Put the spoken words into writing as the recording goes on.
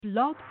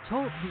Blog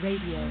Talk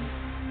Radio.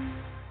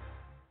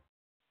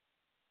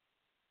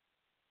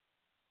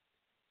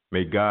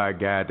 May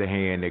God guide the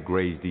hand that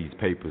grades these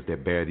papers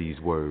that bear these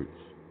words.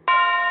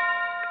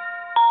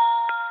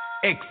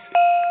 X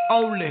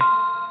only.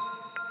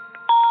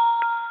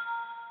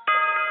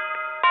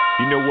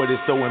 You know what is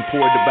so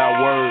important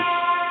about words?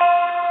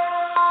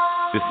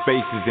 The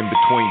spaces in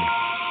between.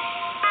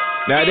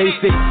 Now they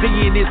say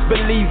seeing is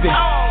believing.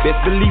 Best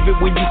believe it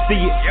when you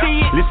see it.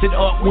 Listen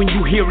up when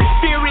you hear it.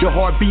 The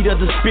heartbeat of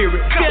the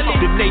spirit.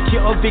 The nature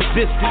of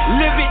existence.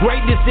 Live it.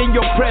 Greatness in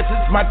your presence.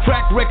 My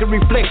track record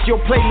reflects your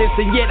playlist,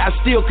 and yet I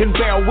still can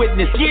bear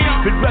witness.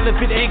 Been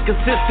relevant and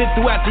consistent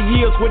throughout the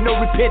years with no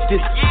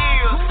repentance.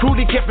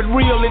 Truly kept it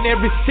real in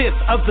every sense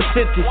of the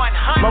sentence.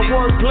 My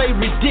wordplay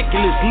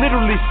ridiculous,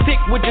 literally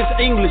sick with this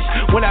English.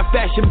 When I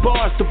fashion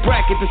bars to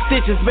bracket the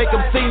stitches, make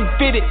them seem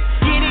fitted.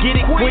 Get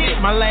it, quit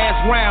it. My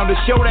last round, a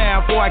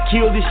showdown before I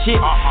kill this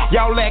shit.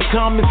 Y'all lack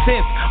common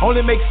sense,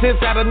 only make sense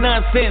out of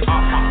nonsense.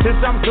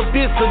 Since I'm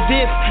convinced of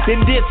this,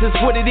 then this is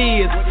what it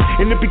is.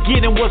 In the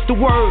beginning was the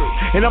word,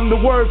 and I'm the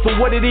word for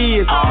what it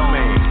is.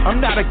 I'm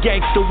not a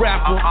gangster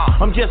rapper,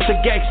 I'm just a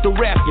gangster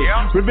rapper.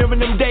 Remember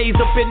them days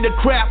up in the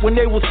trap when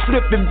they was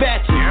flipping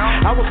batches?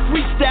 I was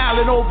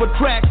freestyling over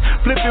tracks,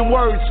 flipping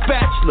words,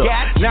 spatula.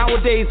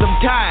 Nowadays I'm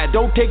tired,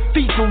 don't take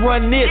feet to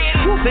run this.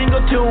 Sing a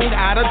tune,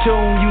 out of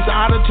tune, use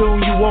auto tune,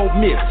 you won't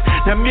miss.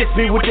 Now miss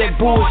me with that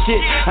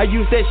bullshit, I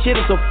use that shit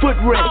as a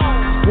footrest.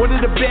 One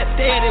of the best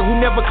at it who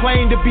never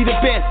claimed to be the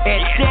best at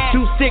that.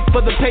 Too sick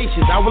for the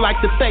patience, I would like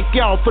to thank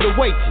y'all for the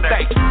wait.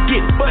 Thanks.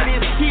 But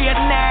it's here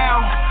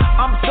now,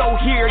 I'm so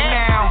here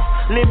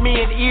now. Lend me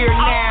an ear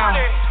now,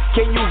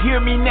 can you hear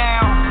me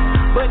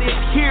now? But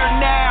it's here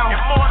now,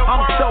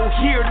 I'm so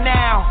here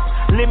now.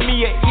 Lend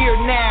me an ear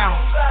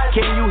now,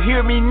 can you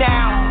hear me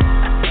now?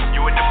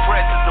 You in the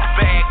presence of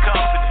bad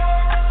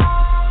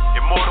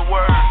company, immortal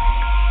word.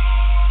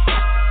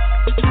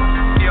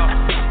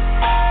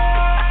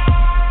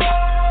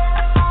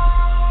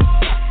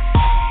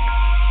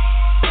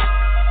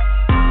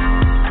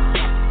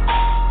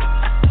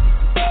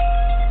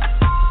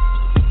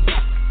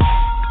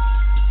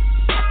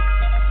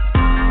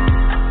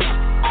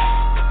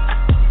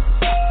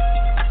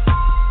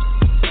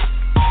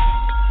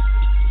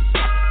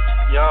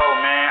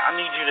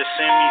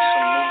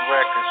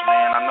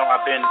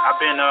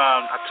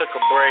 I took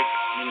a break,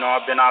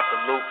 I've been out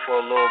the loop for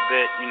a little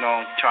bit,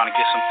 trying to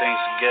get some things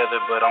together,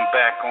 but I'm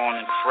back on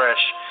and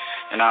fresh,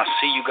 and I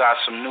see you got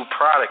some new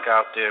product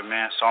out there,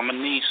 man, so I'm gonna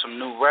need some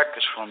new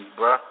records from you,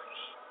 bruh.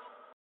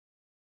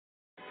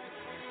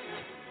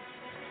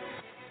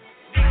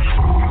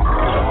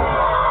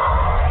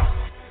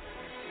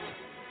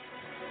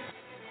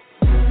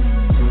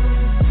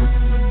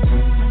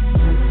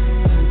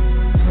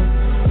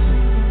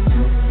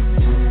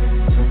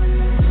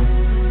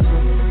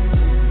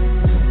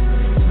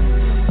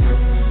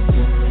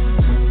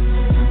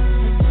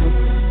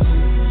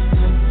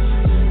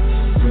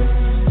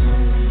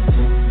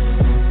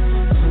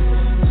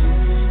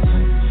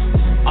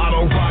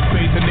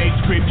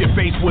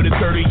 With a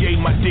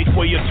 38, my dick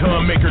where your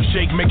tongue make her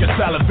shake, make her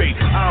salivate.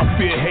 I don't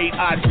fear hate,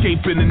 I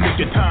escape in the nick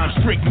of time.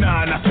 Strict 9,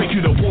 I take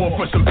you to war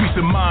for some peace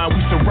of mind.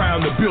 We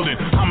surround the building,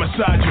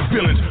 homicide your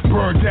villains,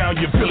 burn down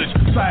your village,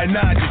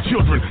 cyanide your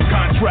children.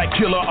 Contract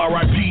killer,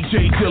 R.I.P.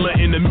 J Dilla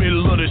in the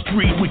middle of the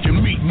street. We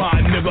can meet my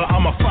nigga,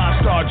 I'm a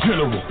 5-star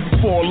general.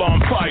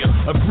 4-alarm fire,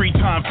 a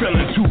 3-time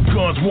felon, 2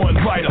 guns,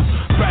 1 lighter.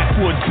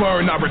 Backwoods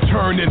burn, I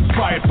return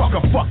inspired. Fuck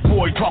a fuck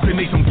boy talking,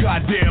 they some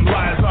goddamn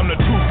liars. I'm the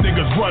truth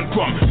niggas run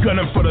from,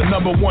 gunning for the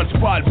number 1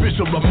 spot.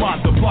 Bishop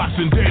Lamont, the block's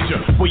in danger.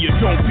 Where you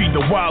don't feed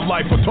the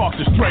wildlife or talk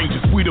to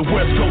strangers. We the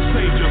West Coast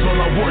saviors on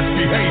our worst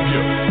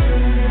behavior.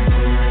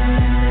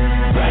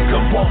 Back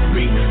up off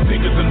me,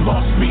 niggas done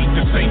lost me.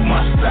 This ain't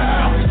my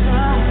style.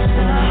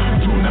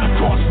 Do not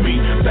cross me,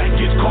 that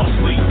gets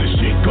costly. The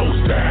shit goes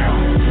down.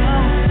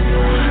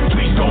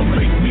 Please don't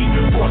make me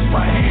force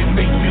my hand,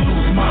 make me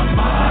lose my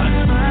mind.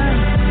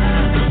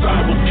 Cause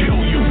I will kill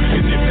you,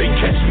 and if they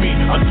catch me,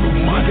 I do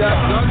my job. Got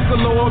guns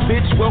galore,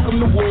 bitch, welcome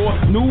to war.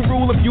 New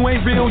rule, if you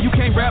ain't real, you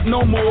can't rap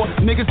no more.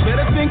 Niggas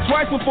better think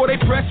twice before they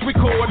press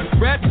record.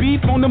 Rap beef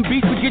on them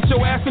beats to get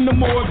your ass in the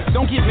morgue.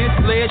 Don't get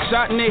misled,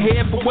 shot in the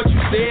head for what you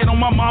said. On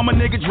my mama,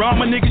 nigga,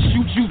 drama, nigga,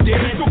 shoot you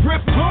dead. So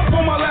grip pump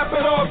on my lap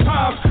at all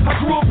times. I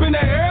grew up in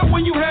the air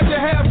when you had to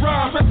have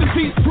rhymes. Rest in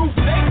peace, proof,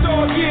 Nate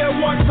Dogg, yeah,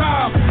 one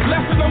time.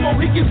 Less of them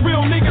Mohicans,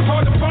 real niggas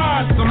hard to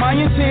find. So my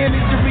intent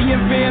is to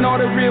reinvent all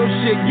the real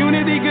shit.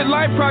 Unity, good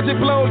life, Project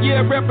Blow,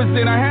 yeah,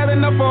 represent. I had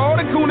enough of all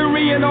the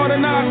coonery and all the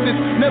nonsense.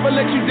 Never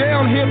let you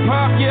down,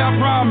 hip-hop, yeah, I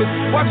promise.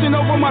 Watching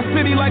over my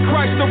city like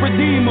Christ the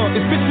Redeemer.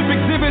 It's Bishop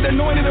Exhibit,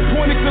 anointed,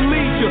 appointed to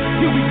lead you.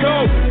 Here we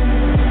go.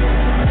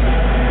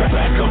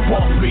 Back up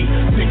off me,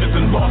 niggas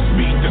done lost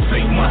me. This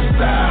ain't my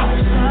style.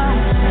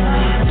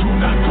 Do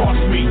not cross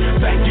me,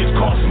 that gets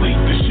costly.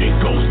 The shit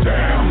goes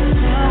down.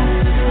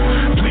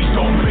 Please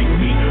don't make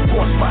me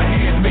force my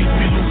hand, make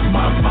me lose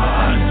my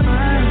mind.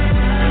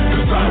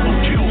 Cause I will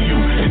kill you,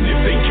 and if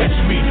they catch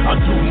me, I'll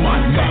do my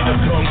thing. A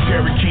gun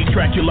Cherokee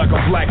track you like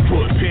a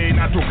Blackfoot. Pin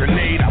I throw a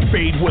grenade, I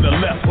fade with a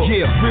left hook.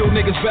 Yeah, real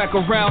niggas back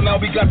around, now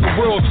we got the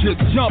world shook.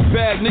 Jump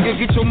bag, nigga,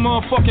 get your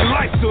motherfucking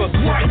life took.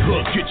 Right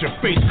hook, get your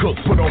face cooked,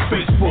 put on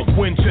Facebook.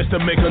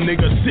 Winchester make a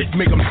nigga sick,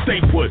 make him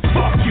stay put.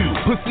 Fuck you.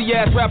 Pussy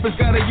ass rappers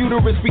got a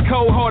uterus, be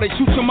cold hearted.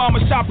 Shoot your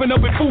mama shopping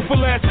up at Food for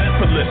Less.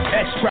 Effortless,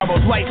 X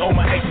travels light on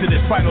my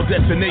exodus. Final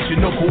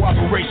destination, no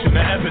cooperation,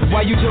 the evidence.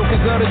 Why you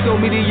joking, gutter so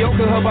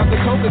mediocre? How about the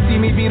coca?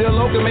 See me be the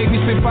loca, make me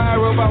spit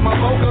fire about my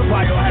vocal.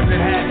 Biohazard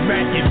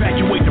hazmat,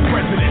 evacuate the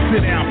president.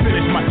 Sit down,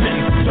 finish my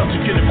sentence,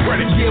 subject get a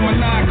credit. Yeah, my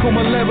nine,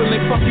 coma level,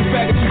 and fuck you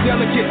faggot, you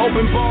delicate.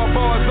 Open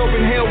bars,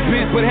 open hell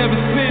pit, but heaven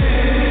sent.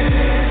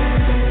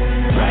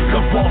 Back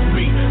up off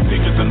me,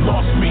 niggas done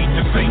lost me,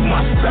 this ain't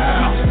my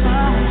style.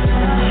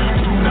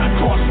 Do not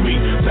cross me,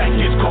 that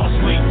gets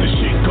costly, the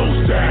shit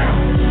goes down.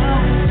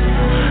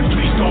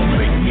 Please don't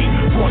make me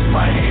force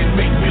my hand,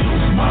 make me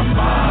lose my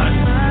mind.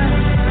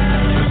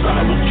 Cause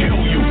I will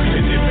kill you,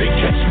 and if they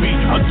catch me,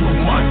 I'll do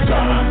my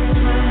time.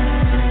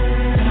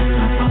 Back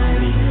up off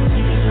me,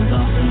 niggas done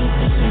lost me,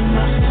 this ain't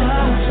my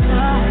style.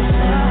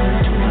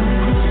 Do not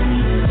cross me,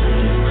 that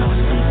gets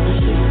costly, the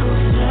shit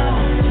goes down.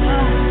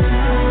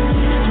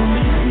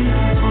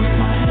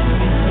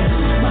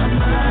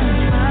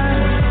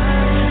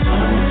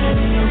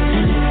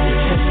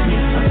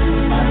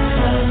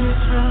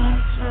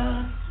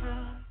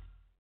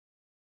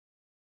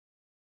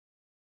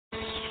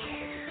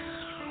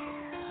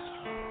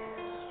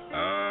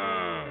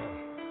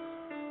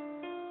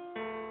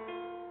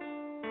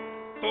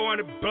 On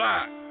the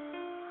block,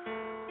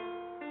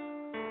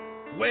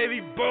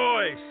 wavy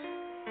boys,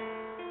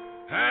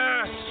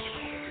 huh?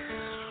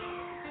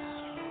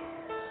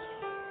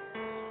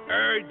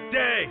 Every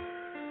day.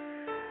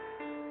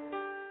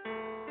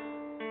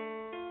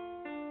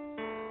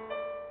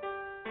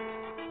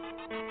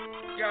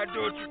 You gotta do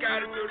what you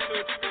gotta do,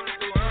 huh?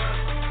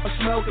 I'm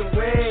smoking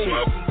weed.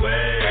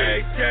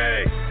 Every day.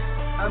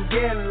 I'm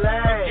getting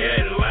laid.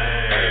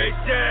 Every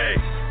day.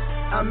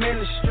 I'm in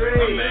the street.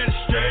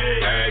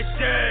 Every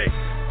day.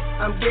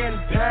 I'm getting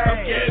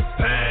paid.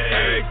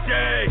 Every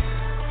day.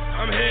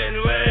 I'm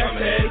hitting legs. I'm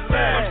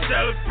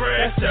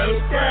celebrating.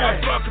 I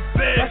fuck a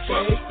bitch.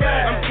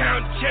 I'm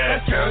counting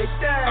checks.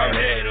 I'm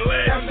hitting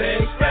legs. I'm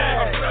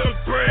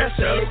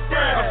celebrating.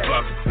 I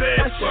fuck a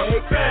bitch.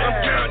 I'm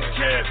counting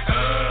checks.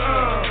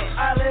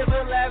 I live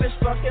a lavish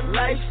fucking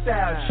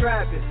lifestyle.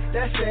 Trapping,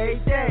 that's every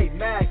day.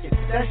 Macking,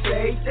 that's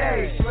every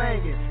day.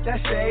 Slanging,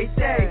 that's every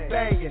day.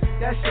 Banging,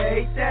 that's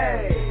every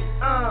day.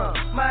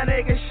 My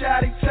nigga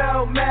Shotty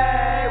told me,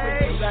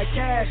 when you got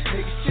cash,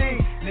 niggas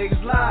cheat,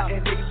 niggas lie,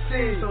 and niggas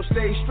see. So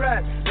stay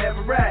strapped,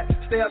 never rap,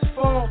 stay up the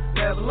phone,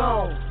 never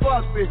alone.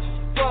 Fuck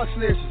bitches, fuck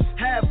snitches,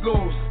 have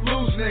goons,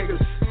 lose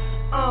niggas.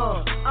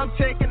 I'm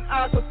taking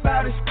out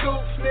about his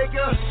coop,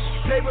 nigga.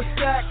 Paper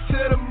stack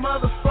to the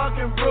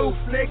motherfucking roof,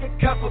 nigga.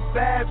 Couple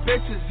bad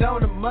bitches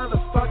on the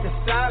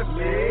motherfucking side of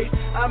me.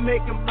 I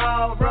make them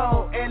all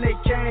wrong and they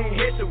can't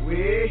hit the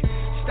wig.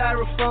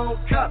 Styrofoam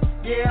cup,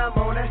 yeah, I'm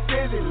on that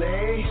Fizzy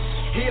lane.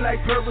 He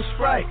like purple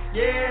Sprite,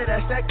 yeah,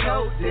 that's that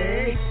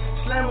codeine.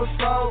 Slam a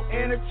fold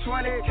in a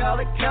 20, call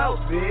it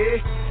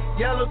Kobe.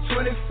 Yellow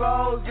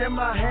 24s in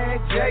my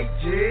hand,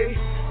 JG.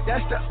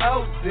 That's the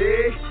OD,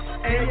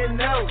 and you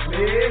know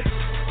me.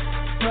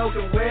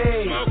 Smoking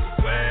weed.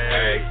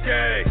 Every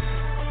day.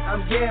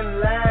 I'm getting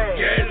laid.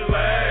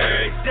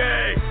 Every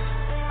day.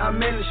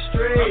 I'm in the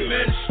street.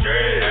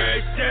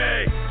 Every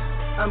day.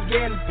 I'm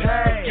getting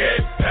paid.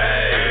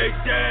 Every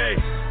day.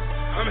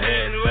 I'm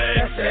hitting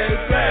legs.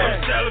 I'm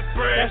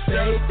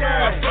celebrating. I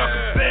fuck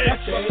a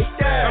bitch.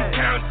 I'm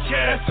counting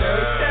checks.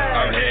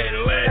 I'm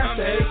hitting legs. I'm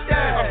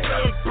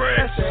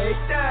celebrating.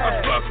 I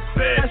fuck a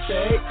bitch.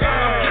 I'm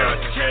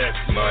counting checks.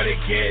 Money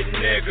getting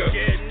nigga.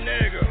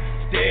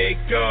 There you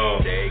go.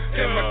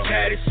 And my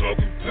caddy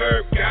smoking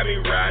perp got me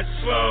riding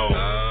slow.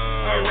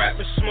 I rap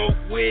and smoke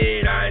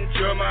weed, I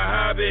enjoy my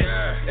hobby.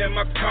 In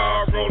my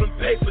car rolling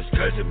papers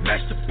cause it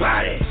matched the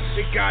body.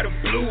 They got a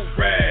blue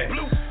rag,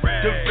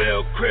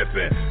 DeVille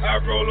crippin'. I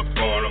roll up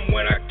on them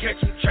when I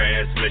catch them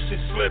transmission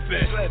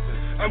slipping.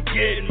 I'm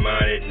getting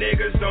money,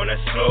 niggas on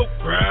that slow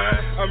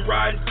grind. I'm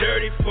riding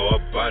dirty for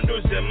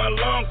bundles in my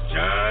long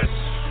johns.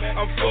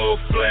 I'm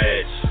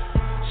full-fledged,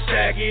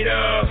 stack it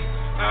up.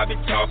 I be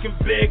talking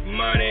big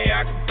money,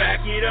 I can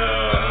back it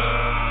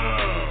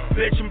up.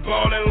 Bitch, I'm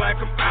ballin' like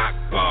I'm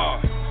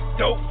Akbar.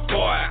 Dope boy,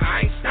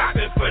 I ain't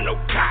stopping for no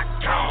cock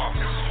call.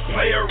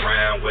 Play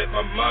around with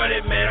my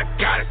money, man, I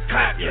gotta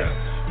clap ya.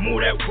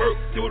 Move that work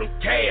through them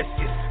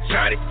caskets,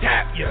 try to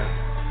tap ya.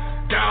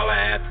 Dollar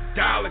after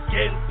dollar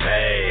getting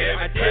paid.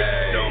 I did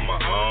it on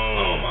my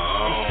own,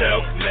 I'm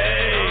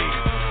self-made.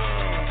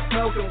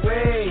 Smoking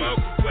weed.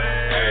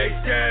 Every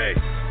day.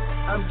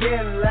 I'm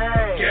getting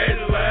laid.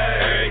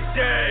 Every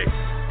day.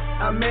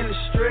 I'm in the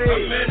street.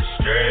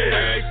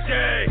 Every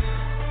day.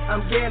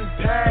 I'm getting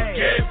paid.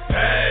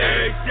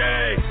 Every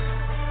day.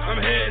 I'm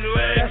hitting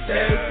legs.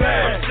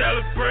 I'm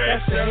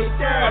celebrating.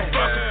 I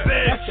fuck a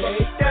bitch.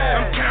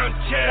 I'm counting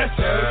checks.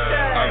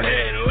 I'm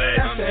hitting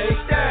legs. I'm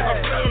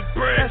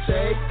celebrating.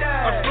 I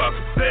fuck a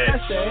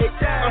bitch.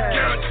 I'm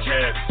counting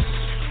checks.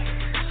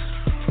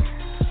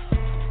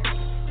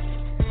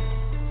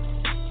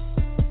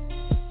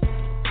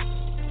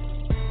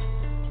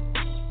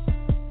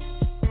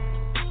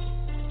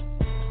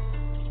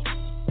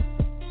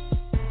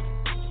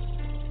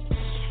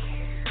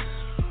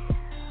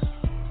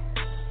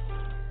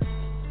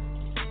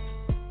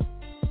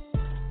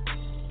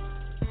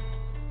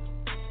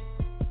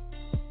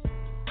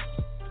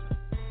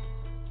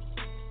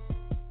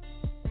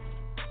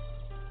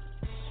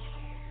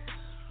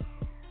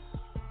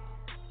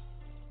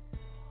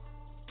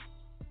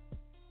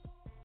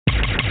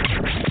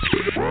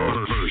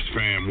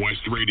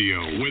 West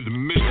Radio with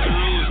Mr.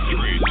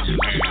 Illustrates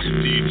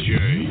and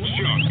DJ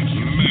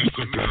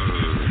Massacure.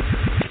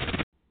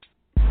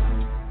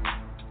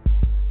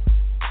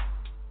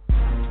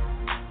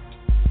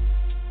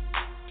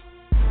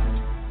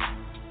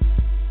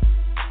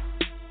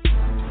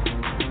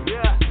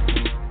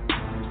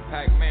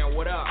 Pac-Man,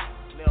 what up?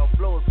 Lil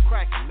Blow is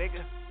cracking,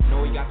 nigga.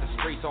 Know he got the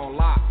streets on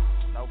lock.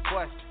 No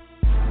question.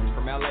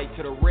 From LA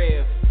to the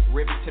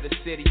Ribby to the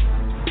city.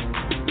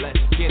 Let's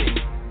get it.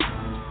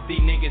 These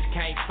niggas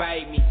can't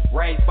fade me.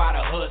 Raised by the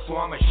hood, so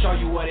I'ma show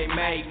you what it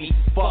made me.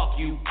 Fuck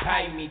you,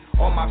 pay me.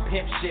 On my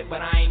pimp shit, but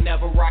I ain't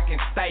never rockin'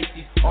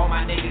 Stacy's. All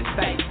my niggas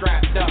stay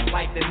strapped up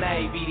like the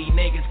Navy. These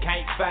niggas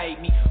can't fade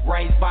me.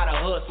 Raised by the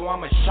hood, so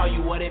I'ma show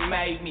you what it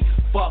made me.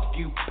 Fuck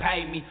you,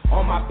 pay me.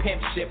 On my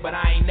pimp shit, but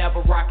I ain't never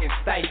rockin'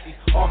 Stacy's.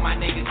 All my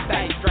niggas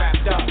stay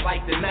strapped up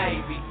like the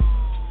Navy.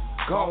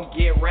 Gon'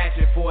 get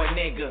ratchet for a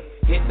nigga.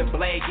 Hit the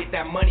blade, get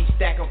that money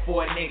stacking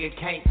for a nigga.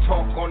 Can't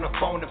talk on the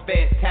phone, the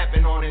feds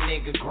tapping on a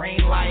nigga.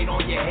 Green light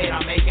on your head,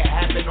 I make it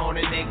happen on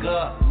a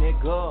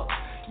nigga.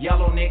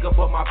 Yellow nigga,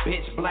 but my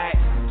bitch black.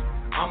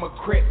 I'm a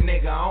crip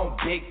nigga, I don't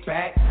big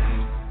back.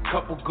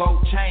 Couple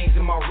gold chains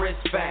in my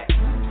wrist fat.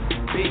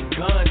 Big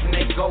guns and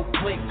they go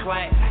click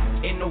clack.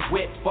 In the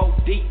whip,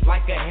 4 deep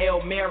like a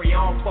Hail Mary. I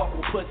don't fuck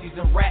with pussies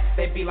and rats,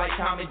 they be like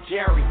Tom and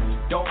Jerry.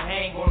 Don't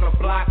hang on the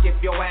block if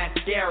your ass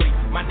scary.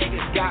 My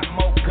niggas got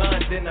more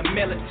guns than the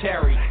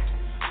military.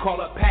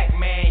 Call up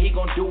Pac-Man, he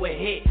gon' do a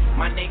hit.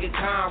 My nigga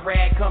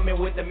Conrad coming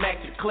with the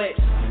extra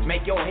clips.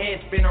 Make your head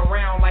spin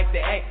around like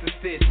the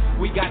Exorcist.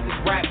 We got this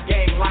rap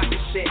game locked,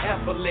 this shit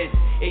effortless.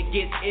 It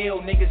gets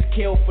ill, niggas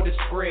kill for the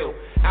skrill.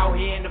 Out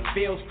here in the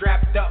field,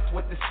 strapped up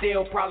with the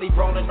steel, probably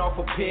rolling off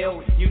a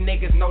pill. You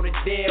niggas know the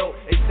deal.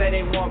 They say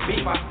they want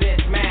beef, I said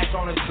smash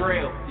on a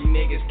drill. These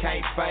niggas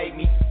can't fade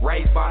me.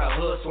 Raised by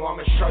the hood, so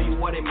I'ma show you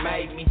what it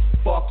made me.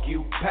 Fuck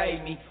you, pay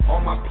me.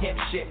 On my pimp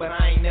shit, but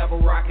I ain't never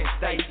rockin'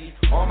 Stacy's.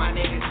 All my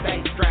niggas stay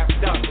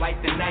strapped up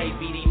like the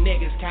Navy. These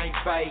niggas can't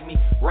fade me.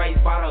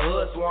 Raised by the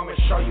hood, so I'ma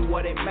show you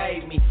what it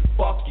made me.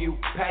 Fuck you,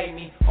 pay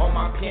me. On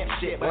my pimp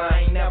shit, but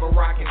I ain't never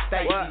rockin'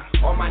 Stacy's.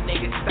 All my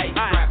niggas stay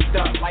strapped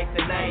up like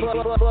the Navy.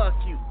 Fuck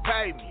you,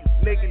 pay me.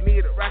 Nigga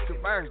need a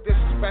record verse.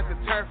 Disrespect the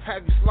turf,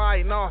 have you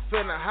sliding off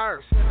in a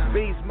hearse.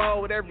 Beast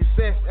mode ever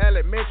since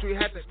elementary.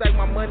 Had to stack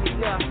my money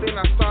up, then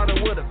I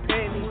started with a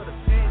penny.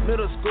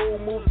 Middle school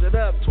moved it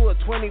up to a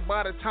 20.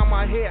 By the time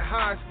I hit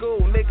high school,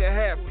 nigga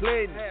had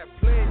plenty.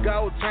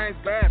 Gold chains,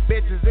 bad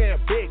bitches,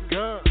 and big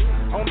guns.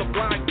 On the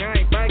block,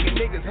 gang banging,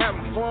 niggas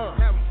having fun.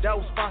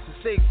 Those spots at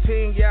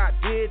 16, yeah,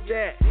 I did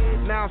that.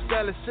 Now I'm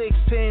selling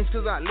 16s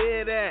cause I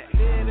live that.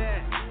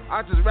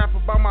 I just rap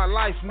about my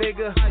life,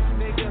 nigga.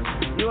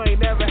 You ain't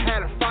never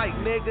had a fight,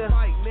 nigga.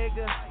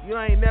 You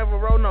ain't never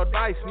rolled no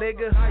dice,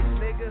 nigga.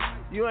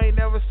 You ain't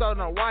never sold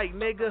no white,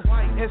 nigga.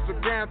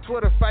 Instagram,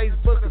 Twitter,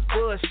 Facebook is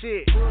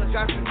bullshit.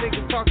 Got some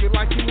niggas talking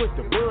like you with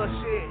the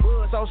bullshit.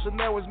 Social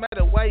networks made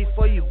a way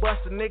for you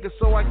bust a nigga,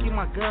 so I keep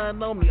my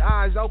gun on me,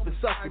 eyes open,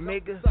 suck a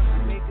nigga.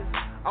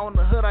 On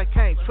the hood, I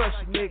can't trust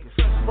you niggas.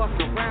 Fuck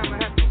around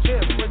and have to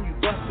tip when you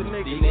bust a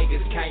nigga. These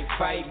niggas can't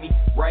fade me.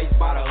 Raised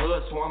by the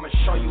hood, so I'ma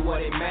show you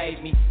what it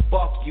made me.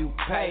 Fuck you,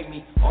 pay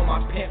me. On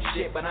my pimp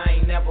shit, but I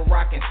ain't never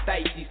rockin'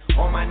 Stacy's.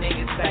 All my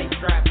niggas stay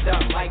strapped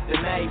up like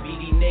the Navy.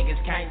 These niggas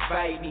can't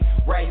fade me.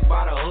 Raised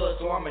by the hood,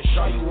 so I'ma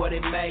show you what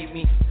it made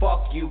me.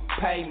 Fuck you,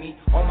 pay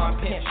me. On my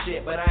pimp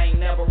shit, but I ain't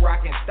never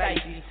rockin'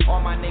 Stacy's. All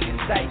my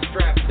niggas stay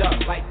strapped up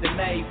like the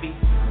Navy.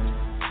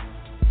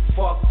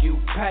 Fuck you,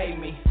 pay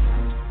me.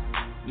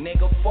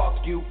 Nigga,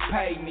 fuck you,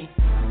 pay me.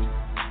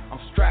 I'm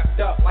strapped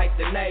up like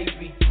the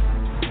Navy.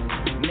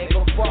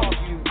 Nigga, fuck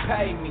you,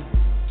 pay me.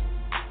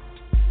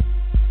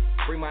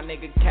 Free my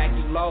nigga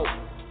Khaki Low.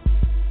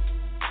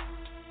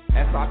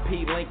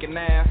 SIP Lincoln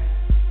Ave.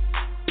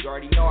 You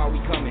already know how we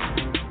coming.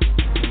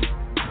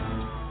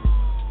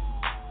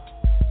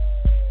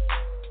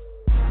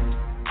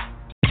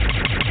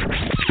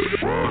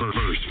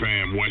 First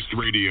Fam West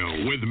Radio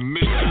with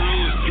Mr.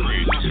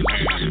 Illustrates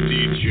and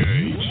DJ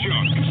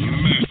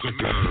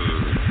Massacure.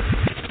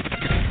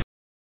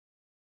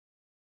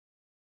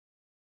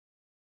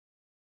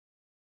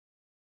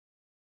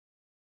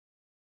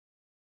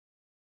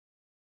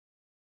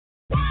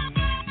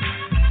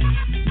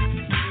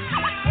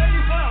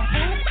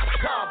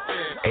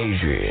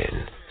 Adrian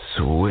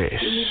Swish.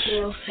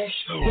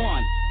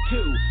 1,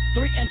 2,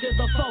 3, enter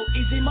the foe.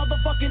 Easy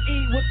motherfucking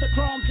E with the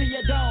chrome to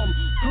your dome.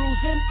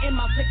 Cruising in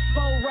my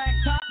 6'4" rag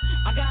top.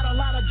 I got a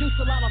lot of juice,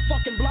 a lot of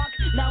fucking block.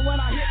 Now when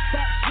I hit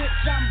that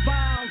switch, I'm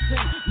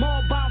bouncing.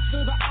 More bounce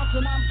to the ounce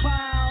and I'm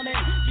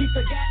clowning. Keep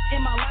the gat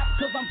in my lap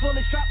cause I'm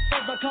fully strapped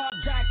for the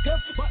carjacker.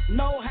 But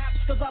no haps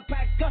cause I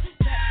pack a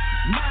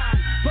mine.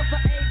 Plus a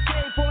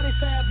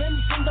AK-47.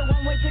 Send the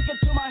one-way ticket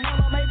to my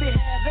hell or maybe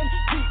heaven.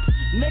 Deep,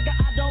 nigga,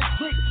 I don't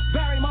sleep.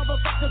 Bury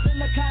motherfuckers in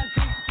the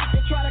concrete.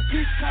 They try to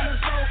creep, cut and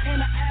soul in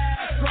the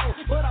astro.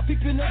 But I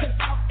peep you niggas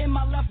out in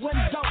my left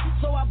window.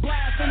 So I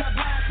blast and I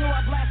blast till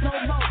I blast no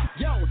more.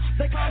 Yo,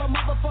 they call a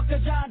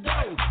motherfucker John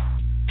Doe.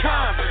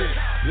 Constant,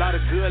 lot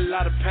of good,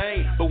 lot of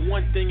pain. But but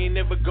one thing ain't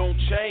never gonna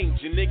change,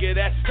 and nigga,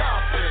 that's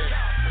stopping.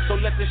 So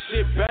let the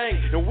shit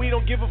bang, and we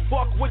don't give a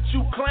fuck what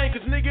you claim,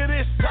 cause nigga,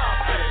 this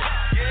stopping.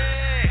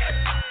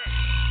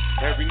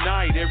 Yeah. Every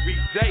night, every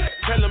day,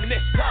 tell them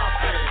this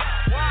stopping.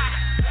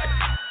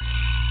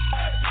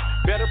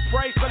 Better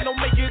pray so don't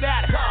make it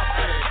out.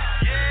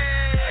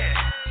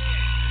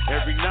 Yeah.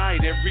 Every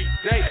night, every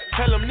day,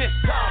 tell them this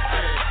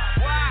stopping.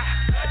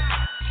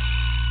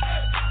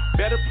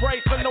 Better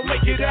pray so don't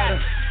make it out.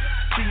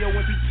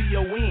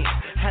 C-O-M-P-T-O-N.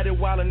 Had it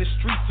wild in the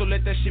streets, so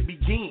let that shit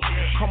begin.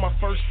 Caught my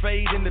first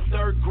fade in the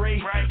 3rd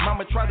grade.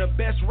 Mama tried her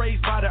best,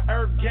 raised by the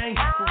herb gang.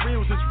 For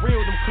reals, it's real,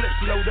 them clips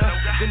load up.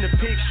 Then the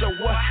pigs show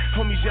up.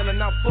 Homies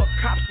yelling out, fuck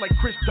cops like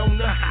Chris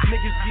Donut.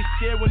 Niggas get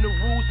scared when the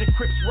rules and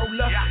Crips roll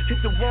up. Hit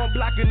the wrong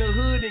block in the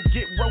hood and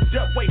get rolled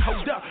up. Wait,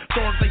 hold up.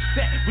 Thorns they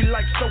set, we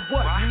like, so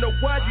what? You know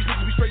what? You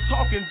niggas be straight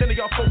talking, then they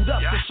all fold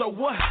up. So show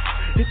what?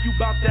 If you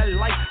bout that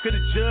life, cause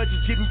the judge is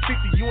giving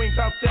 50, you ain't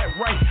bout that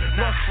right.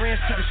 Lost friends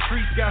to the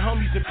streets, got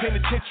homies in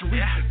penitentiary.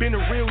 Been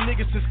a real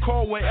nigga since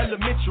Caldwell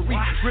Elementary.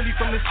 Really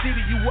from the city,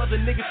 you other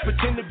niggas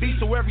pretend to be.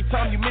 So every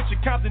time you mention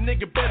Compton,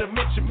 nigga better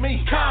mention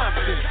me.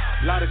 Compton,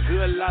 lot of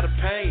good, lot of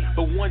pain,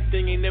 but one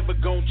thing ain't never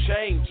gonna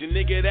change, and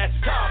nigga, that's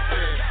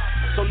stopping.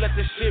 So let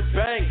the shit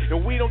bang,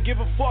 and we don't give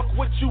a fuck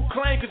what you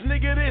claim, cause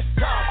nigga, this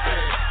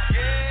stopping.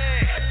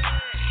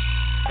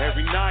 Yeah.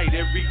 Every night,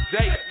 every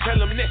day, tell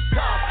them this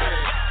stopping.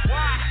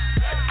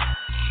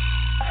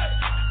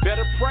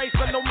 Better pray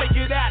so don't make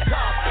it out.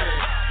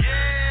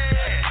 Yeah.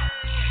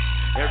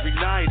 Every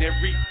night,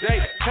 every day,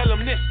 tell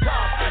them this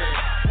stopping.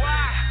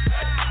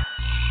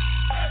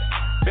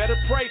 Better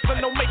pray so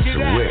don't make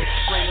it out.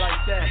 Pray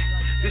like that,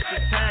 this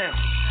is time.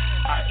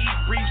 I eat,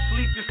 breathe,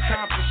 sleep, this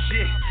time for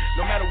shit.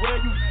 No matter where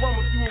you from,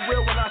 if you a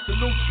real one, I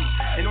salute you.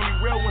 And only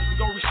real ones is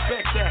gonna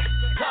respect that.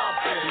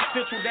 From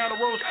Central down the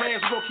road, fans,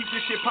 we gon' keep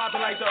this shit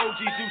poppin' like the OGs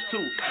used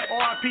to.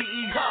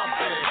 R.I.P.E.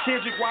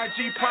 Kendrick,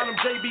 YG, Problem,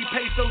 JB,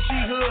 Peso, G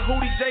Hood,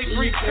 Hootie, J3,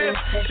 Fifth.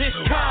 This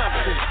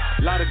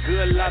Compton. Lot of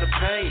good, lot of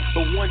pain,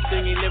 but one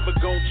thing ain't never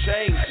gonna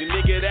change, and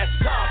nigga, that's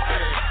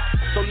stopping.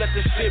 So let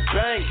the shit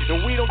bang,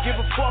 and we don't give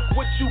a fuck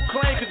what you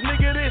claim, cause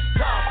nigga, this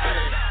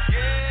stopping.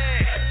 Yeah.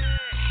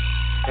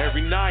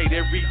 Every night,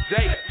 every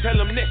day, tell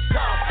them this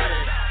stopping.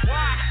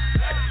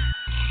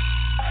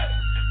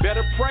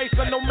 Better pray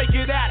so don't make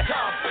it out.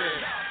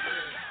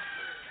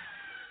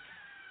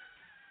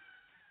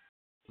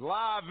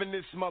 Live in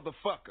this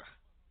motherfucker.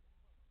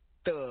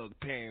 Thug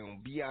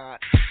Pound, Beyond,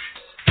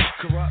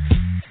 Corrupt,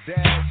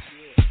 Dash,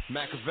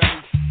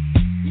 Machiavelli,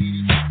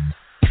 Edie,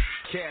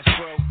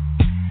 Castro,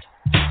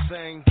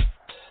 Hussein,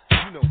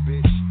 you know,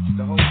 bitch,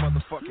 the whole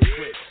motherfucking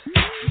clip.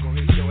 You gon'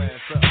 hit your ass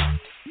up.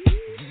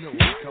 You know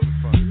where we coming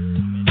from.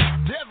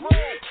 Death Row,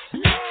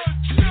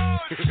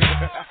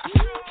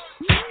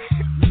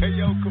 Hey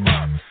yo,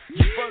 Corrupt,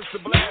 you first to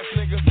blast,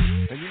 nigga.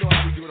 And you know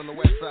how we do it on the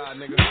west side,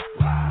 nigga.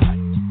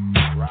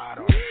 Ride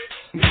on it.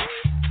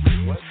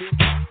 What, bitch?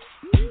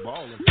 We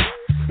ballin'.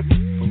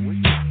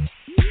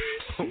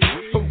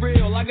 For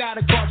real, I got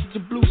a cartridge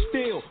of blue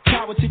steel.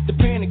 Power took the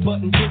panic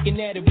button, thinking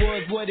that it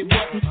was what it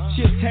wasn't.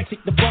 Shift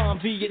tactic, the bomb,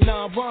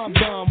 Vietnam, rom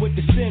done with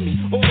the semi.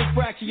 Order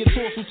fracture your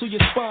torso to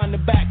your spine, the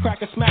back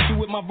cracker, smack you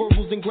with my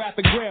verbals and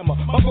graphic grammar.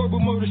 My verbal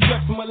murder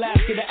stretch from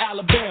Alaska to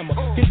Alabama.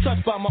 Get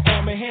touched by my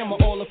arm and hammer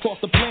all across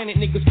the planet.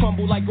 Niggas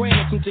crumble like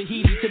granite from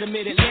Tahiti to the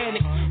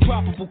mid-Atlantic.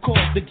 Probable cause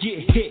to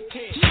get hit.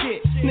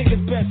 Shit,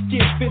 niggas best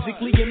get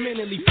physically and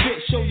mentally fit.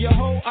 Show your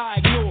hoe,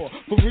 I ignore.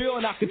 For real,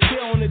 and I can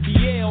tell on the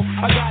DL,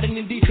 I got an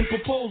indecent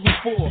proposal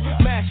for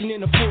mashing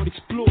in a Ford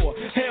Explorer.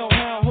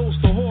 Hellhound host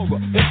of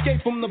horror.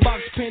 Escape from the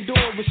box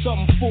Pandora with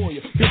something for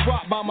you. Get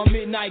rocked by my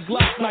midnight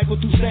Glock sniper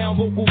through sound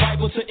vocal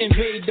viper to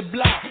invade the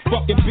block.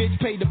 Fucking bitch,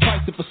 pay the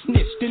price of a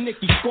snitch. The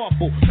Nicky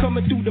Scarfo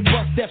coming through the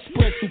bus that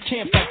spread through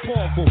camps like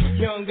Paulful.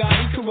 Young guy,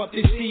 he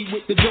corrupted seed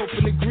with the dope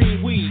and the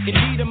green weed.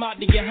 Indeed, I'm out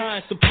to get high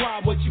and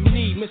supply what you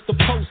need, Mr.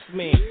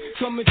 Postman.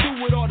 Coming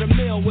through with all the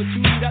mail, what you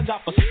need, I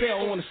got for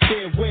sale on the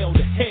stairwell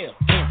to hell.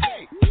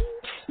 Hey,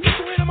 get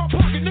your hand in my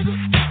pocket, nigga.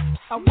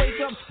 I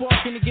wake up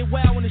sparking to get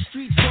wild when the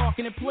streets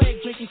talking and plague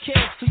drinking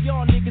cakes to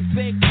y'all niggas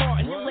beg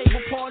pardon. Your label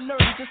Paul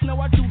Nerdy, just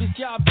know I do this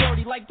job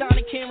dirty like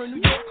Donna Cameron,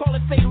 New York, call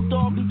it Fatal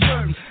Dog, New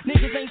Jersey.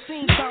 Niggas ain't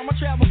seen time, I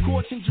travel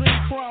courts and drink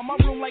crime. My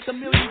room like $1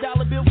 million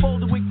bill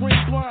folder with green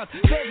blinds.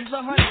 Beds is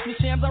 100 for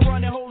shams, I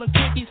run that hole in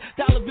quickies.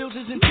 Dollar bills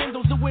is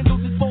Nintendos, the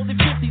windows is folded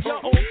 50s.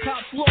 Y'all old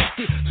cops lost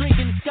it,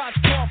 drinking the Scotch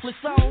Coughless.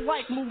 I don't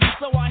like movies,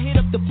 so I hit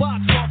up the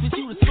box office.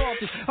 You the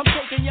softest, I'm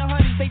taking your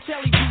honeys, they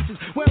telly pieces.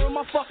 Wearing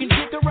my fucking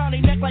dick around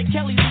their neck like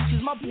Kelly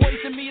leeches. My boys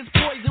and me is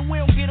poison, we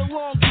don't get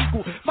along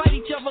equal. Fight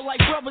each other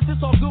like brothers,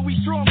 it's all good, we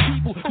strong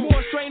people.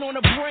 More strain on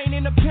the brain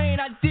and the pain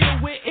I deal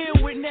with.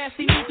 Ill with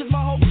nasty niggas,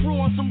 my whole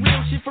crew on some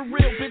real shit for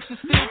real. Bitches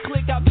still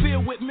click, I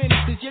build with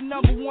menaces. Your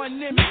number one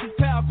nemesis,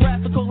 power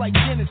graphical like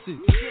Genesis.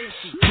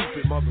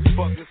 Stupid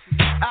motherfuckers.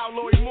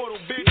 Outlaw immortal,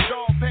 big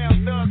dog,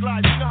 pound, thug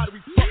life. You know how we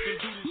fucking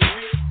do this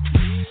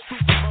shit.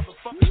 Stupid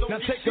motherfuckers. Now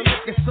take a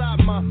look inside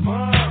my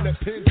mind. That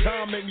pin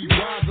time make me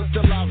rise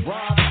until I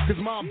ride. Cause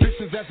my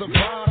ambitions as a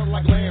rider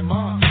like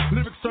landmine.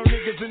 Lyrics turn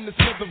niggas into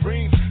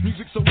smithereens.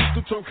 Music so weak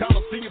to Metro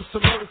Coliseum,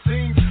 some murder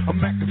scenes. I'm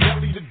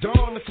Machiavelli the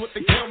dawn, that's what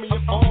they tell me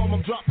I'm armed.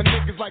 I'm dropping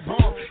niggas like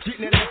bomb,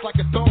 getting that ass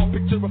like a thorn.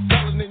 Picture a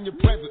felon in your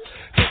presence,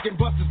 taking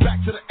buses back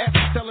to the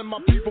essence, telling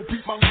my people,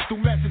 peep my lethal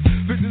message.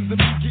 Visions of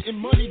me getting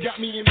money got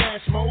me in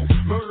mash mode.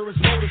 Murderous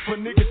motive for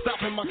niggas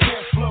stopping my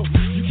cash flow.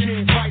 You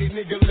can't fight it,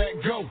 nigga,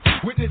 let go.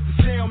 Witness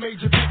the sound, made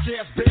your bitch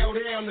ass bail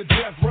down to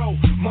death row.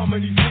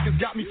 Mama, these niggas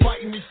got me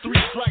fighting these three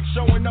strikes,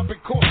 showing up in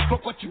court.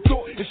 Fuck what you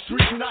thought, it's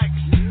street nights.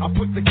 I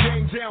put the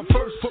game down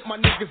first, put my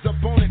niggas up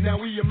on it. Now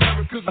we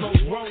America's most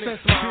rolling.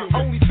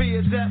 Only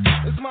fear is death.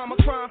 It's mama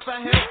crying for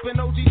help,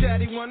 and OG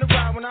daddy wanna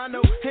ride when I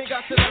know ain't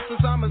got to that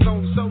since I'm his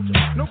only soldier.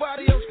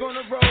 Nobody else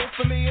gonna roll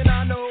for me, and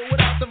I know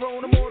without the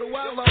road I'm more the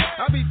wild low.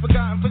 I'll be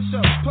forgotten for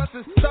sure. Plus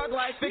it's thug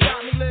life, it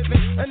got me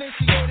living.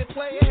 Initiated,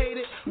 player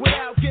hated,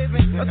 without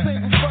giving a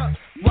single fuck.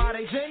 Why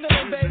they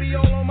jingling, baby,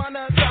 all on my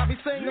nuts? I be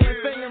singling,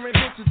 fingering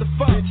bitches to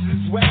fuck. Bitches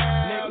is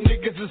wild,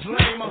 niggas is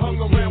lame. I hung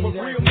around with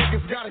real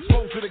niggas, got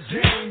exposed to the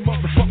game.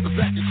 Motherfuckers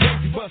acting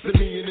crazy, busting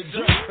me in the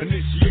jump.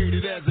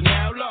 Initiated as an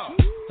outlaw.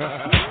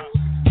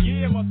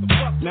 Yeah,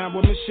 motherfucker. Now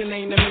a mission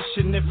ain't a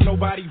mission if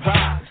nobody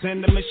rides,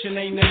 and the mission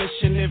ain't a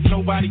mission if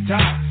nobody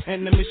dies,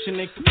 and the mission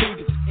ain't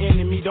completed.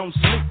 Enemy don't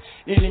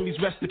sleep, enemies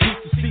rest in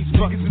peace. The seats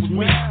buckets with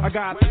me. I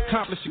got to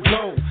accomplish a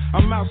goal.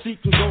 I'm out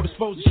seeking gold,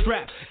 dispose of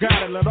strap.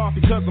 Gotta let off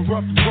because I'm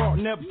rough and raw.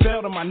 Never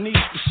fell to my knees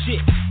for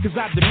shit. Cause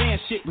I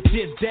demand shit with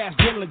this dash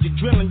Dillinger,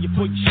 drilling you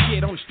for your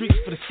shit on the streets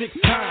for the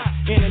 6th time.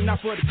 In and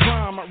out for the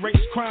crime, I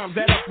race crimes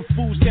that up for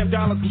fools, $10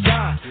 and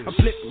dimes. I'm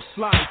flipping,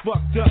 sliding,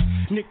 fucked up.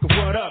 Nigga,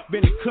 what up?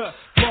 Been the cut,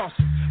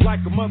 flossing like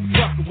a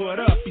motherfucker. What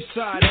up?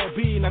 Beside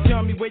LB, now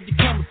tell me where you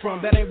coming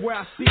from. That ain't where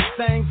I see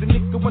things, and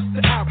nigga, what's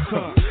the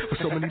outcome? For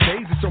so many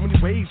days and so many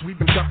ways, we've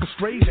been ducking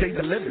strays, they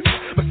the limits.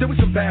 But still we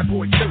some bad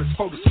boy killers,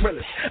 for the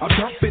thrillers. I'll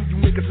dump in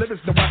you niggas livers,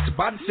 now watch your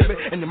body shiver.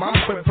 And your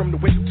mama swimming from the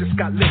way you just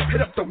got lit up.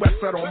 Hit up the west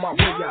side on my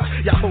way out.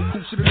 Y'all whole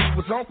cool shit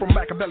was on from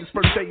Machiavelli's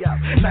first day out.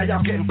 Now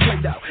y'all getting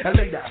played out and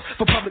laid out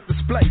for public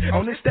display.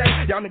 On this day,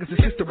 y'all niggas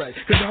is history.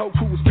 Cause the whole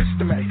crew was bitches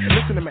to me.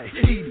 Listen to me,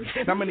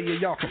 easy. Now many of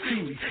y'all can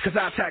see me. Cause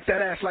I attack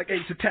that ass like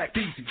AIDS attacked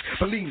easy.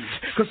 Believe me.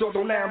 Cause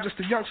although now I'm just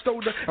a young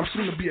stoner, I'm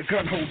soon to be a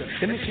gun holder.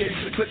 Initiated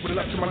to the clip with a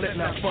left to my left,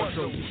 now it's fun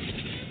over.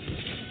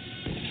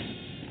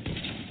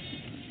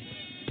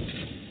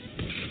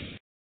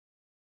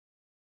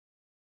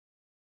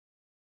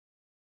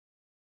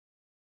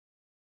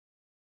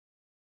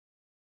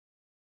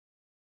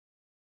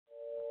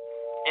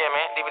 Yeah,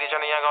 man, DVD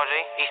Johnny Young OG,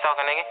 East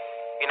Talking nigga.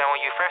 You know,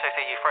 when you fresh, they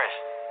say you fresh.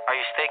 Are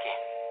you sticky?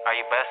 Are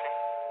you busting?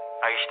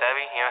 Are you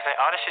stubby? You know what I'm saying?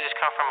 All this shit just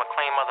come from a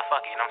clean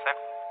motherfucker, you know what I'm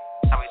saying?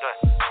 How we do it?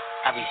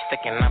 I be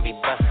sticking, I be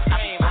busting.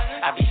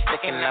 I be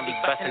sticking, I be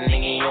busting,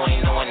 nigga, you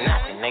ain't knowing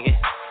nothing, nigga.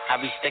 I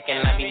be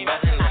sticking, I be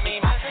busting.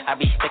 I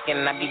be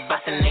sticking, I be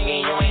busting, nigga,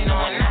 you ain't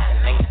knowing nothing,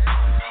 nigga.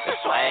 The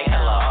swag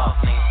hella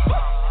off, nigga.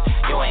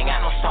 You ain't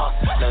got no sauce,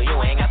 no, you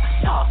ain't got the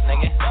sauce,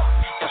 nigga.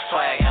 The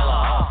swag hella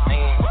off,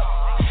 nigga.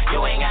 You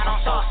ain't got no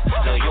sauce,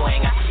 no, you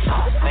ain't got the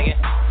sauce, nigga.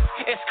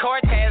 It's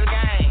Cortez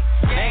gang,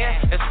 nigga.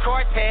 It's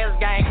Cortez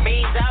gang,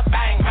 beans up,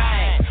 bang,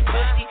 bang.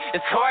 Pussy,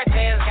 it's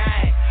Cortez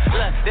gang.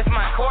 Look, this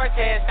my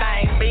Cortez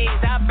thing, beans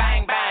up,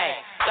 bang, bang.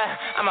 Look,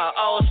 I'm an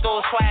old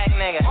school swag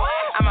nigga.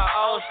 I'm an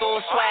old school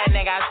swag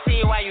nigga. I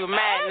see why you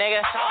mad,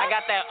 nigga. I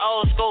got that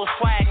old school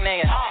swag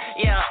nigga.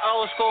 Yeah,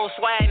 old school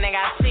swag nigga.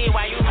 I see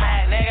why you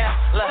mad, nigga.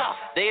 Look,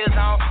 these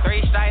on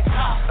 3 stripes,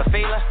 a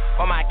feeler,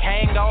 where my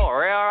cane go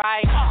real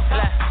right.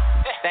 Look,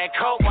 that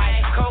coke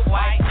white,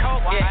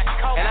 yeah,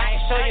 and I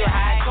ain't show you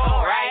how it go,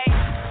 right?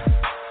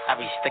 I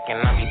be sticking,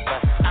 I be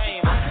bustin'.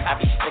 I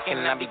be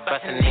sticking, I be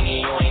bustin',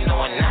 nigga, you ain't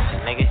knowing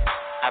nothing, nigga.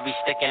 I be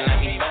sticking, I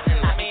be bustin'.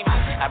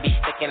 I be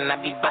sticking, I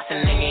be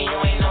bustin', nigga, you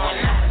ain't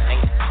knowing nothing,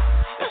 nigga.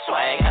 The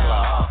swag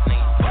hella off,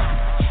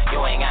 nigga. You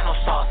ain't got no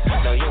sauce,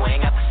 no, you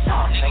ain't got the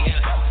sauce, nigga.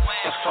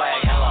 The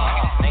swag hella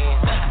off,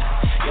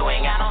 nigga. You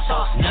ain't got no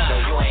sauce, no,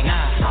 you ain't got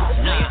the sauce,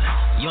 nigga.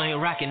 You ain't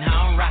rockin'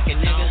 how I'm rockin',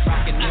 nigga.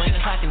 You ain't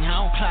clockin'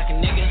 how I'm clockin',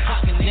 nigga.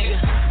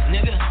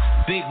 Nigga.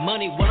 Big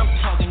money, what I'm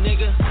talking,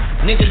 nigga.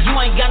 Nigga, you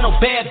ain't got no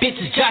bad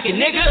bitches jockin',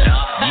 nigga.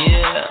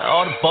 Yeah,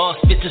 all the boss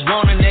bitches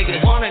want a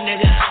nigga.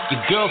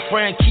 Your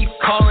girlfriend keep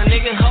calling,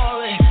 nigga.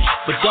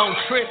 But don't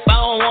trip, I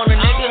don't want a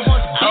nigga.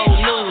 Old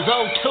news,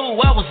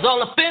 02, I was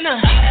all up in her.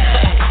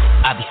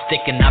 I be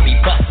sticking, I be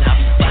bustin'.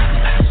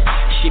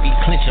 She be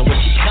clinching when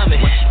she coming.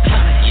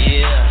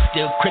 Yeah,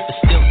 still crippin',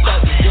 still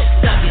thuggin'.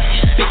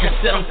 Bitch, I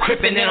said I'm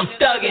crippin' and I'm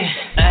thuggin'.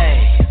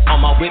 Ayy, all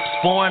my whips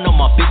foreign, all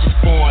my bitches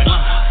foreign.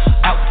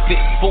 Outfit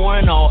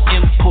foreign, all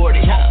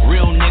imported.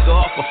 Real nigga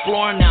off the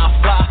floor, now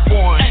I fly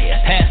foreign.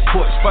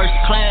 Passports first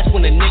class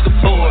when a nigga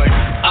bored.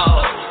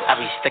 Oh, I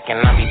be sticking,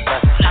 I be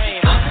bustin'.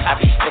 I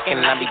be sticking,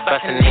 I be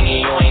bustin',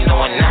 nigga, you ain't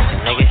knowing nothing,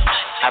 nigga.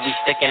 I be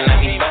sticking, I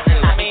be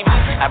bustin'.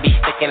 I be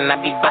sticking, I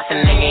be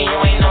bustin', nigga, you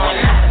ain't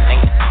knowing nothing,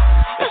 nigga.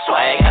 The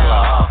swag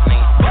hella off,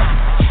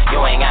 nigga. You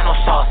ain't got no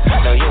sauce,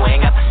 no, you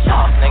ain't got the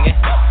sauce, nigga.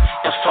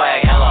 The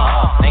swag hella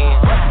off,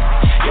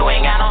 nigga. You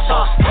ain't got no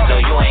sauce,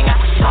 no, you ain't got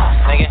the sauce,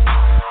 nigga.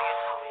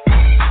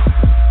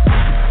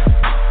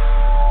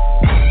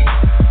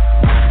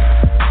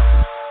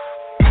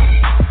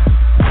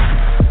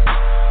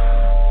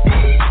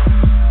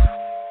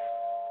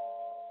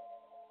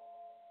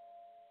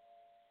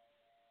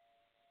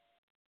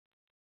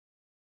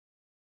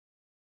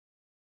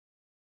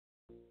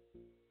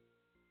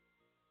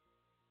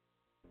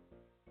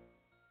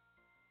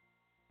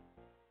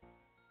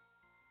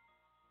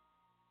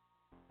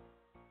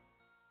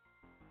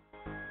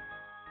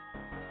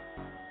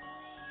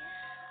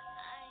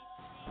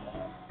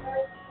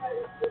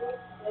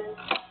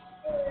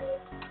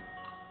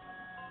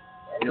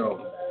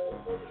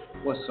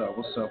 What's up?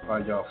 What's up? How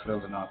y'all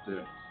feeling out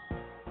there?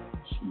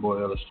 It's your boy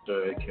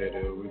Illustrator, aka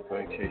The Reaper,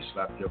 aka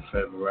Slap Your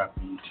Favorite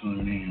Rapper. You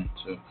tuning in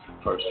to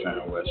First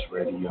Fan West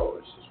Radio.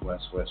 This is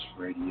West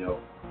Radio.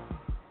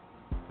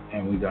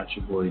 And we got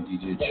your boy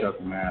DJ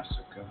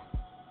CHUCKMASSACURE.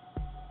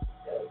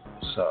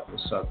 What's up?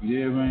 What's up?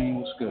 Yeah, man,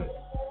 what's good?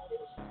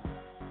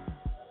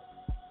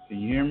 Can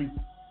you hear me?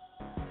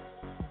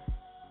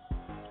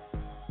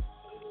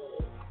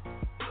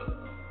 I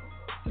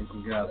think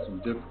we got some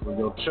difficult.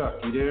 Yo, Chuck,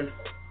 you there?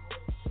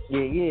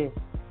 Yeah.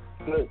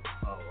 Good.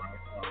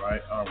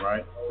 All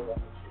right.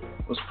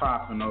 What's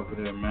popping over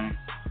there, man?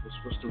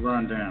 What's the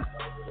rundown?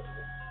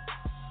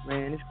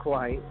 Man, it's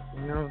quiet.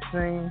 You know what I'm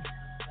saying?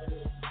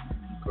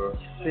 Okay.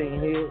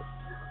 Sitting here.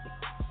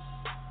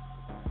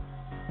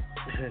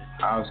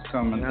 How's it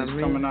coming? You know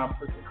It's coming out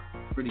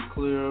pretty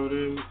clear over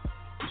there.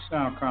 You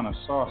sound kind of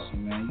saucy,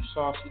 man. You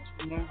saucy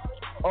too, man?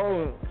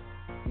 Oh,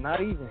 not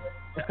even.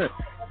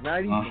 Not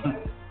even.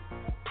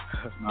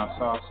 Not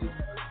saucy.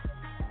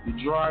 You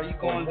dry? You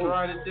going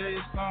dry today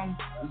or something?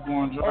 You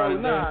going dry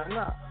today? Nah.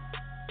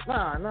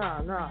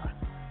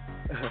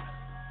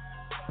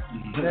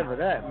 Never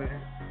that,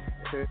 man.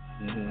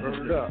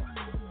 Word up.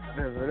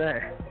 Never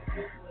that.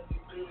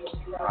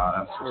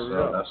 That's what's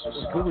up. That's what's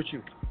up. Good with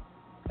you.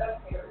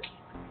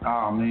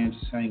 Oh man,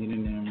 just hanging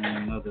in there,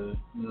 man.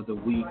 Another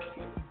week,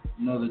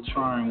 another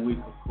trying week,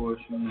 of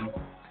course. You know,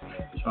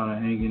 trying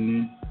to hang in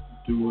there,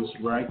 do what's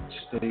right,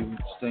 stay in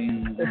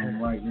the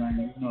right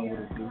lane. You know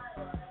what to do.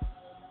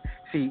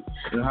 See,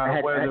 how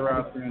the weather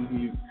out there in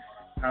New York?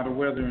 How the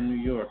weather in New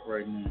York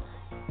right now?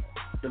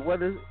 The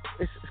weather,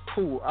 it's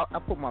cool. I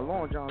put my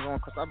long johns on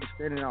because I be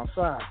standing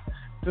outside.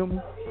 Feel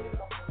me?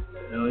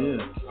 Hell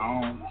yeah.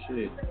 Oh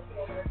shit.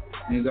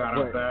 I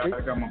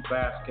got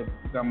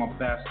my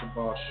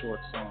basketball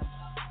shorts on.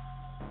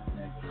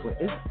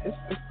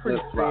 It's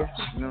pretty clear.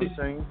 You know what I'm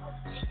saying?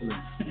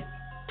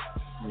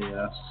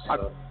 Yeah.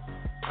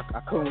 I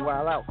couldn't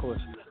wild out, cause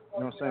you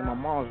know what I'm saying. My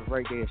mom was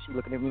right there. She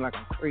looking at me like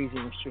I'm crazy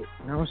and shit.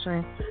 You know what I'm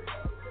saying?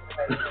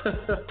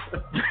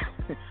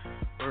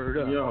 Word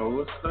up. Yo,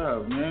 what's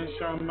up, man?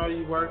 Sure know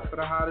you work for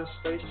the hottest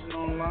station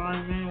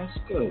online, man. What's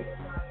good?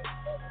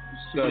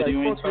 She like,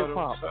 you ain't told her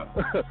what's up.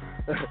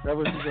 That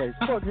was she like,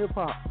 fuck hip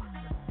hop.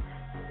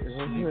 You know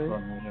what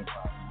I'm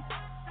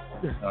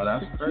saying? Oh,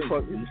 that's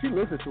crazy. She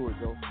listened to it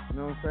though. You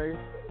know what I'm saying?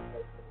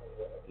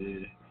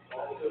 Yeah.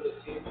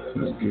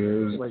 That's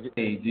good. Like,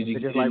 hey, did you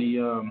get any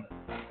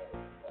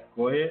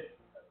Go ahead.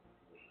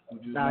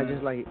 Nah,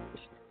 just like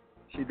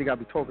she think I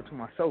be talking to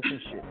myself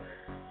and shit.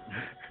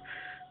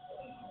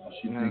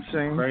 She you know thinks what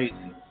I'm you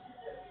crazy.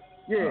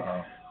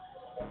 Yeah.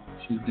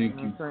 She think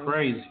you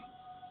crazy.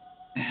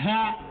 You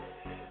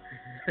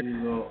a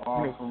little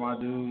off for my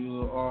dude. You a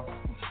little off.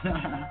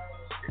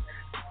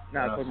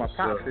 Nah, that's what my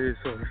pops is.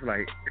 So it's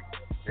like,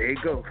 there you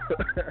go.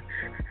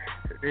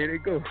 There they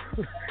go.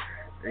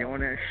 They on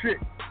that shit.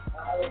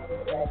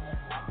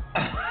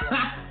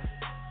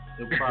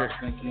 Your pops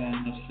think you on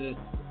that shit.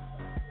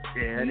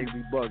 Yeah, they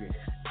be bugging.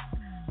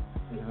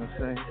 You know what I'm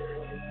saying?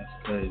 Yeah, that's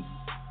crazy.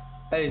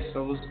 Hey, so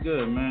what's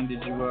good, man?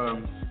 Did you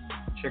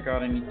check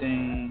out any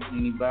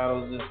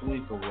battles this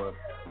week or what?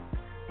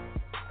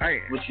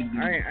 What you do?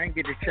 I ain't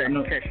get to catch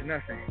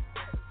nothing.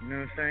 You know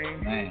what I'm saying?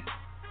 Man,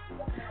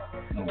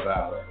 no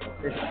battle.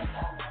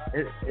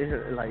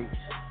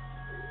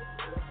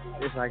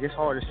 It's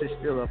hard to sit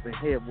still up in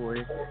here, boy.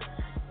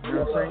 You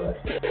know what I'm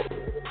saying?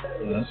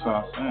 Yeah, that's what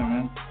I'm saying,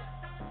 man.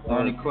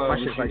 Only club my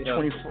shit's like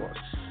 24/7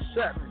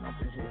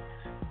 up in here.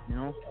 You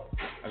know?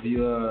 Have you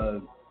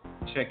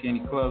checked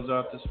any clubs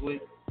out this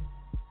week?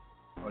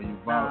 Or you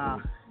about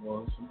to?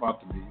 Well, it's about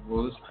to be.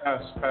 Well, it's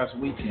past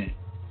weekend.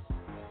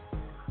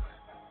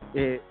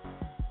 Yeah,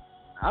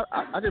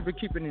 I just been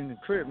keeping it in the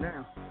crib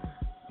now.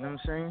 You know what I'm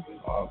saying?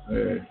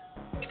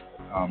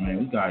 Oh man,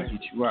 we gotta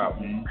get you out,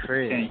 man.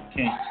 Crib.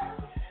 Can't.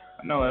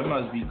 I know it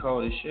must be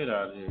cold as shit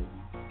out there.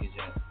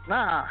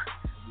 Nah,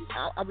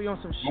 I'll be on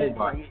some shit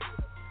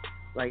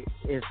like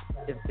if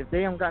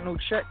they don't got no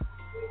check,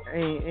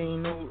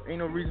 ain't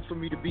no reason for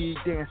me to be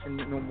dancing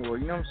no more.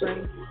 You know what I'm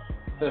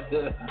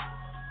saying?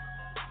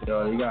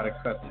 Yo, you gotta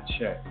cut the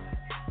check.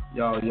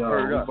 Yo, we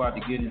about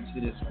to get into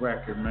this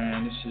record,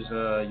 man. This is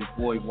your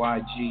boy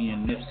YG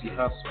and Nipsey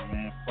Hussle,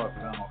 man. Fuck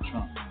Donald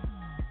Trump.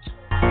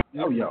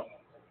 Yo.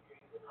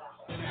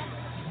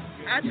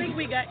 I think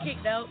we got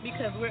kicked out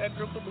because we're a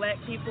group of black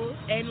people,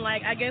 and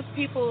like I guess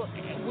people,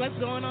 what's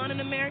going on in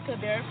America,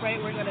 they're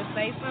afraid we're gonna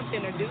say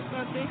something or do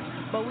something,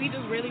 but we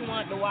just really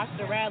want to watch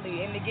the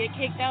rally, and to get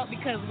kicked out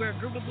because we're a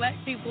group of black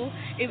people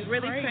is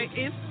really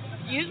crazy.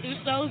 It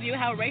shows you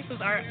how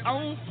racist our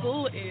own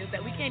school is,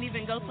 that we can't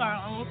even go to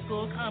our own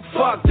school complex.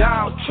 Fuck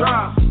Donald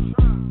Trump.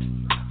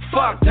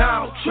 Fuck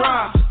Donald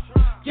Trump.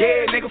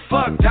 Yeah, nigga,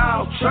 fuck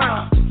Donald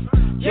Trump.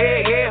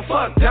 Yeah,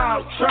 fuck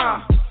Donald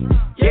Trump.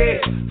 Yeah,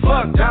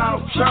 fuck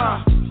Donald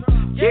Trump.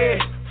 Yeah,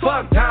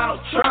 fuck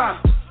Donald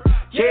Trump.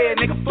 Yeah,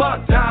 nigga,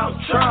 fuck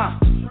Donald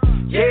Trump.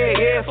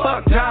 Yeah,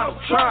 fuck Donald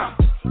Trump.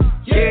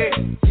 Yeah.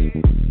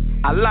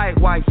 I like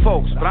white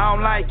folks, but I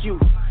don't like you.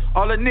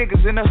 All the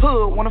niggas in the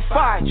hood wanna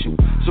fight you.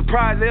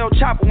 Surprised El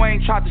Chapo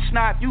ain't tried to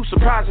snipe you.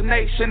 Surprised the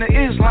nation of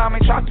Islam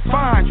ain't tried to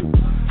find you.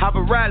 Have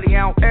a rally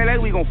out LA,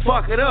 we gon'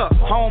 fuck it up.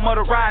 Home of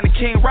the ride and the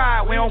King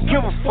ride, we don't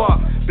give a fuck.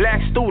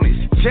 Black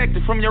students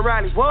ejected from your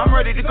rallies. What? I'm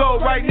ready to go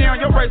right now,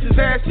 your racist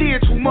ass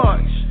did too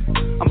much.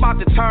 I'm about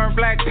to turn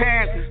Black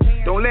Panthers.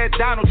 Don't let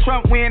Donald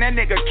Trump win, that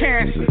nigga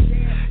cancer.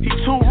 He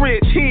too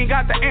rich, he ain't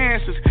got the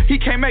answers. He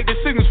can't make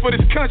decisions for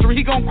this country,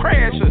 he gon'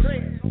 crash us.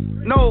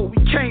 No,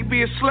 we can't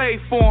be a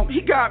slave for him.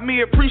 He got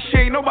me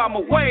appreciating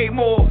Obama way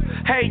more.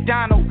 Hey,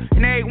 Donald,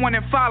 and everyone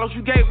that follows,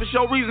 you gave us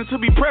your reason to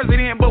be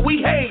president, but we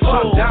hate you.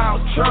 Fuck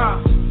Donald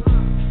Trump.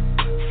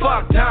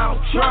 Fuck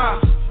Donald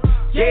Trump.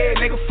 Yeah,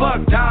 nigga,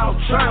 fuck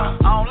Donald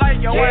Trump. I don't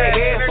like your ass.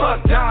 Yeah,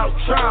 fuck Donald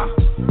Trump.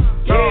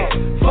 Yeah,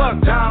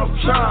 fuck Donald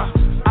Trump.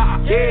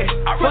 Yeah,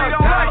 fuck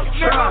Donald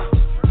Trump.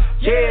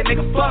 Yeah,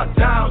 nigga, fuck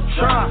Donald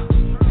Trump.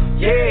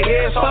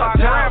 Yeah, fuck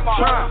Donald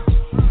Trump.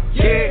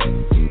 Yeah.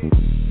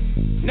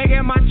 Nigga,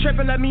 am I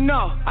tripping? Let me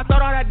know. I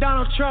thought all that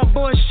Donald Trump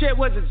bullshit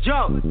was a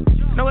joke.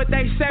 Know what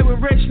they say when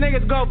rich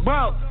niggas go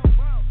broke?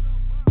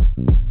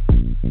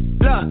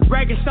 Look,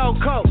 Reagan so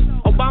cold,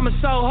 Obama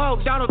so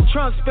hope. Donald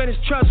Trump spent his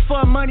trust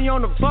fund money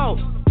on the vote.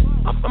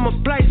 I'm from a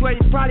place where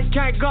you probably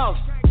can't go.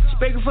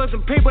 Speaking for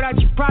some people that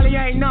you probably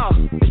ain't know.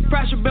 This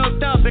pressure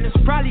built up and it's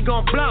probably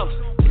gonna blow.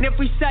 And if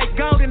we say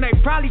go, then they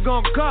probably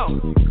gonna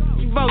go.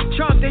 You vote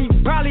Trump, then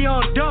you probably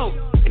on dope.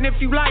 And if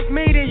you like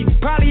me, then you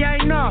probably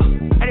ain't know.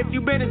 And if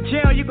you been in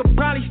jail, you could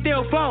probably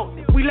still vote.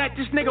 If we let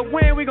this nigga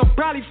win, we gon'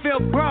 probably feel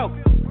broke.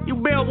 You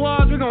build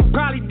walls, we gon'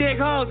 probably dig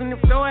holes. And if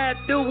your ass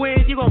do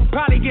win, you gon'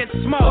 probably get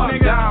smoked, fuck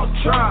nigga. Donald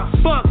Trump.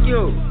 Fuck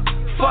you.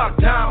 Fuck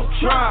Donald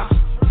Trump.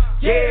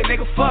 Yeah,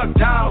 nigga, fuck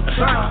Donald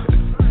Trump.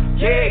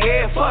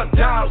 Yeah, fuck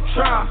Donald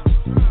Trump.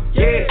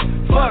 Yeah,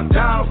 fuck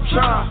Donald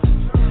Trump.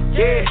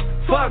 Yeah,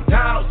 fuck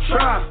Donald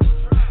Trump.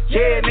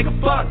 Yeah,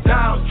 nigga, fuck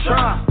Donald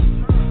Trump.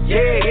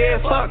 Yeah,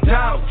 fuck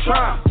Donald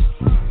Trump.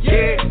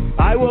 Yeah.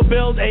 I will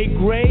build a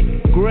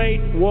great,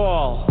 great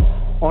wall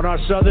on our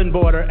southern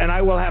border, and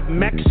I will have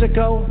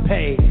Mexico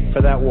pay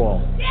for that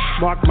wall.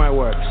 Mark my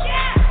words.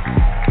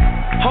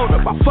 Hold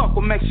up, I fuck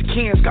with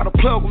Mexicans. Got a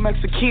plug with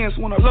Mexicans.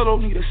 When a little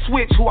need a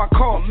switch, who I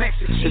call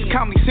Mexican. This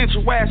Comedy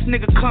Central ass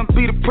nigga come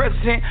be the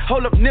president.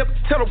 Hold up, Nip,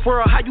 tell the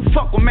world how you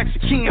fuck with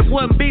Mexicans. It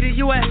wouldn't be the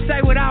USA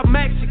without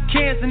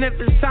Mexicans. And if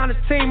it's time to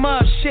team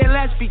up, shit,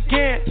 let's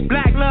begin.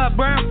 Black love,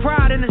 brown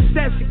pride, and the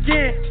sense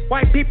again.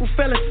 White people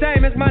feel the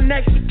same as my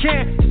next of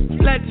kin.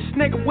 Let this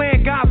nigga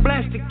win, God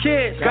bless the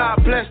kids.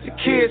 God bless the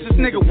kids, this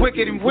nigga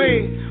wicked and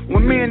weird.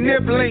 When me and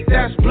Nip link,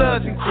 that's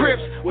Bloods and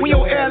Crips. When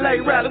your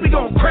LA rally, we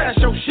gon' crash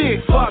your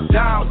shit. Fuck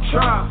Donald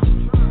Trump.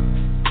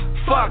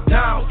 Fuck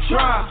Donald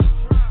Trump.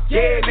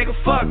 Yeah, nigga,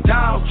 fuck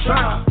Donald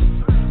Trump.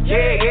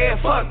 Yeah,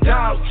 fuck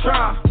Donald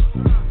Trump.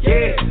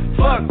 Yeah,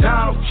 fuck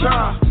Donald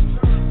Trump.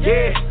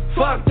 Yeah,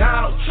 fuck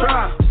Donald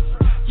Trump.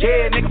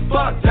 Yeah, nigga,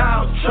 fuck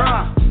Donald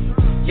Trump.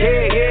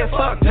 Yeah,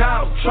 fuck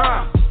Donald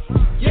Trump.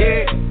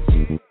 Yeah.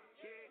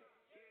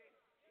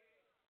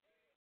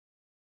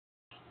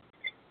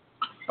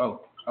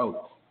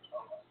 Oh,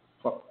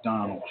 fuck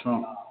Donald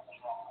Trump.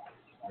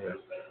 Yeah.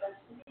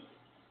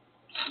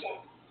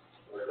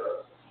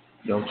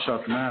 Yo,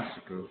 Chuck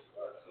Massacure.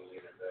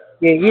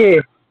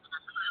 Yeah.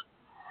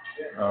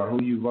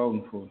 Who you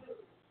voting for?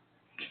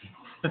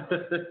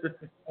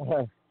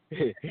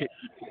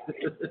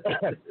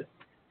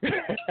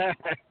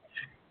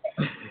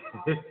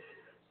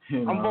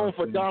 I'm voting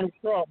for Donald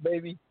Trump,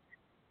 baby.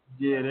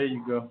 Yeah, there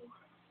you go.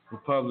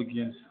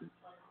 Republicans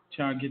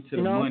trying to get to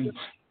the money.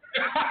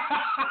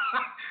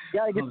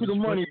 Gotta get to the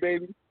money,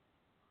 baby.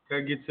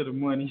 Gotta get to the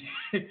money.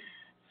 You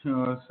know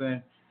what I'm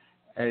saying?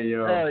 Hey,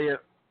 yo. Hell yeah.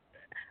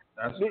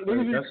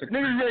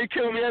 Niggas ready to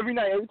kill me every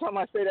night, every time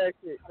I say that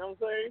shit. You know what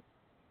I'm saying?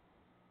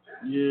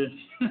 Yeah.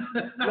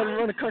 Let me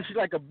run the country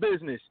like a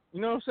business.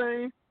 You know what I'm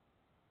saying?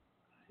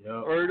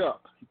 Yo. Word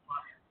up.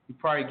 You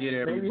probably get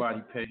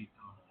everybody paid.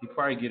 You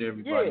probably get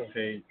everybody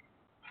paid.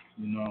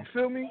 You know? You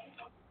feel me?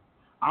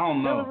 I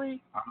don't know.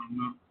 Hillary? I don't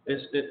know.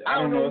 I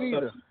don't know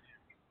either.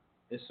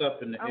 It's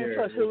up in the air. I don't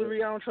trust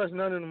Hillary. I don't trust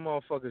none of them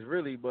motherfuckers,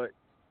 really, but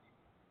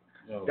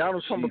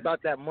Donald Trump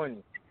about that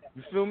money.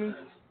 You feel me?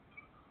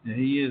 Yeah,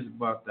 he is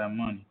about that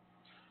money.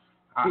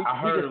 I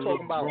heard a little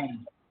rumor.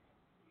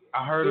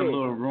 I heard a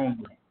little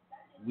rumor.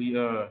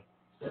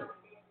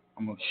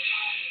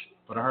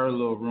 But I heard a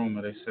little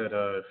rumor. They said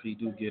if he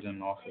do get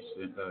in office,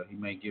 he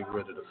may get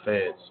rid of the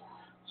feds.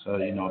 So,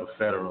 the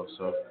federal.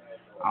 So,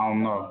 I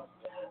don't know.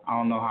 I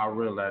don't know how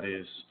real that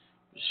is.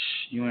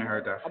 You ain't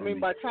heard that from me.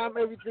 By the time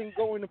everything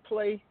go into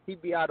play,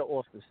 he'd be out of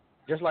office,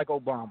 just like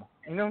Obama.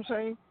 You know what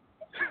I'm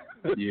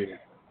saying? Yeah.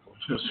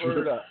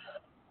 Word up.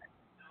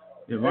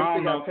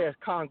 Everything got past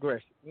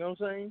Congress. You know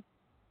what I'm saying?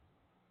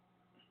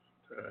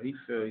 He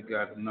feel he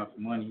got enough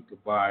money he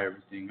could buy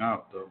everything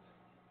out, though.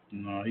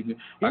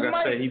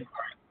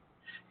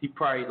 He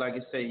probably, like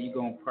I say, he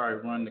gonna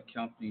probably run the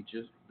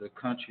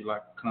country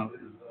like a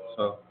company.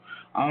 So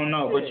I don't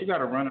know, but you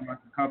gotta run it like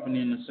a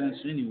company in a sense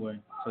anyway,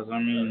 because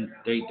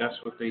that's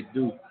what they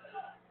do.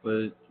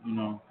 But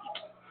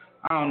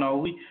I don't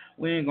know.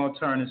 we ain't gonna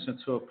turn this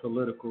into a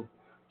political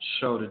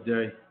show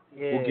today.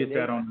 Yeah, we'll get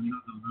that on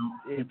another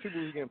note. Yeah,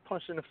 people was getting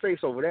punched in the face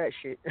over that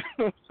shit.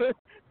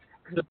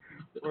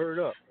 Word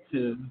up.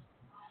 Yeah,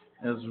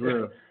 that's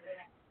real.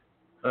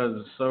 That's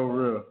so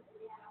real.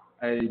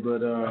 Hey,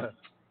 but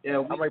yeah,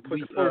 I might put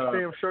the first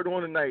damn shirt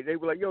on tonight. They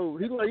were like, "Yo,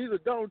 he's a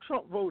Donald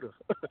Trump voter."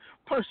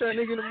 Punch that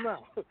nigga in the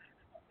mouth.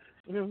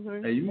 You know what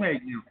I'm saying? Hey,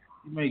 you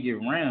may get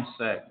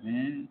ransacked,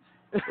 man.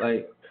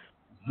 Like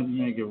you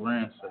may get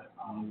ransacked.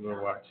 I'm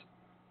gonna watch it.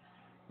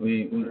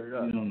 We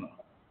don't know.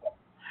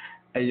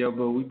 Hey, yo,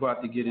 but we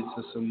about to get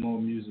into some more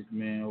music,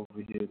 man,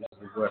 over here. This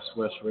is the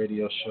West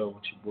Radio Show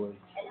with your boy,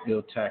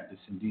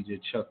 ILLTACTIKZ and DJ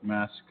Chuck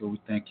Massacre. We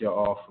thank y'all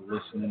all for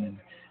listening and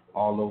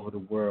all over the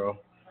world.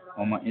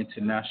 All my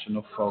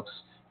international folks,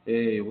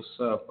 hey, what's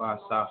up,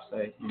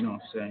 Southside? You know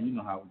what I'm saying? You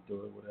know how we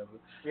do it, whatever.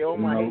 Yeah, all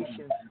my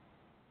Haitians.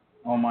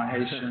 All my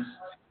Haitians.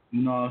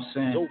 You know what I'm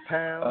saying?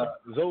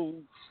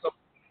 Zoe.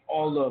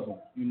 All of them,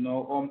 you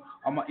know.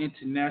 All my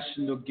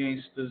international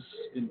gangsters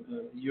in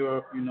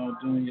Europe, you know,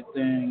 doing your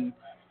thing.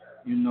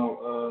 You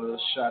know,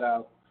 shout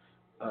out.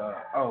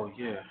 Oh,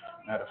 yeah.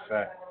 Matter of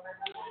fact,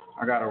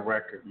 I got a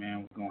record,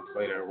 man. We're going to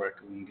play that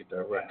record. We're going to get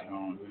that record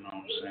on. You know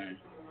what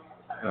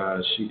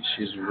I'm saying?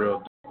 She's a real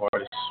dope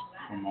artist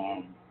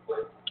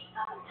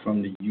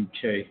from the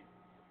UK.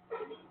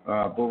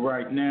 But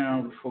right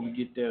now, before we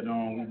get that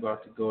on, we're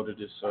about to go to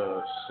this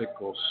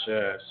Sicko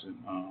Shaz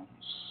and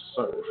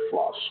Sir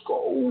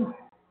Flosco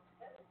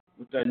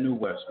with that new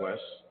West.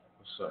 What's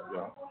up,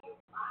 y'all?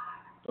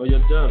 Throw your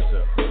dubs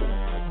up.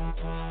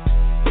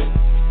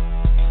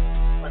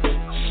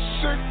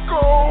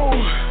 Sicko,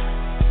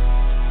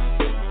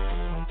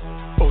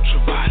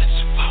 ultraviolet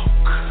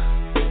folk.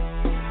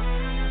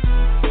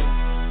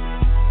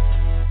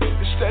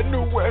 It's that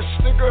new West,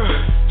 nigga.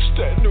 It's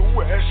that new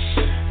West.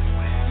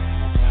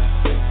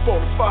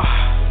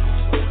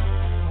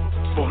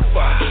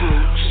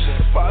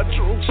 Bonafide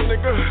troops,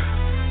 nigga.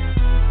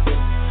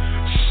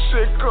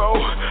 Sicko,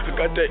 I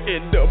got that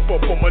end up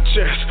on my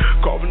chest.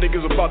 Carving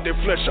niggas about their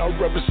flesh, I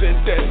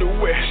represent that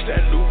new West,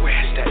 that new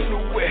West, that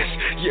new West.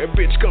 Yeah,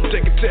 bitch, come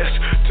take a test.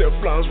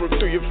 Teflons rip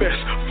through your vest.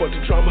 Fuck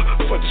the drama,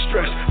 fuck the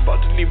stress.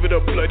 About to leave it a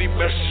bloody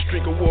mess.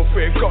 Streak of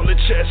warfare, call it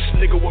chess.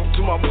 Nigga, welcome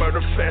to my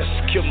murder fest.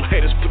 Kill them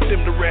haters, put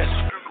them to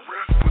rest.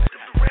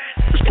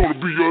 It's gonna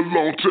be a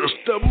long test.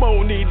 The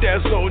money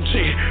that's on G,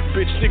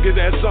 bitch nigga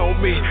that's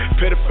on me.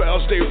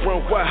 Pedophiles they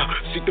run wild.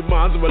 Seek the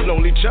minds of a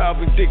lonely child,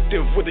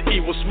 vindictive with an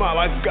evil smile.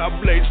 I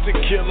got blades to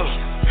kill them.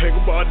 Hang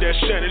about that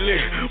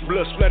chandelier,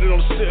 blood splattered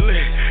on the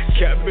ceiling.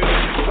 Cat billy,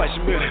 flash a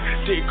million,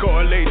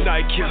 decoy late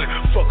night killing.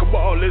 Fuck them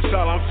all, that's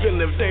how I'm feeling.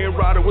 If they ain't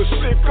riding with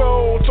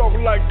Sicko,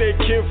 talking like they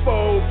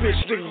kinfolk.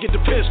 Bitch nigga get the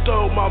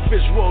pistol, my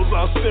visuals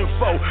are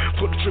sinful.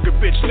 Put the trigger,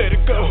 bitch, let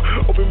it go.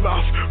 Open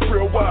mouth,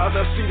 real wise,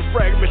 I see the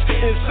fragments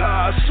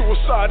inside.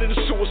 Suicide and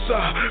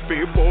suicide,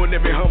 big boy in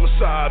every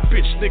homicide.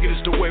 Bitch nigga,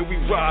 this the way we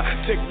ride.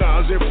 Take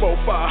 9s and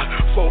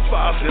 4-5,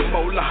 4-5s and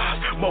more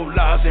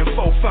lies and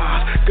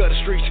 4-5. Gutter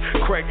streets,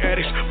 crack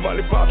addicts,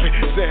 Molly popping,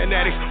 Xan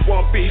addicts.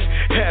 Want beef,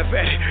 have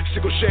at it.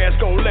 Sicko Shaz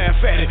gon'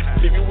 laugh at it.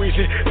 Leave you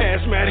wheezing,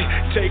 asthmatic.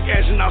 Take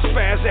action, I'll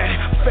spaz at it.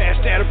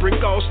 Fast at it,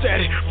 bring all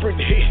static. Bring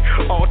the heat,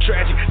 all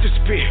tragic.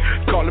 Disappear,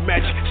 call it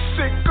magic.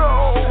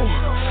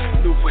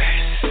 Sicko, New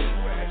West.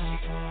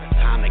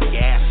 Time to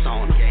gas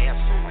on them.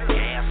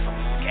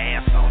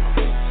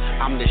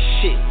 I'm the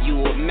shit, you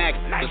a Mac.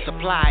 The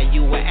supply,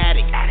 you a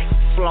addict.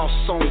 Floss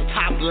on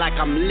top like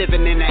I'm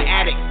living in the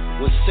attic.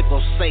 When Sicko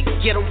say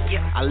get 'em,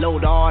 I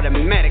load the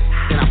automatic.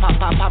 Then I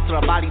pop till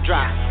the body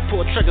drop.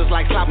 Pull triggers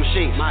like slot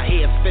machines. My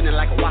head spinning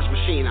like a wash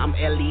machine. I'm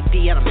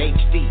LED and I'm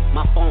HD.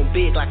 My phone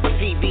big like my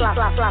TV.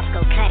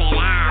 Flosco, cut it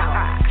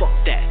out. Fuck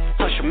that.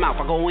 Hush your mouth,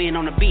 I go in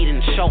on the beat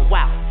and show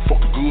out. Fuck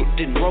good,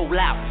 then roll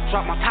out.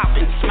 Drop my top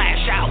and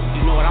smash out.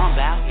 You know what I'm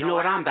about, you know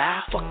what I'm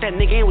about. Fuck that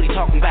nigga, ain't what he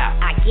talking about.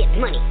 I get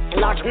money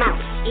in large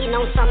amounts, eating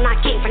on something I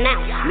can't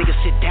pronounce. Nigga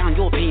sit down,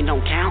 your opinion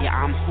don't count. Yeah,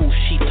 I'm who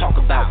she talk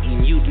about,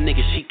 and you the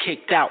nigga she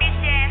kicked out. Bitch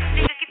ass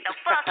nigga, get the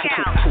fuck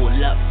out. Pull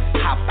up,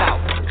 hop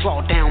out,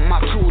 draw down my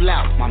tool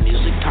out. My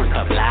music turned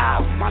up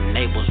loud, my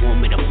neighbors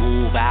want me to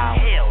move out.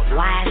 Hell,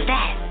 why is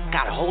that?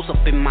 Got a hose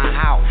up in my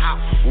house.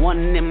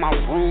 One in my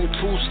room,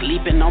 two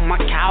sleeping on my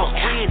couch.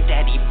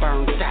 Granddaddy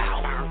burned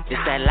out. It's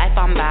that life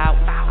I'm about.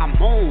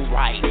 I'm on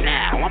right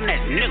now. I'm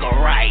that nigga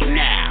right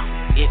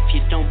now. If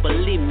you don't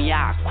believe me,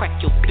 I'll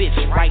crack your bitch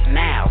right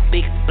now.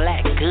 Big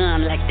black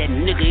gun like that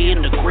nigga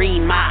in the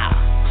Green Mile.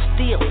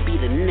 Still be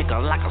the nigga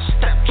like a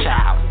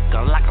stepchild.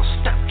 Like a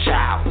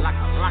stepchild. Like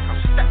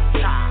a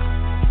stepchild.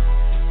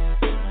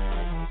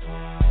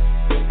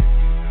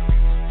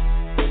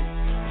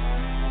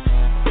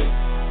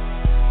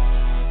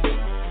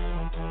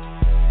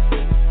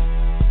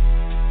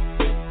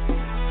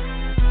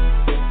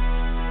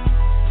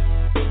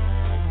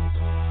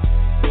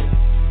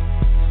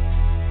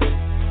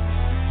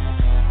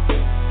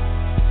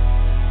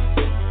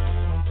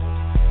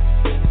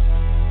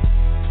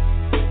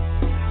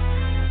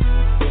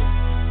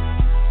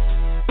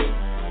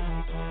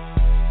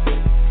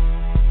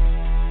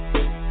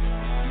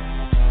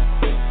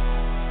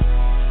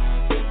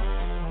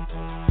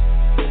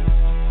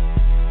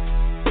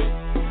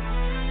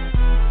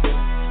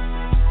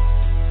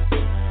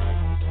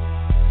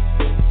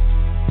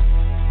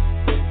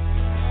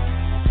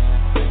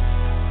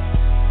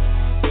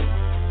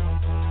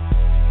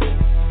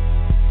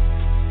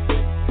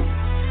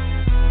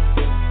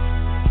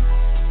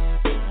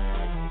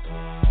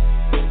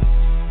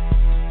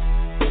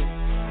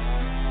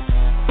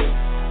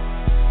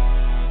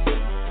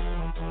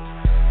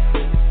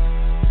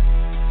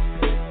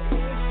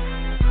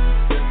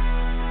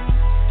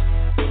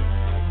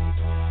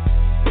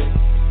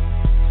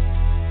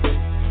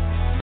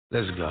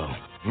 Let's go.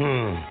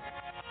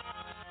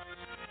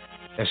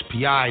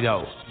 SPI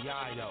though.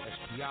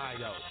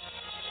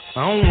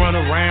 I don't run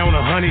around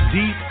 100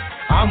 deep.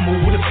 I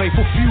move with a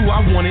faithful few. I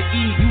wanna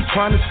eat, you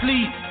trying to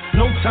sleep.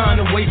 No time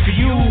to wait for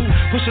you.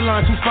 Push a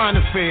line too fine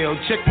to fail.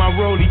 Check my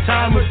rollie,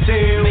 time will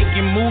tell.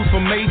 Making moves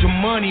for major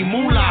money,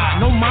 moolah.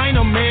 No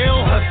minor mail,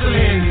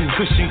 hustling.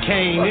 Cushion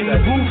cane in the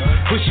booth,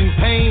 pushing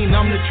pain.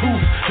 I'm the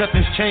truth,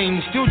 nothing's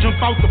changed. Still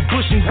jump out the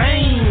bush in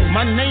vain.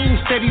 My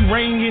name steady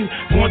ringing,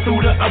 going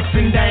through the ups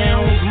and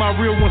downs. My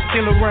real one's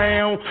still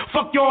around.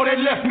 Fuck y'all that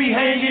left me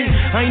hanging.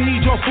 I ain't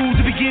need your food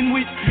to begin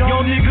with.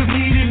 Y'all niggas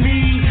needed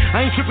me.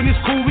 I ain't tripping,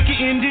 it's cool, we can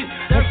end it.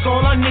 That's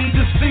all I need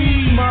to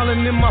see.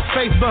 Smiling in my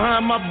face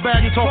behind my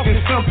back,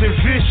 talking something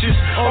vicious.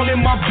 All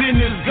in my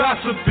business,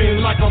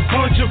 gossiping like a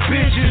bunch of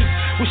bitches.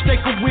 Wish they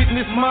could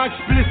witness my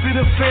explicit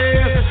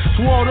affairs.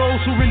 To all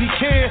those who really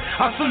care,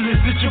 I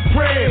solicit your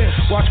prayers.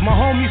 Watch my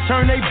homies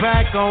turn they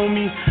back on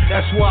me.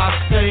 That's why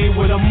I stay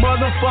with a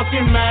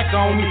motherfucking Mac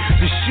on me.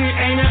 This shit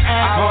ain't an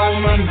act,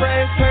 homie. My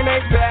friends turn they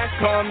back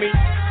on me.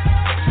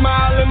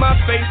 Smile in my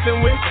face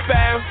and wish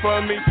bad for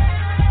me.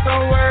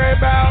 Don't worry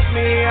about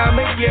me,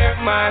 I'ma get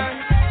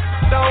mine.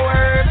 Don't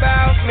worry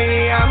about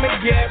me,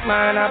 I'ma get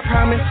mine. I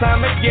promise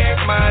I'ma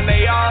get mine.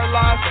 They all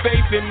lost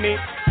faith in me.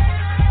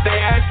 They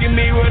asking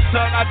me what's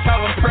up, I tell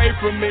them pray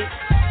for me.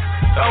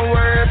 Don't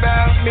worry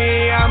about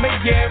me,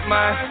 I'ma get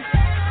mine.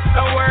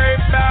 Don't worry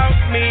about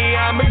me,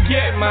 I'ma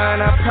get mine.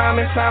 I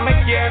promise I'ma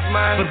get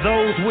mine. For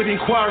those with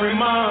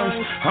inquiring minds,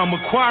 I'm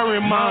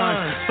acquiring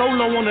mine.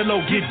 Solo on the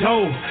low, get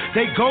dough.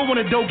 They go when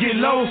the dough get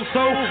low,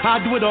 so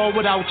I do it all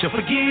without you.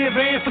 Forgive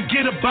and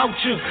forget about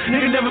you.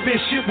 Nigga never been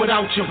shit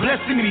without you.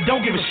 Blessing me,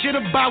 don't give a shit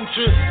about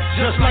you.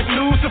 Just like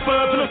Lucifer,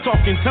 till the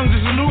talking tongues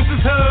is loose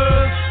as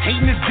hers.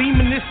 Hating is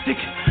demonistic.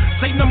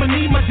 Satan, I'ma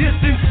need my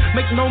distance.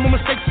 Make no more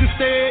mistakes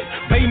instead.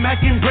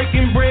 Baymacking,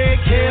 breaking bread.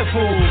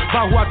 Careful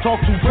about who I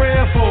talk to,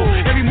 prayerful.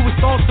 Every move is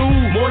thought through.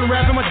 More than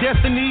rapping my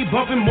destiny.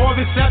 Bumping more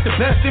than sap the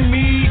best in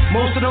me.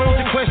 Most of those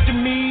that question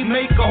me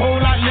make a whole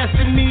lot less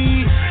than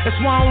me. That's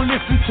why I don't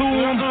listen to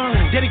them.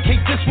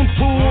 Dedicate this one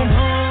to them.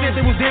 Said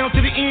they was down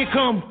to the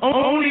income.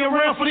 Only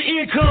around for the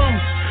income.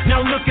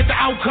 Now look at the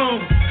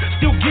outcome.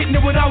 Still getting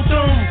it without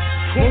them.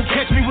 Won't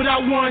catch me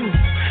without one.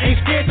 Ain't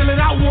scared to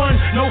let out one.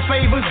 No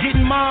favors,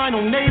 getting mine.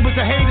 No neighbors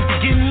or haters to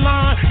get in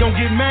line. Don't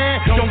get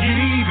mad, don't get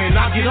even.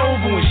 I get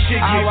over when shit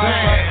get bad. I watch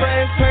my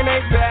friends turn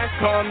their back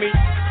on me.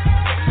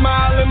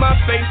 Smile in my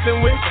face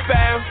and wish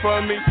bad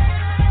for me.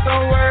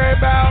 Don't worry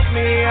about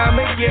me,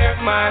 I'ma get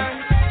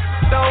mine.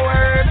 Don't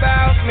worry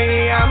about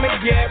me,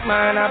 I'ma get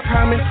mine. I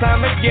promise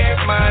I'ma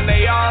get mine.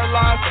 They all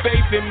lost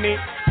faith in me.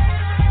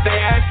 They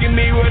asking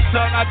me what's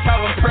up, I tell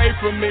them pray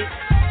for me.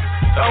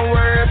 Don't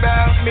worry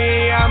about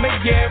me, I'ma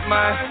get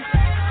mine.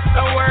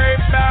 Don't worry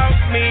about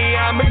me,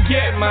 I'ma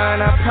get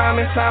mine. I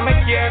promise I'ma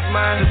get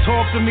mine. To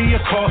talk to me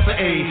across the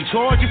age,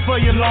 charge you for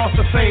your loss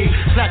of faith.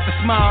 Slap the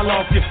smile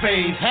off your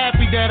face.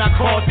 Happy that I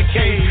caught the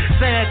case.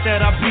 Sad that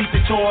I beat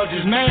the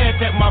charges.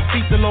 Mad that my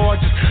feet the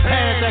largest.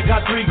 Mad that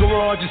got 3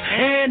 garages.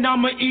 And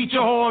I'ma eat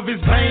your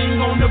harvest. Bang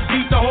on the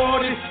beat the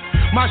hardest.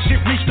 My shit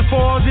reached the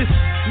farthest.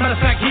 Matter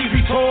of fact, he's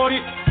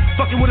retarded.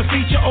 Fucking with a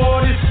feature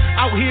artist.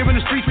 Out here in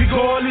the streets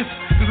regardless.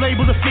 Is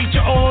labeled a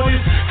feature artist.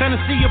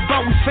 Fantasy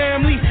about with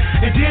family.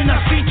 And then I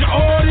feature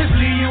artists.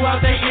 Leave you out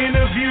they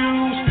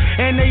interviews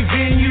and they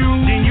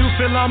venues. Then you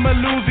feel I'ma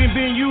lose and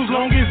been used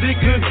long as it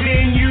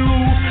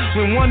continues.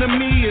 When one of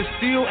me is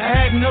still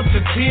adding up to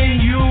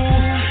 10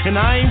 years. And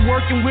I ain't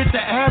working with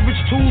the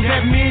average tools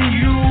that men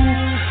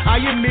use. I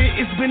admit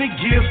it's been a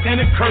gift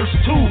and a curse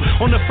too.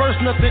 On the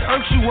first, nothing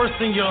irks you worse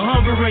than your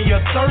hunger and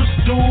your thirst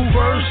do.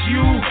 First,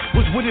 you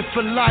was with it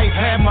for life.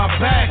 Had my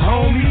back,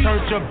 homie.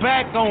 Turned your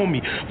back on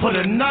me. Put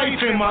a knife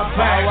in my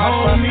back,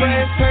 homie. My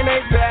friends turn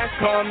their back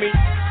on me.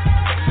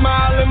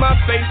 Smile in my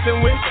face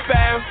and wish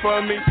bad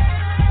for me.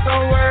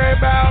 Don't worry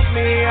about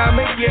me,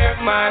 I'ma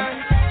get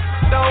mine.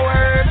 Don't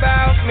worry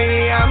about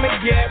me, I'ma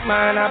get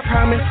mine. I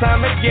promise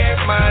I'ma get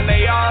mine.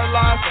 They all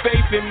lost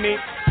faith in me.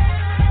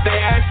 They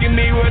asking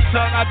me what's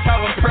up, I tell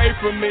them pray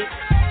for me.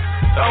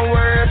 Don't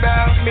worry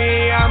about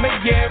me,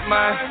 I'ma get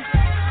mine.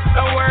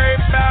 Don't worry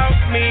about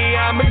me,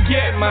 I'ma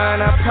get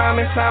mine. I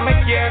promise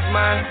I'ma get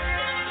mine.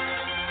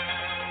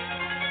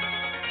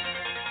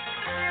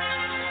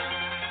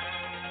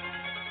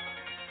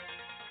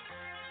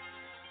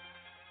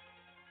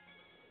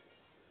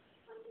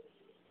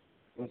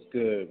 What's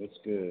good? What's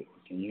good?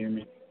 Can you hear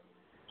me?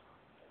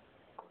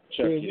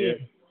 Chuck, you there?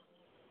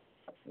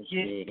 That's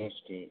good.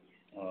 That's good.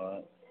 All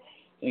right.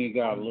 I think it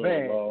got a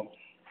little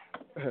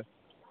low.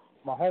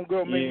 My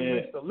homegirl made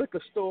me Mr.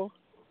 Liquor Store,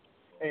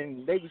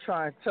 and they be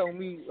trying to tell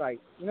me, like,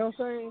 you know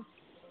what I'm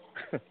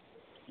saying?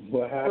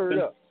 What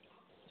happened? Up.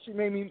 She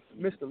made me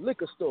Mr.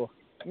 Liquor Store.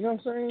 You know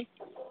what I'm saying?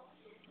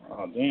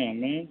 Oh, damn,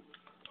 man.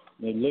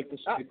 The liquor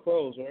store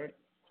closed, right?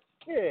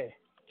 Yeah.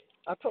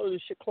 I told her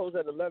this shit closed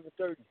at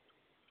 11:30.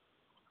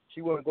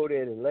 She wouldn't go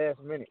there at the last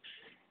minute.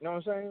 You know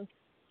what I'm saying?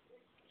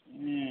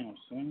 Yeah,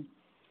 son.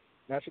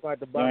 Now she gonna have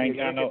to buy me.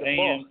 Y'all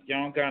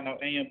don't got no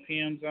AM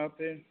PMs out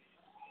there?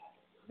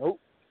 Nope.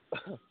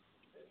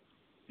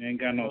 You ain't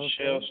got no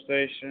Shell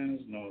stations,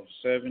 no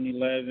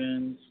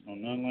 7-Elevens, no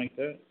nothing like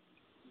that.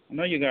 I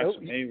know you got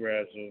some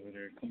Arabs over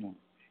there. Come on.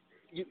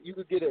 You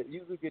could get a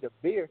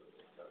beer.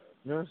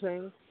 You know what I'm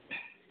saying?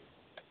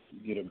 You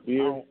get a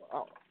beer?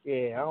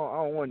 I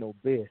don't want no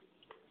beer.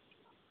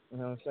 You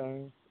know what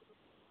I'm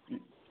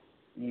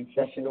saying?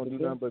 That shit don't do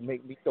nothing but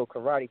make me throw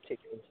karate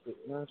kicks and shit.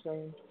 You know what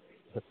I'm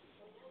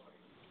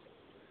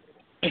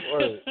saying?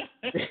 Word.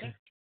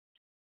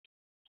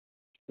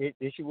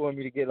 Did she want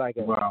me to get like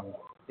a? Wow.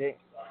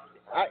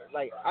 I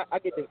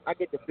get the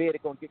beer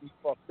that's gonna get me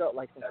fucked up,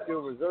 like some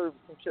Steel Reserve or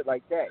some shit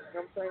like that. You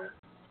know what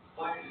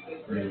I'm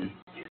saying?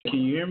 Can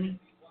you hear me?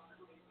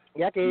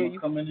 Yeah, I can hear you.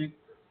 Coming in?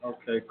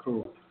 Okay,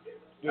 cool.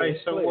 Yeah,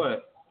 hey, so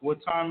clear.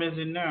 what time is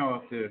it now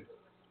up there?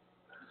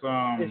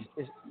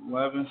 It's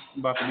 11,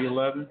 about to be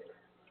 11.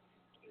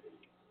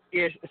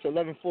 Yeah, it's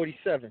 11:47. You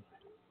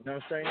know what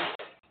I'm saying?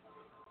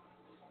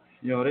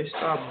 Yo, they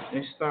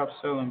stopped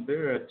selling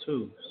beer at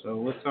 2. So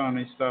what time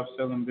they stop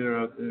selling beer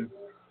out there?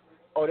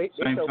 Oh, they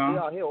sell time?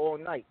 beer out here all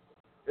night.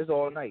 It's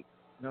all night.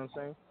 You know what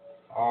I'm saying?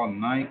 All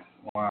night?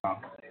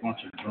 Wow. Bunch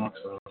of drunks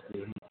out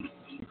there.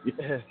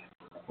 Bunch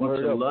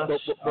Word of up.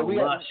 lush. But we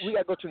got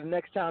to go to the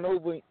next town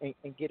over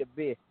and get a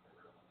beer.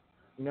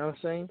 You know what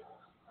I'm saying?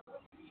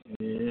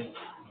 Yeah.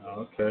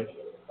 Okay.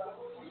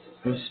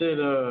 But shit,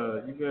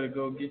 you gotta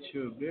go get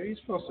you a beer. You're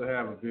supposed to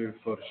have a beer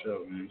before the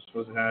show, man. You're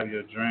supposed to have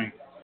your drink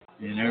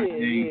and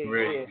everything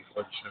ready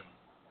before the show.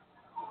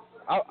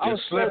 I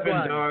was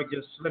slipping, dog.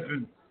 You're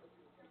slipping.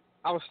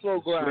 I was slow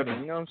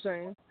grinding, you know what I'm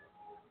saying?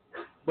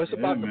 But it's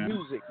about the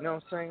music, you know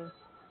what I'm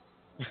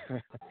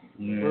saying?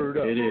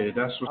 Yeah, it is.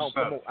 That's what's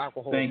up.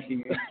 Alcohol. Thank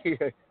you.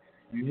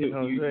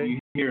 You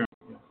hear him.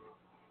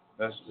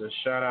 That's the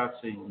shout out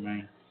to you,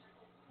 man.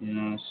 You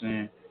know what I'm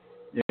saying?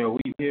 Yeah,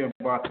 we hear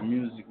about the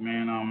music,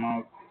 man.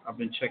 I've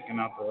been checking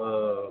out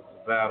the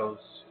battles.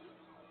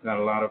 Got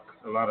a lot of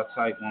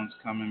tight ones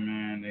coming,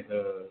 man.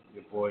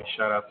 Your boy,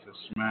 shout out to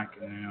Smack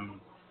and them.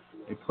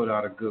 They put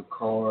out a good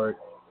card.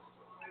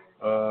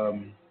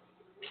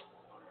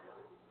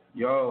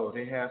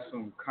 They had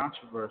some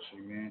controversy,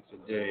 man,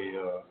 today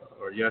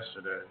or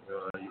yesterday.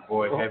 Your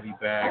boy Heavy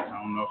Bags, I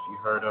don't know if you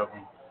heard of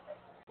him.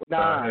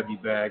 Nah. Heavy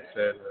Bags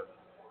said,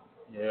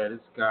 this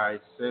guy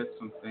said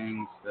some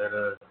things that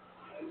were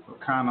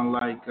kind of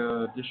like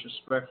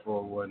disrespectful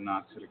or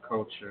whatnot to the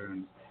culture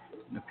and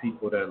the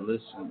people that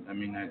listen. I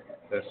mean,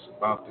 that's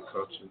about the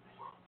culture.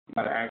 You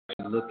got to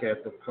actually look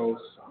at the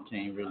post. I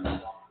can't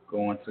really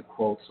go into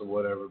quotes or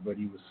whatever, but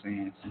he was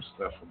saying some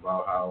stuff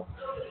about how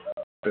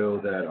I feel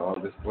that all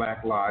this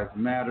Black Lives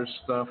Matter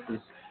stuff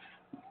is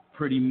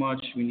pretty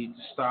much, we need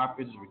to stop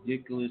it. It's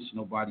ridiculous.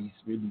 Nobody's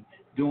really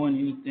doing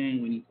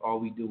anything. All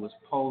we do is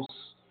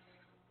post.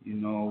 You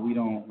know, we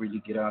don't really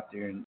get out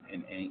there and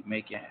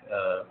make it,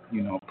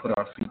 put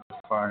our feet to the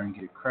fire and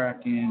get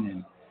cracking.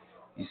 And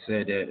he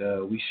said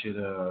that we should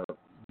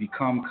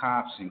become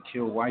cops and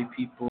kill white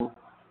people.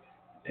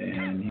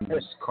 And he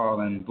was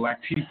calling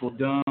black people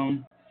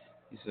dumb.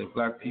 He said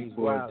black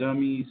people are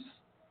dummies.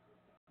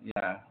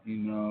 Yeah,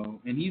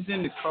 and he's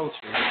in the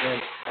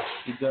culture.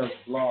 He does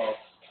blogs.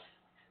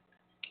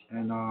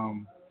 And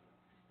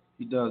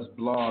he does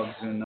blogs,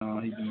 and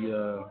he's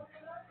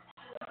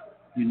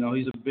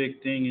a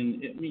big thing.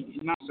 And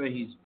not say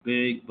he's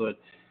big, but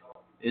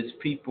it's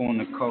people in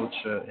the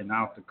culture and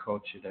out the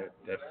culture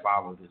that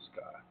follow this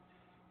guy.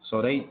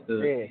 So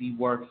he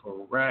worked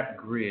for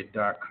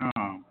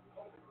rapgrid.com,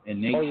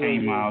 and they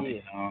came out.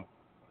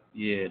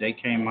 They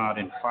came out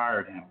and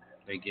fired him.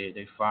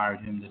 They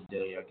fired him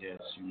today, I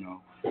guess,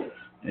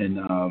 And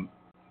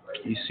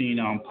you seen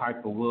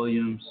Piper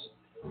Williams.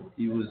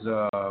 He was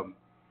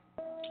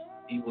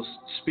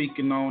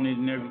speaking on it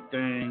and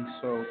everything.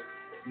 So,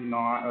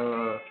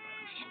 I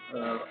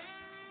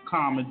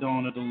commented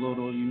on it a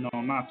little,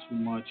 not too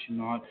much.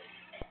 My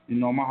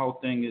whole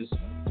thing is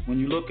when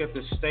you look at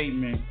the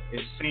statement,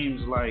 it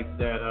seems like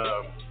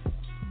that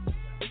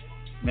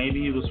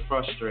maybe he was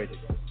frustrated.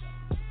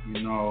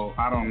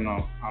 I don't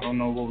know. I don't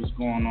know what was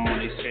going on.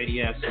 They said he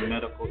had some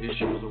medical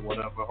issues or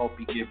whatever. Hope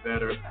he get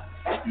better.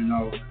 I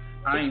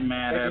ain't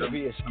mad at him.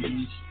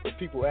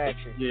 People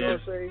action. Yeah. You know what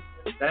I'm saying?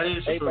 That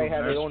is true. Everybody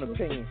have their own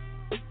opinion.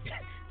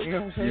 You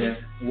know what I'm saying?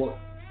 Yeah.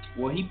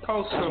 Well, he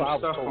posted some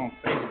stuff on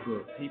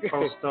Facebook. He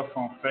posted stuff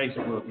on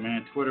Facebook,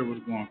 man. Twitter was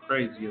going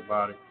crazy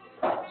about it.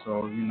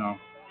 So,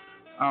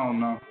 I don't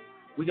know.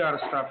 We got to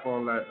stop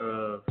all that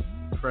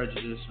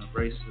prejudice and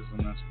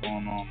racism that's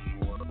going on in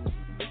the world.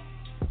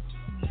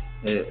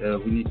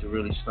 We need to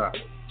really stop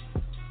it.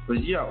 But,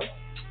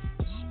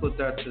 let's put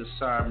that to the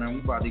side, man. We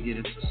about to get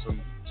into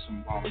some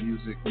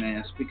music,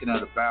 man. Speaking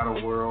of the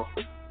battle world,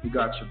 we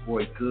got your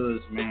boy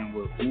Goods, man,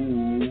 with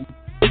Ooh.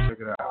 Check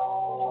it out.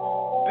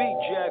 Beat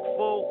Jack,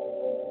 fool.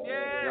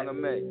 Yeah. Young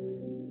and May.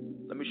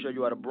 Let me show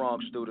you how the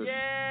Bronx do this.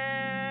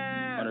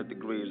 Yeah. 100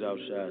 degrees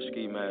outside,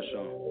 ski mask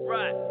on.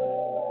 Right.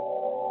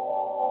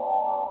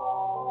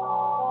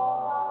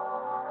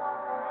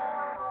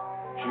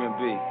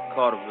 GMB,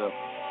 Carterville,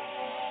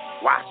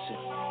 Watson.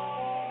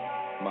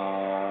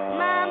 Mama.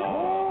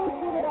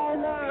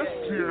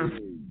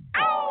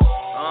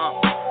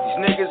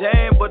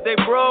 hand, but they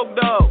broke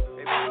though.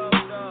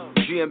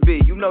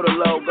 GMB, you know the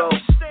logo.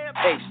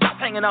 Hey, stop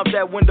hanging out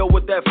that window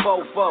with that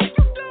fofo.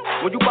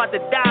 When you about to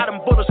die,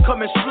 them bullets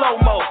come in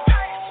slow-mo.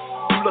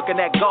 You looking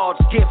at God's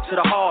gift to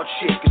the hard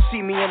shit. Can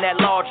see me in that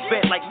large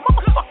vent like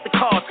motherfuck the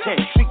car tent.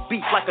 Street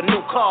beef like a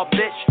new car,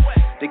 bitch.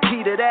 The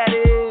key to that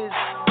is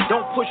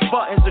don't push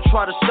buttons to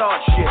try to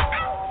start shit.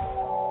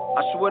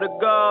 I swear to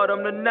God,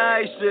 I'm the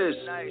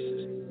nicest.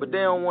 But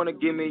they don't wanna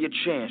give me a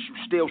chance. You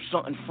steal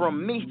something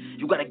from me,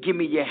 you gotta give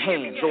me your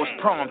hands. Or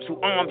it's prom,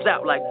 2 arms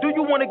out like, do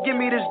you wanna give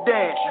me this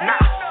dance? Nah.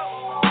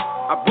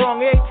 I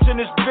brung 8s in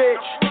this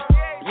bitch.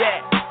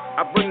 Yeah,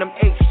 I bring them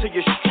 8s to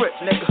your strip,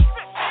 nigga.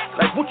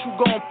 Like what you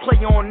gon'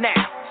 play on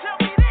now?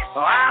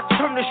 Or I'll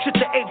turn this shit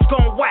to 8s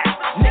gon' wow,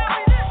 nigga.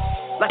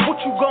 Like what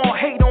you gon'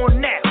 hate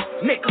on now,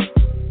 nigga?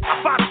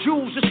 I buy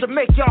jewels just to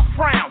make y'all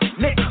frown,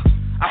 nigga.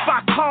 I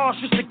buy cars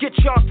just to get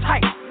y'all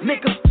tight,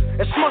 nigga.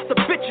 And smart the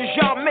bitches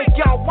y'all make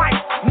y'all white,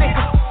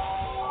 nigga.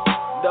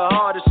 The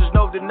hardest is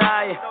no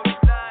denying.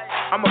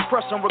 I'ma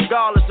press them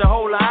regardless and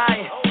hold the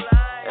iron.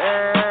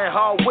 And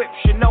hard whips,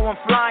 you know I'm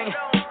flying.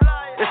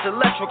 It's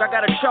electric, I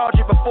gotta charge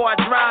it before I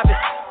drive it.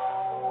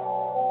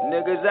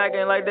 Niggas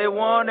acting like they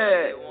want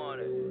it,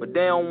 but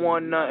they don't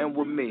want nothing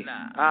with me.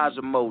 Eyes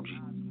emoji.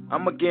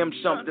 I'ma give them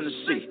something to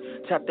see.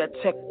 Tap that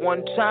tech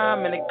one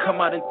time and it come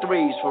out in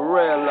 3s for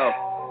real though.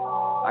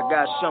 I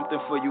got something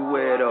for you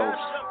weirdos.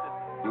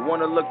 You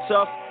wanna look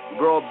tough?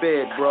 Grow a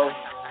beard, bro.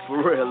 For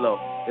real though.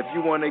 If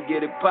you wanna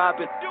get it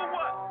poppin',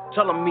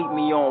 tell them meet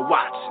me on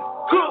Watson.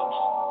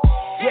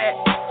 Yeah,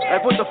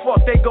 like what the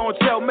fuck they gon'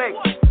 tell me?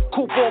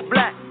 Coupe all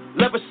black,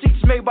 leather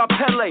seats made by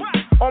Pele.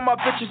 On my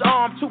bitches'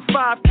 arm,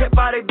 2-5 kept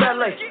by they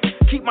belly.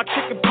 Keep my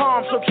chicken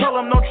palm, so tell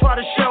them don't try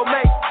to shell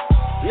me.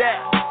 Yeah,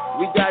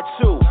 we got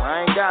 2,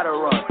 I ain't gotta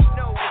run.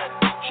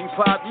 She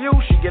pop you,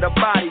 she get her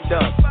body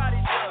done.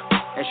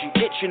 And she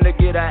itching to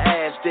get her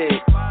ass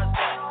dead.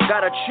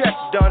 Got her chest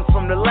done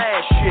from the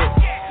last shit.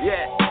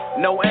 Yeah,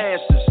 no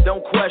answers,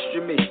 don't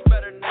question me.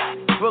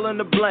 Fill in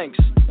the blanks,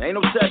 ain't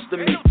no test to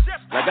me.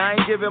 Like I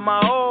ain't giving my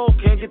all,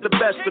 can't get the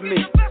best of me.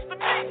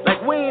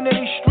 Like we ain't in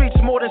these streets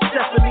more than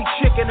sesame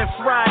chicken and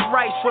fried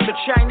rice from the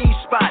Chinese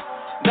spot.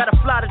 Gotta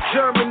fly to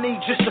Germany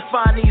just to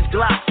find these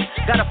glocks.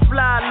 Gotta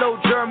fly low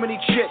Germany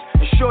chick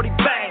and shorty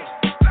bang.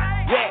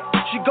 Yeah,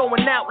 she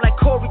going out like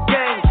Corey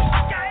Gaines.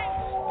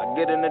 I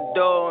get in the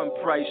door and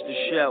price the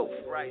shelf.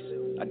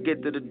 I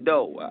get to the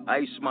door,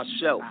 I ice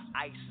myself.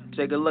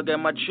 Take a look at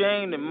my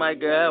chain, it might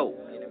get help.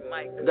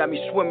 Got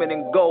me swimming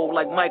in gold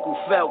like Michael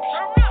Phelps.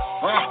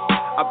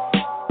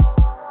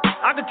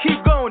 I could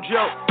keep going,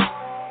 Joe.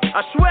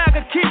 I swear I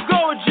could keep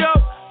going,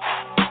 Joe.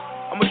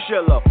 I'ma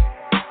chill up.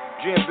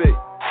 GMB.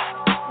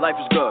 Life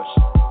is good.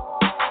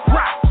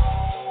 Rock.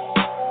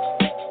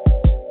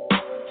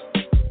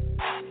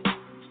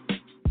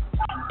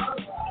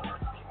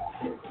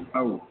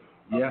 Oh,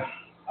 yeah.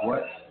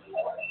 What?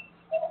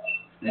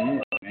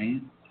 Yeah,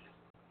 man.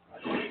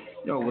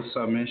 Yo, what's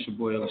up, man? It's your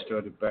boy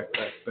Illustrated back.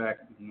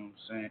 You know what I'm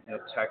saying?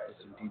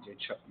 ILLTACTIKZ and DJ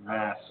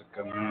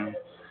CHUCKMASSACURE, man.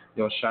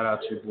 Yo, shout out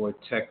to your boy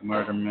Tech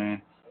Murder,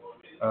 man.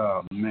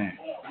 Oh, man.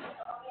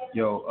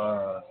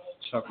 Yo,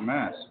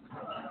 CHUCKMASSACURE.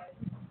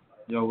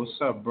 Yo,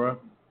 what's up, bro?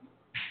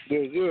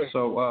 Yeah.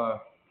 So,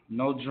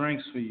 no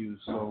drinks for you.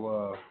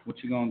 So,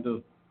 what you gonna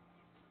do?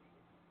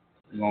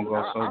 You gonna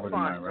go sober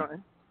tonight, right?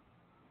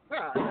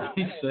 Nah.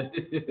 He said,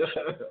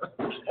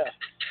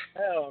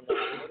 hell no.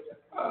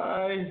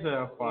 He said,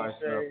 I'll find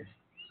something.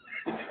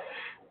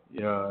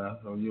 Yeah,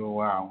 so you're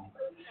wild.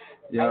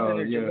 Yo, I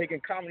was in a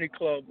Jamaican comedy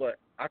club, but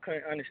I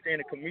couldn't understand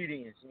the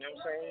comedians. You know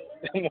what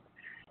I'm saying?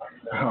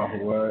 Oh,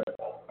 what?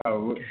 Oh,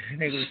 what?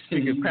 Niggas was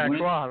speaking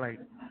patois, like.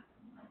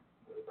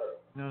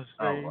 You know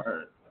what I'm saying? Oh,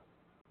 word.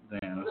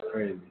 Damn, that's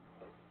crazy.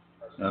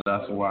 No,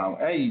 that's wild.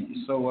 Hey,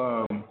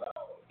 so,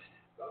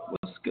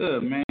 what's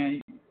good,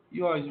 man?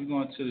 You always be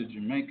going to the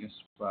Jamaican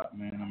spot,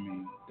 man. I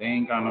mean, they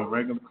ain't got no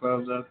regular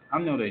clubs up. I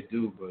know they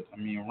do, but I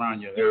mean,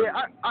 around your area.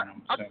 Yeah,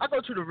 I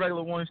go to the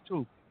regular ones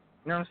too.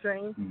 You know what I'm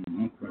saying?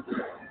 Mm-hmm.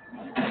 Okay.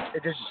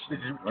 The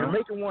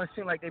Jamaican ones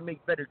seem like they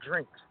make better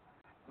drinks.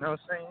 You know what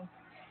I'm saying?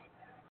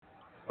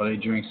 Well, they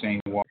drinks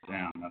ain't walk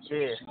down. That's what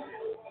you're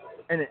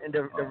saying. And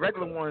the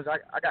regular ones,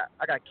 I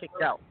got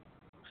kicked out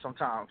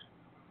sometimes.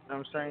 You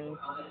know what I'm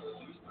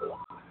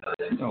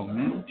saying? Yo,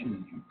 man,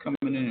 you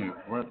coming in here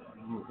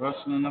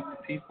rustling up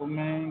the people,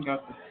 man?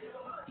 Got the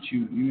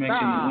you making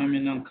the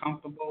women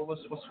uncomfortable?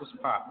 What's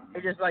poppin'?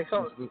 It's just like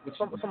some of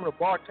the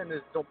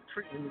bartenders don't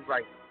treat me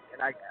right,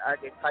 and I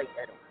get tight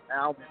at them, and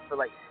I don't feel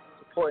like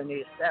supporting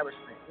the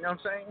establishment. You know what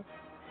I'm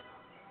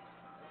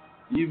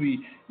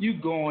saying? You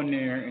go in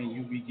there and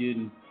you be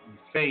getting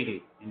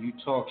faded, and you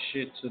talk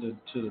shit to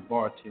the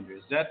bartender.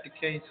 Is that the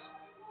case?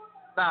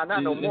 Nah,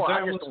 not no more.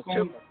 I just don't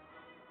tip them.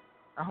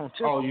 I don't tip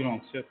them. Oh, you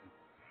don't tip them.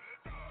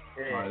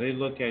 Yeah. All right, they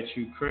look at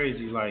you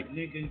crazy like,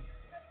 nigga,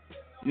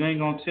 you ain't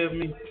gonna tip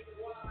me?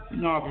 You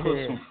know, I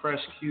put some fresh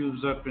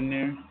cubes up in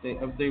there.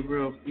 They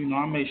real, you know,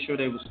 I made sure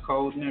they was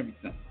cold and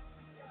everything.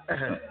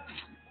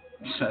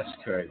 That's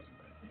crazy.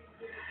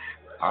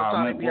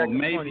 Well,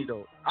 maybe funny,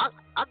 though.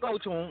 I go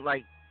to them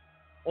like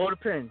all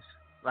depends.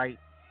 Like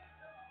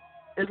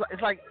it's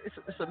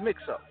a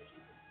mix up.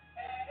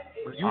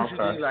 But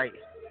usually like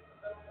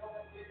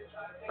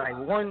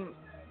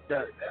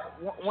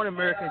one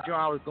American joint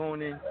I was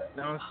going in, you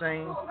know what I'm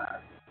saying?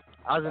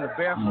 I was in the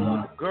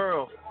bathroom with the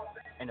girl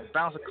and the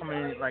bouncer coming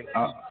in like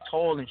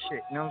tall and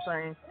shit, you know what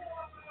I'm saying?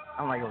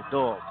 I'm like, yo,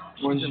 dog,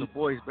 she's in the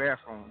boys'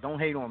 bathroom. Don't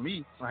hate on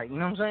me. Like, you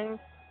know what I'm saying?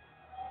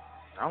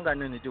 I don't got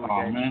nothing to do with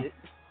that shit.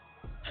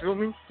 Feel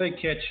me? Did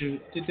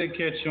they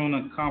catch you in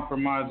a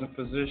compromising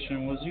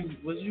position?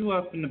 Was you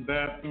up in the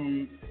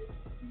bathroom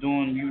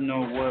doing you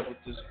know what with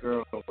this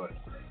girl?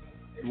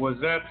 Was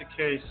that the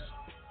case?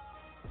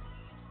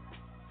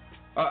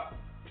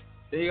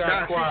 They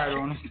got quiet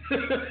on us.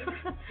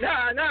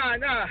 Nah.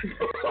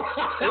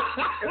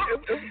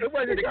 It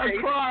wasn't the case. They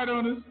got quiet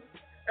on us.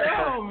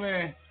 Oh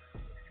man.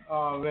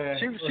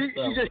 She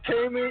just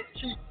came in.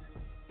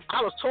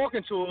 I was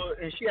talking to her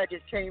and she had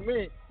just came in.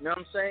 You know what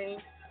I'm saying?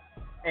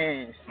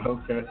 And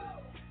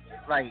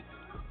like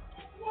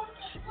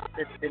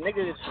the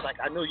nigga is like,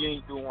 I know you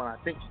ain't doing what I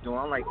think you're doing.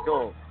 I'm like,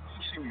 dog,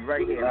 you see me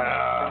right here. You know what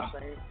I'm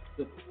saying?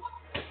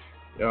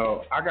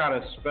 Yo, I got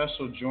a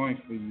special joint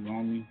for you,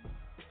 homie.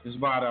 It's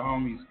by the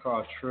homies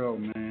called Trill,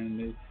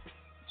 man.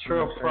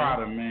 Trill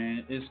Prada,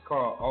 man. It's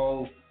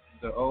called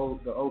the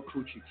old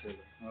Coochie Killer.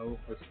 The old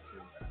Pussy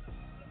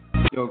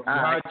Killer. Yo,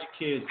 how'd your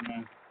kids,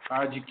 man?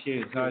 How'd your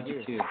kids? Let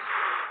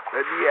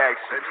me ask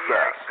you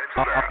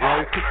something.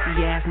 Old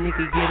pussy ass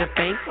nigga get a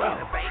bankroll.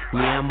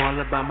 Yeah, I'm all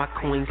about my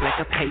coins like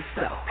a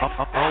peso.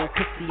 Old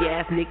pussy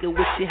ass nigga,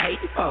 what you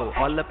hating for?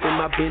 All up in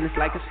my business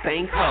like a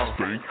stank hole.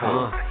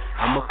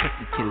 I'm a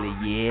pussy killer,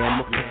 yeah, I'm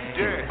a pussy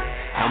killer.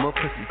 I'm a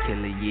pussy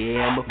killer,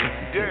 yeah, I'm a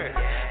pussy killer.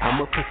 I'm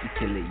a pussy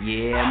killer,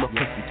 yeah, I'm a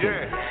pussy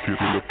killer. Kill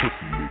that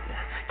pussy nigga.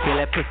 Kill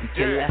that pussy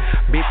killer.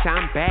 Bitch,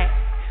 I'm back.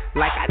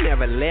 Like I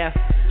never left.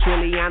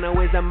 Trilliano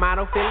is a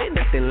model, feeling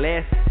nothing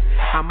less.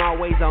 I'm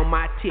always on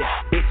my tip.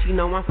 Bitch, you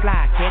know I'm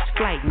fly, catch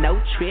flight,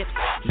 no trips.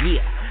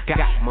 Yeah,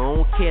 got my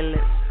own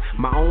killers,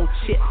 my own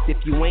chips. If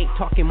you ain't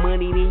talking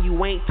money, then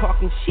you ain't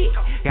talking shit.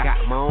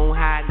 Got my own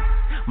hotties,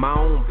 my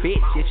own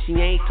bitch. If she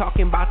ain't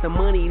talking about the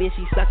money, then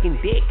she sucking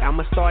dick.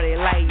 I'ma start it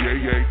like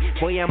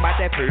boy, I'm about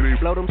that payday.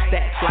 Blow them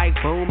stacks like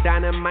boom,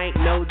 dynamite,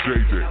 no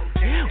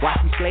JJ.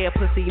 Watch me slay a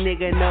pussy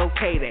nigga, no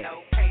payday.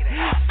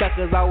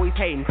 Suckers always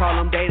hating, call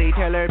them day. They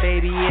tell her,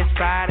 baby, it's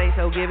Friday,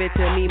 so give it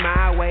to me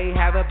my way.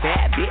 Have a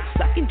bad bitch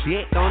sucking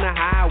dick on the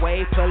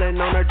highway, pulling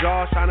on her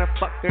drawers, trying to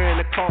fuck her in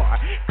the car.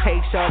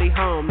 Take shorty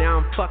home, now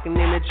I'm fucking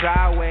in the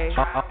driveway.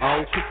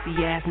 Old pussy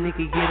ass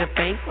nigga get a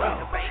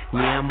bankroll.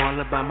 Yeah, I'm all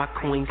about my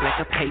coins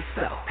like a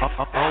peso.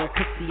 Old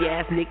pussy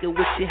ass nigga,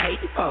 what you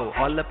hating for?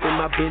 All up in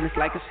my business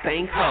like a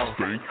stank hole.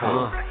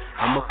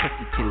 I'm a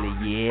pussy killer,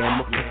 yeah,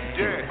 I'm a pussy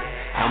killer.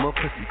 I'm a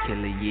pussy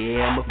killer,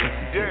 yeah, I'm a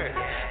pussy killer.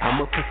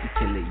 I'm a pussy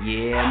killer,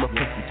 yeah, I'm a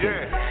pussy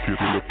killer. Kill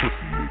that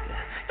pussy nigga.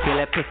 Kill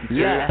that pussy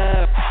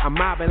killer. I'm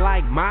mobbing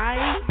like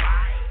Mike.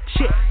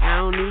 Shit, I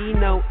don't need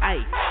no ice.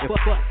 And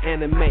fuck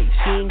anime,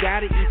 she ain't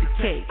gotta eat the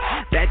cake.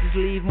 That just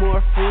leave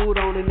more food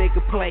on the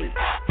nigga plate.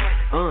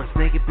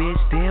 Snake a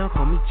bitch down,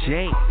 call me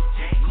Jay.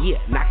 Yeah,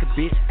 knock a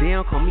bitch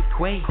down, call me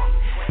Quay.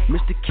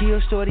 Mr.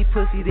 Kill shorty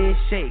pussy then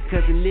shake.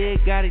 Cause a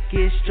nigga gotta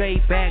get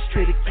straight back.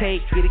 Treat the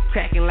cake, get it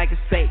cracking like a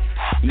safe.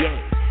 Yeah,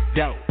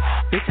 dope.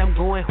 Bitch, I'm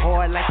going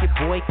hard like your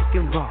boy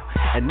cooking raw.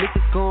 A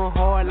nigga going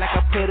hard like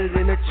I put it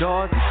in her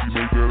jaws. If you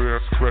make that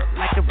ass clap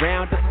like a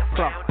round of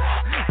applause.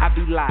 I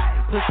be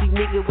like, pussy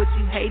nigga, what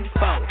you hating for?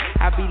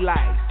 I be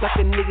like, suck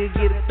a nigga,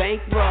 get a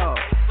bankroll.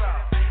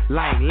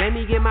 Like, let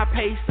me get my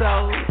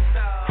pesos.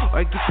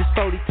 Or get this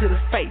 40 to the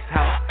face,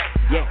 ho.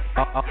 Yeah,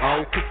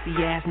 old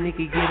pussy ass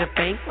nigga get a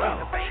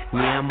bankroll.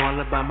 Yeah, I'm all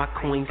about my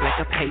coins like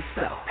a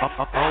peso.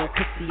 Old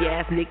pussy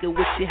ass nigga,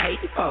 what you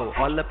hating for?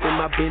 All up in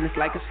my business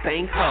like a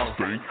stank hole.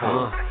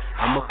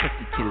 I'm a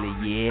pussy killer,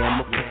 yeah, I'm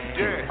a pussy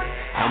killer.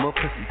 I'm a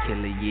pussy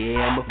killer,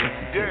 yeah, I'm a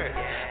pussy killer.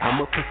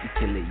 I'm a pussy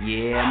killer,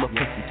 yeah, I'm a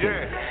pussy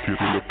killer. Kill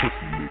that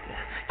pussy nigga.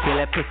 Kill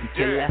that pussy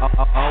killer.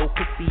 Old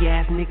pussy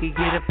ass nigga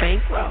get a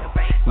bankroll.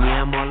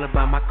 Yeah, I'm all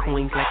about my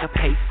coins like a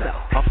peso.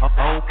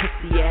 Old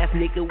pussy ass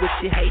nigga, what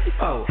you hating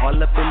for?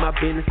 All up in my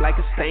business like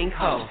a stank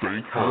hole.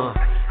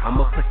 I'm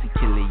a pussy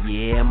killer,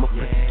 yeah, I'm a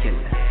pussy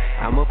killer.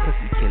 I'm a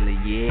pussy killer,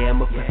 yeah,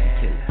 I'm a pussy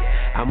killer.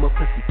 I'm a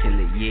pussy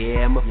killer,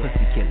 yeah, I'm a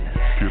pussy killer.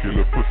 Kill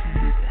that pussy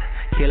nigga.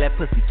 Kill that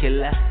pussy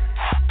killer.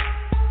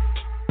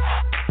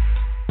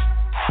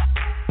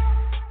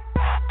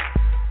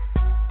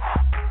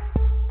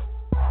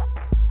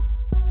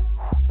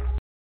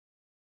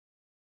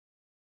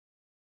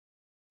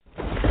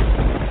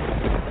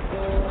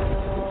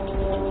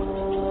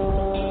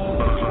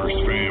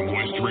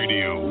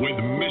 With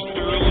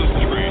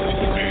Mr.ILLTACTIKZ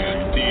and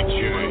DJ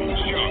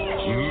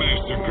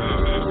CHUCKMASSACURE.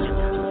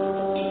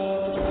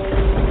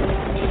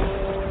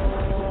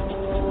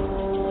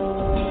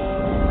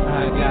 I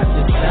got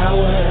this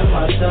sour in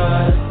my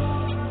thoughts.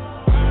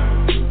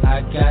 I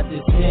got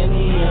this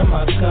Henny in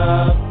my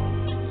cup.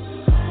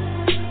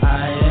 I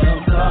am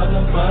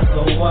talking about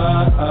the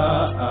one.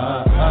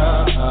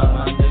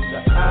 My nigga,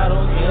 I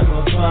don't give a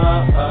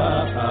fuck.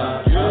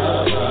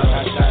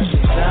 I got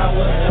this sour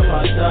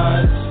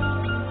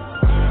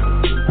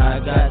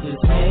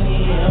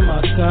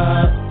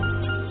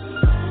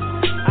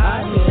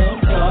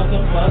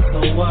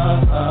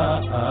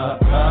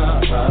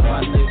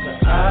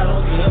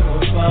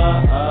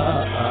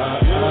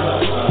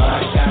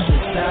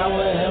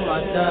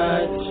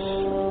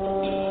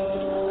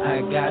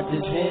got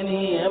this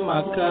Henny in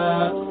my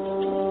cup.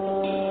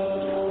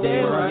 They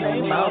run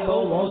their mouth,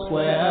 but won't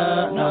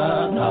swear.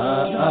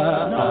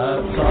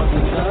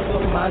 Talking up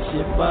on my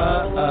shit,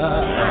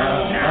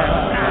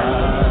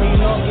 You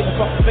know I'm getting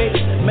fucking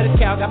faded.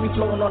 Medi-Cal got me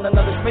floating on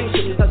another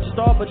spaceship. You touch a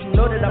star, but you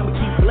know that I'ma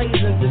keep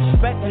blazing.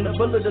 Disrespecting the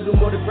bullet to do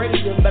more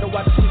degrading. Better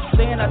watch the shit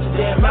saying out your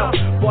damn mouth.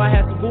 Boy, I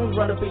had some goons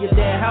run up in your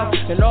damn house.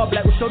 And all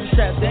black with shoulder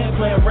straps, they ain't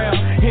playing around.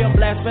 Hear them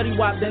blast Fetty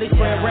Wap, then they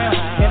spraying around.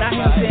 And I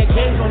hear them saying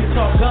games only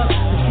talk guns.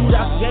 To shoot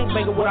out the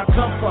gangbanger where I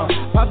come from.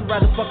 Pops would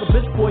rather fuck a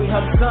bitch before he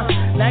help his son.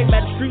 Now he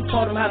at the street,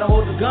 taught him how to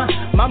hold a gun.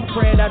 Mama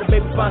praying that the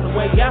baby find a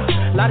way out.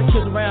 A lot of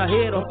kids around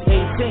here don't see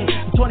 18.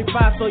 He's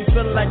 25, so he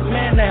feeling like a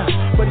man now.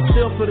 But he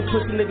still feel the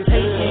pussy niggas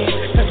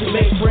hating, cause he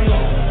make friends.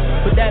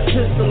 But that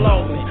pistol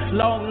on me,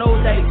 long nose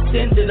that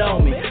extended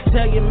on me.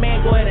 Tell your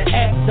man go ahead and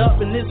act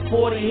up, and this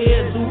 40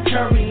 here do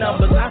curry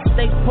numbers. I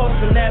stay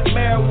puffin' that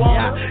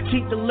marijuana,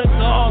 keep the liquor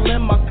all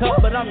in my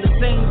cup. But I'm the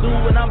same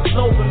dude when I'm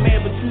sober,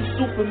 man. But you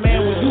Superman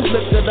when you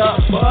lift it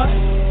up, but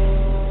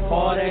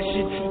all that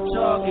shit you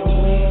talking,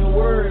 we ain't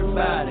worried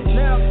about it.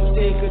 Now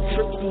take a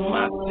trip through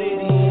my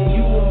city and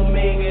you won't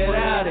make it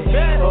out of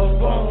here. A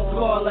phone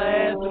call, I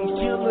had some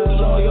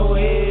killers on your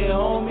head,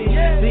 homie.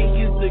 Think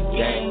it's a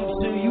game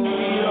till you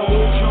meet on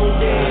with your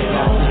dead,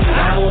 homie.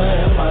 Power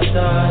in my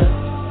thoughts.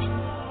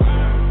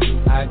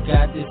 I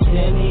got this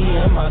Henny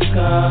in my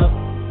cup.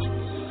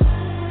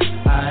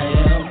 I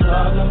am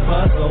talking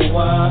about the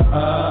one.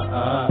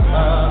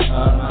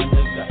 My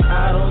nigga,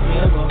 I don't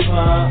give a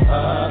fuck.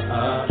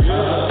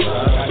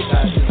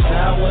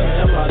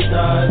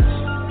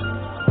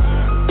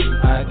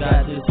 I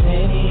got this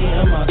Henny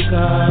in my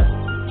cup.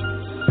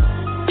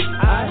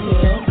 I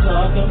hear him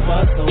talking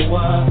about the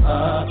one.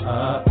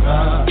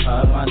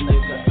 My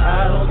nigga,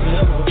 I don't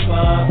give a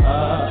fuck.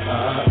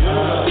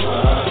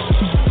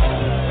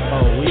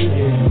 Oh, we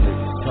hear you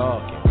niggas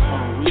talking.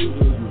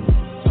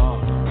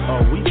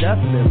 Oh, we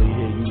definitely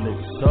hear you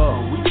niggas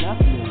talking.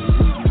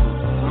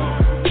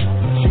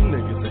 You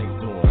niggas ain't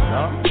doing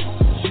nothing.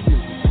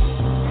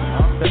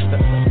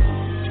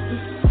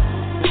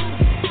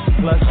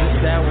 Plus this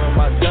down with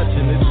my Dutch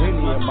and this Henny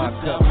in my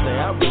cup. Say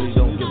I really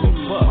don't give a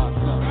fuck.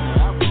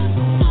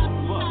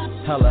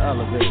 Hella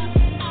elevated.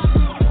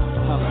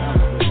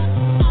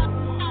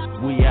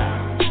 We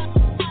out.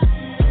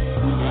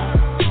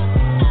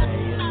 Hey,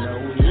 you know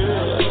we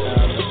hella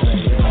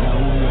elevated.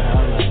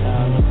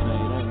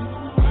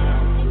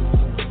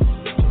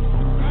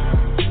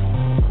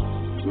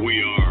 We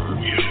are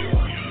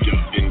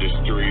Duck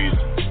Industries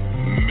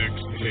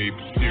Mixtape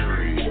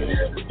Series.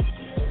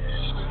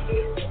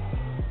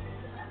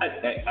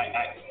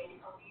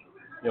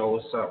 Yo,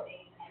 what's up?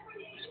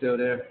 Still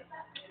there?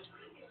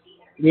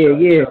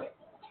 Yeah.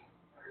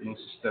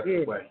 Must step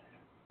away.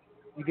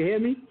 You can hear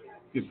me?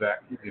 Get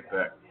back.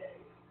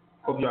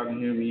 Hope y'all can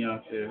hear me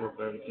out there. Hope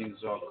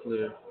everything's all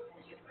clear.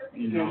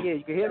 You know, Yeah,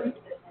 you can hear me?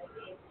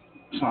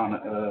 trying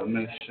to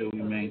make sure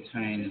we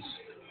maintain this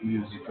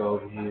music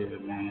over here,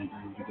 man. Do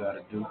what we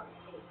gotta do.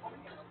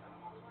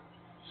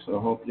 So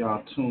hope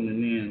y'all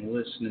tuning in,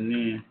 listening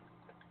in.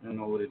 You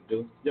know what it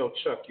do. Yo,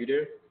 Chuck, you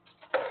there?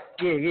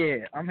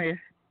 Yeah, I'm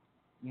here.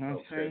 You know what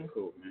I'm saying?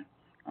 Cool, man.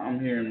 I'm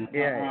hearing.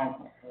 Yeah.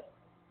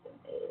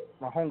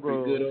 My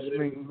homegirl good over is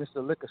making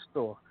Mr. Liquor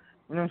Store.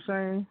 You know what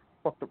I'm saying?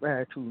 Fucked up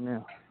attitude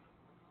now.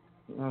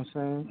 You know what I'm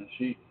saying?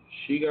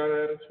 She got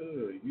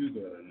attitude or you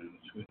got an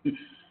attitude?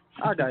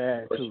 I got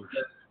attitude.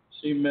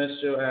 She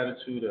messed your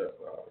attitude up.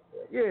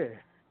 Yeah.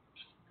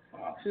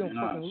 She don't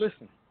fucking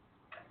listen.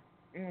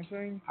 You know what I'm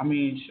saying? I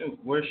mean, shoot,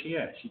 where's she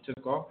at? She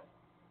took off?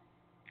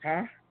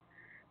 Huh?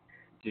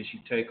 Did she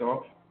take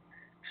off?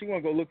 She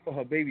wanna go look for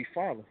her baby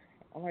father.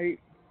 I'm like,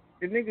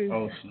 the nigga.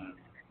 Oh, snap.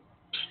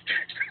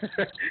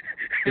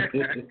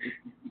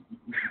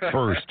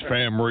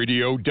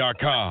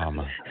 FirstFamRadio.com.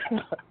 You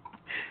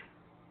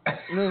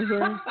know what I'm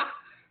saying?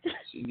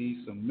 She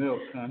needs some milk,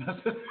 kind of.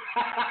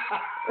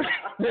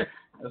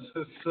 That's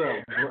what's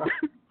up, bro.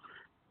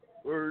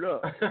 Word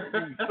up.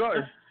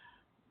 Sorry.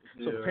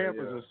 Some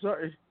Pampers or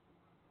something.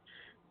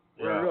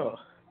 Word up.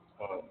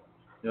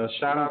 Yo,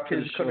 shout out to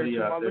the shorty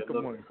out there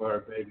looking money for her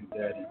baby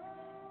daddy.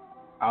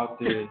 Out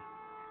there,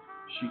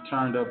 she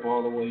turned up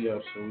all the way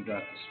up, so we got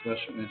the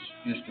special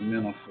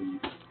instrumental for you.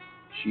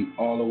 She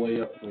all the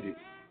way up with it.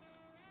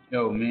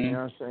 Yo, man. You know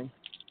what I'm saying?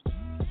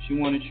 She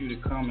wanted you to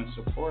come and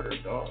support her,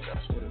 dog.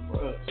 That's what it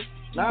was.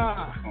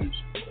 Nah.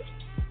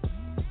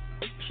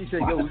 She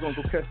said, yo, we're going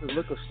to go catch the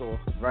liquor store,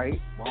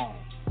 right? Wrong.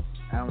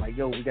 And I'm like,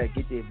 yo, we got to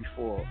get there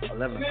before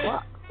 11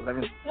 o'clock,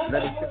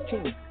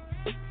 11:15.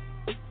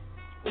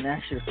 And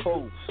that shit's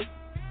closed. You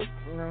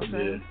know what I'm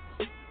saying?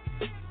 Yeah.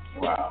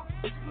 Wow.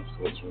 That's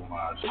what's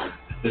wild.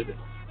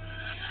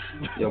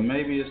 Yo,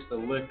 maybe it's the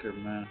liquor,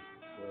 man.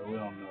 Well, we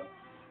don't know.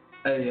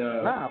 Hey,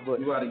 but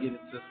you got to get into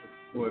this.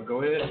 Well,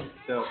 go ahead.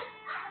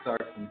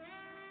 Start from.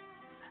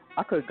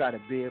 I could have got a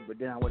bed, but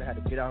then I would have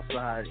had to get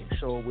outside and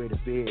show her where the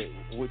bed,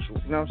 which, you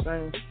know what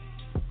I'm saying?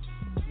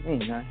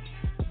 Ain't nothing.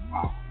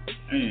 Wow.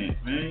 Man,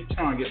 you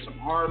trying to get some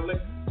hard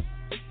liquor?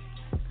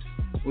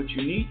 What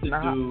you need to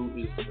do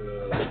is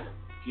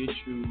get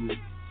you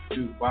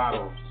few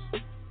bottles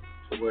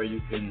to where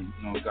you can,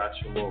 got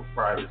your little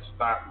private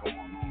stock going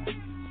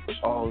on.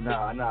 Oh,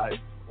 nah.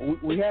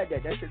 We had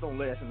that. That shit don't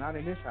last. Not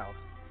in this house.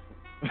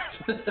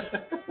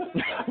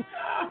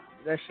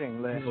 That shit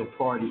ain't last. It's a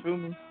party. You feel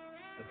me?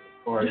 It's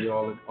a party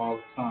all the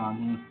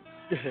time.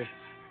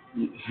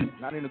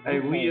 Not in the hey,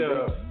 we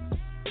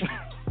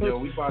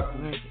about to.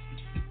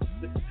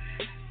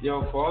 Yo,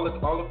 for all the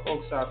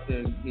folks out there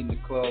in the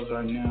clubs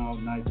right now,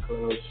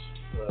 nightclubs,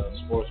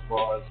 sports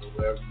bars, or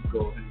wherever you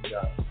go,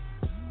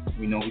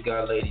 we know we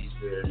got ladies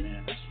there,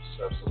 man. That's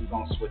what's up. So we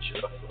gonna switch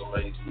it up for the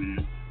ladies,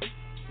 man.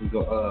 We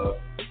go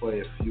play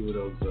a few of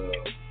those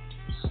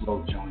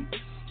slow joints.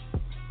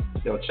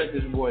 Yo, check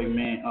this boy,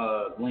 man.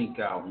 Link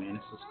out, man.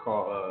 This is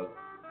called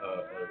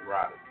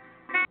Erotic.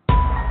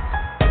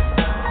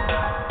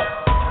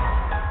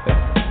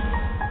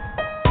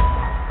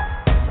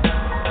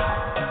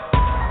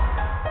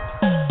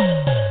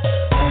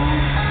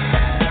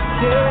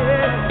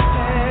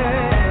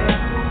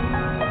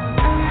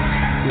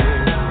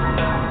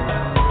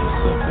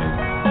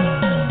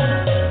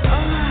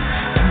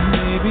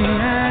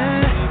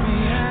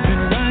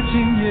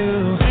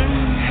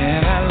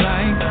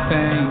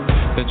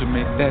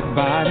 That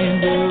body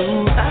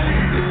do.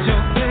 It's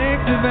your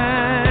sexy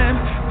vibe,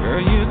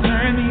 girl. You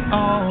turn me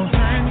on.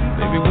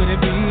 Baby, would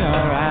it be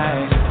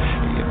alright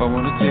if I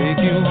wanna take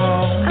you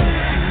home?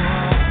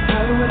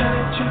 I would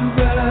let you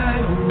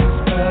ride on this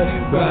body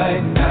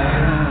right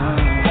now.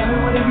 I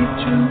wanna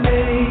get you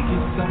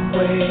naked some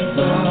way,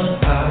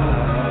 somehow.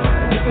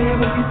 If I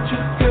ever get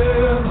you,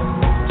 girl, I'm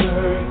gonna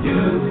turn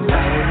you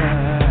out.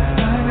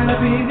 I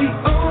gotta be the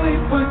only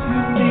one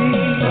you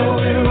need. So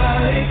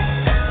erotic,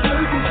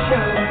 look at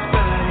Shawty's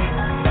body.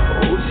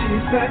 Oh,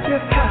 she's such a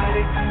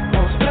hottie.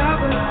 Won't stop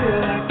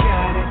until I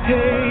got it.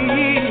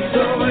 Hey,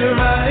 so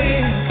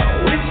erotic. I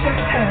wish I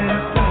had a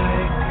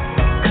body,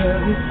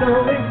 'cause it's so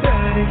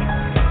exotic.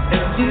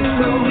 And you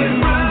so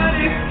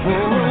erotic. Oh,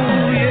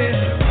 yeah.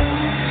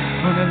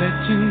 Wanna let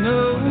you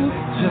know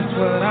just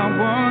what I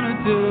wanna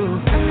do.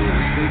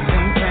 Take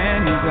some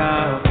panties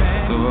out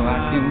so I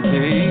can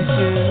taste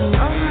you.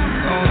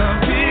 Gonna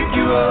pick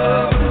you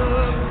up,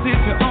 sit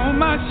you on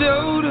my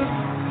shoulder.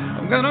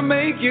 I'm gonna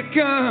make you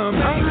come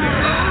over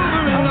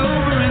and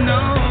over and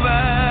over.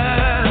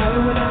 I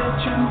wanna let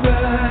you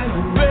ride,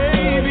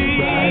 baby.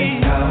 Right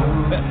now.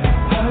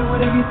 I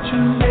wanna get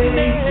you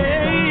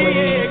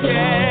naked,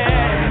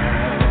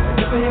 yeah.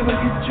 If I ever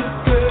get you,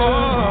 girl,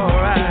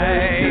 alright.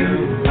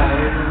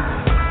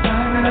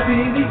 I'm gonna be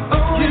the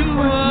only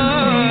one.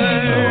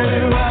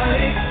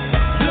 Right.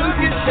 Look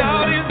at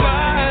Shawty's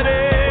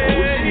body.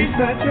 Oh, she's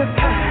such a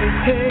hottie.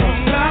 Hey, don't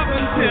stop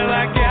until I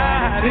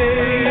got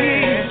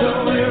it. So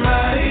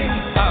erotic.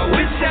 I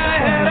wish I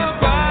had a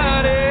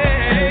body.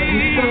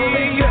 So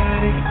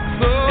exotic.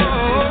 So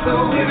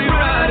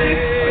erotic.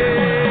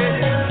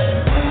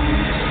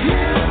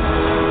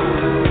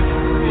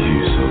 You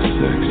so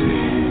sexy,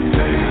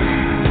 baby.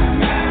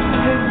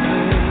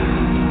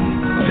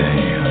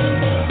 Damn.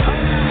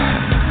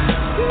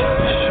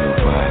 It's your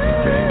body,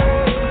 baby.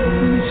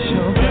 It's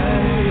your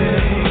body,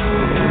 baby.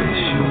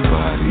 It's your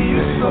body,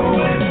 baby.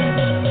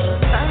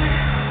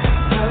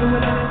 I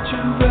wanna let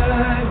you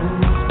ride on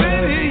this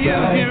baby, you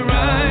can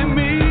ride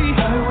me.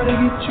 I wanna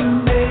get you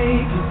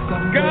naked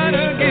someday.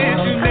 Gotta get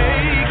you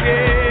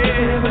naked. If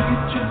I ever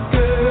get you,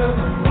 girl,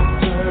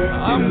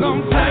 I'm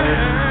gonna turn.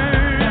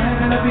 I'm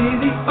gonna be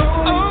the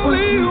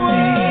only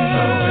one.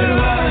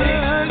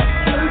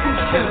 Look at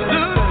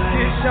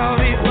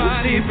Shawty's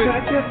body, baby.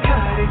 Such a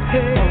hottie.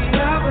 Don't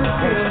stop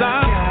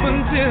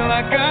until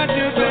I got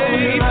you,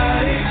 baby.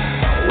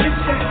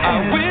 I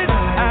wish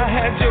I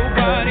had your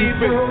body,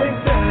 baby.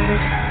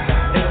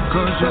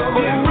 'Cause you're so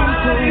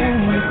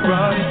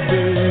erotic,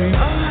 baby. I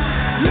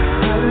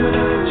wanna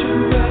let you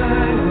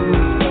ride on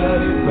this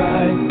body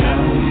right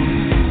now.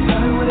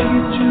 I wanna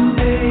get you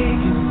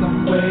naked some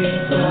way,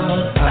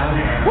 somehow.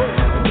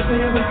 If I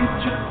ever get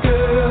you,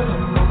 girl,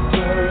 I'm gonna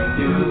turn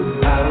you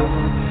out.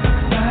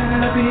 I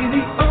gotta be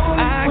the only one.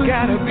 I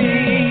gotta be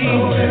so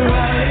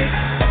erotic.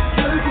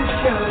 Look at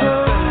Shawty's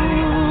body.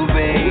 Oh,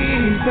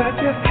 baby,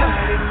 such a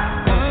hottie.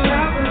 Don't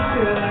stop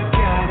until I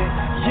got it.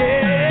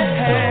 Yeah.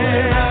 So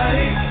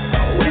erotic.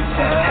 I wish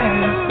I had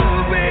a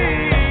body,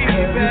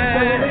 'cause it's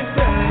so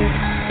exotic.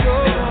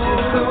 It's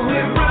just so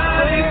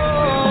erotic.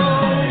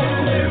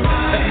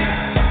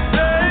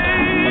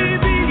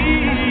 Baby,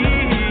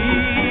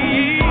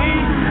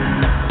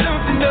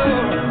 don't you know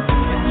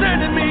you're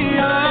turning me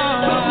on?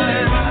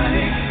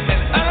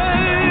 And I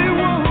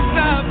won't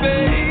stop,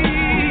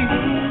 babe,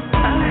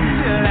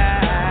 until I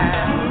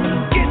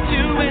get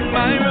you in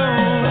my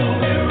room.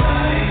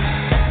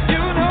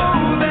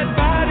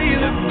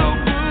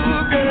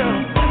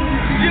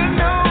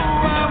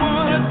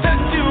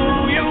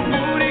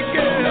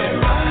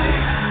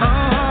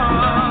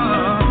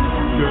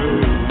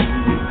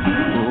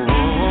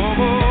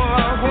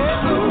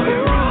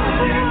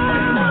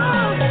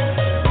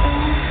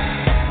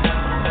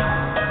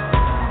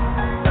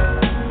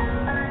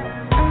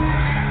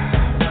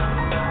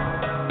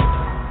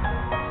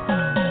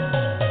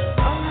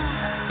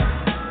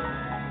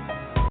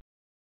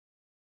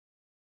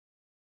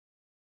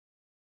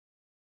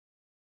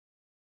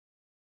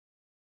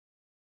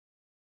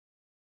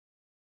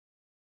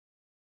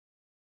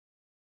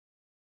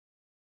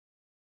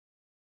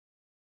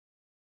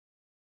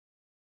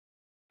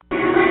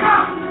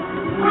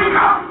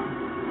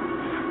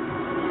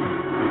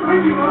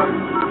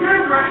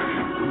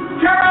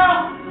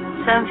 Carol!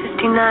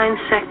 759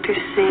 Sector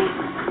C.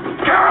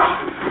 Carol!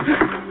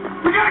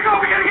 We gotta go!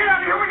 We gotta get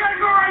out of here! We gotta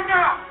go right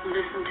now!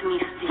 Listen to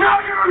me, Steve. No,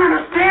 you don't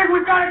understand!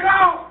 We've gotta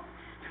go!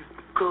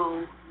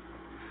 Go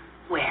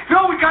where?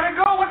 No, we gotta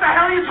go! What the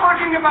hell are you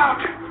talking about?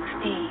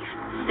 Steve,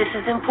 this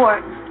is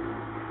important.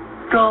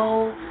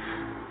 Go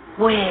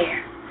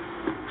where?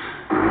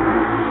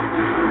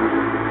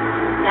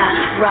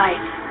 That's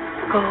right.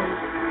 Go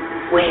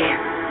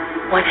where?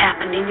 What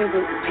happened in your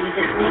room? Are you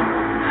listening?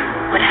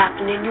 What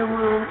happened in your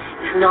room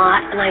is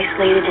not an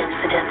isolated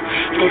incident.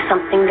 It is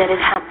something that is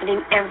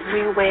happening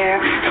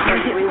everywhere to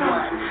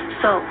everyone.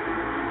 So,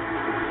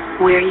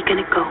 where are you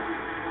going to go?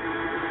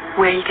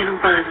 Where are you going to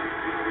run?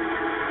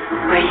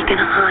 Where are you going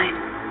to hide?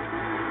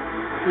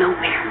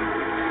 Nowhere.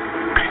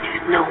 Because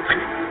there's no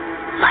one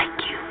like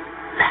you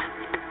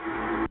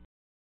left.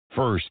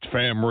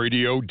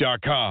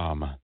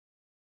 FirstFamRadio.com.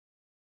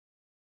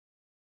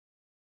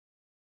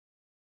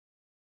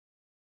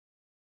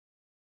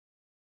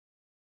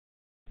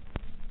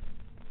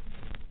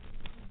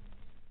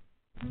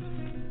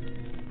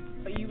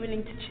 Are you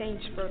willing to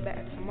change for a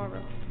better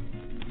tomorrow?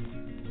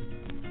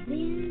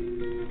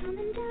 You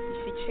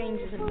see, change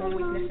isn't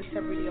always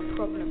necessarily a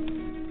problem,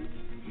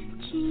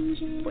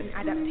 but an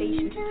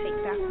adaptation to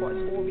take back what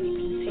has already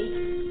been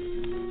taken.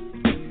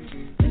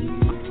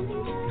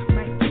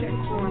 Mic check 1.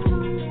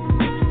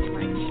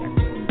 Mic check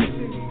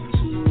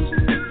 2.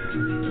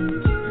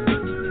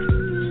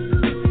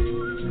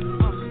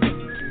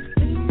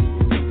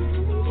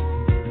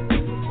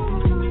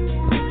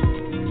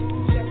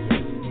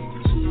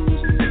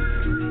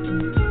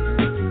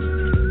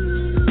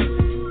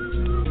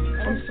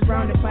 I'm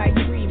surrounded by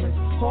dreamers,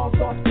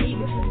 hard-thought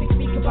believers. They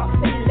speak about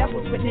setting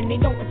levels, but then they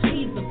don't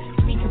achieve them.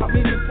 Speak about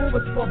moving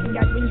forward, sparking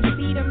guys when you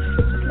see them.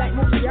 But just like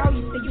most y'all,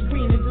 you say you're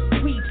green and just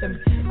squeeze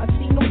them. I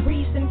see no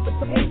reason for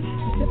some hate.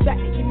 Just the fact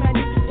that you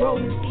managed to grow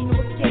and see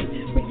no escape.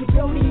 But you're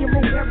building your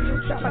own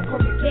burial trap like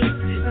Corbett Gates.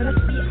 And I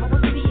see it how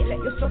I see it, let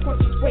your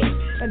subconscious wait.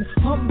 And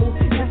humble,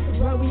 that's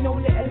why we know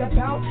little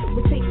about.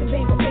 We take some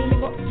pain, but pain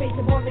ain't got the face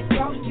of all that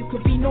doubt. You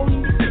could be known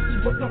in the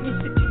city, but not in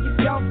the city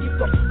yourself. You've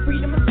got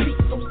freedom of speech,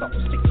 so stop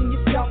restricting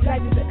yourself.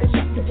 Life is a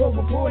chapter where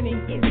we're born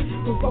in is.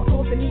 We've got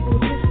laws and legal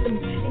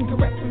systems,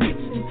 incorrect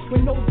convictions.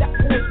 When those that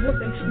cause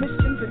wasn't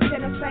missions and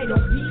genocide, or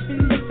beef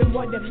and listen,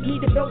 what the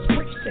media builds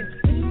friction.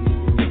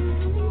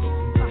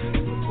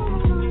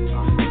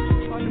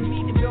 On the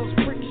media builds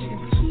friction.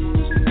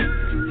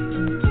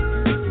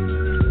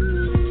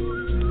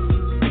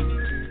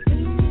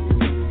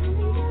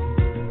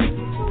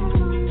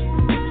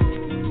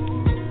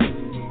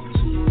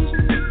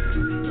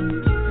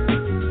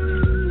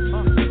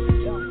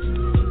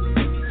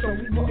 So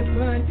we want to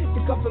burn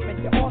the government,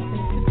 the arson,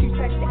 the two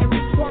sides to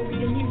every story, the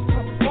news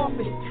cover off of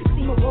it.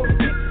 See my road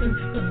addiction,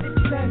 but this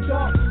turned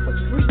dark. What's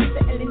free,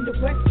 settle in the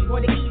west for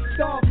the east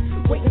star.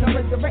 Waiting on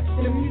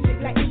resurrection of music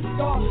like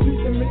Esau.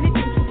 Losing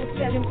religion to what's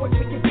selling what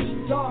for your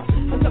deeds are.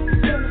 I'm not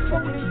concerned with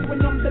falling into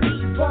an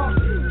unbeliever,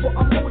 but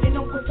I'm holding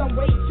on cause I'm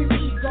way too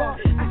eager.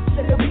 I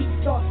still a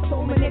restart, so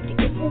many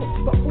negative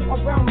thoughts, but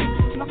all around me,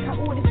 knock out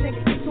all this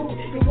negative talk.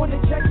 They wanna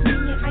judge me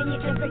and I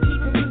ain't ever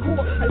even been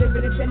caught. I live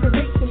in a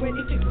generation where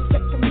they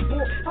disrespect to me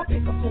bought. I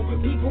pick up all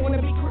people wanna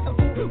be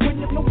critical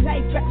when there's no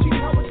life. Battery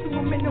power to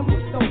a minimal,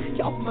 so get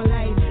off my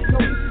line. No,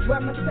 this is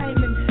where my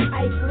Simon,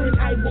 eye for an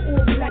eye, we're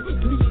all black.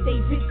 Please stay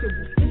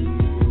visible.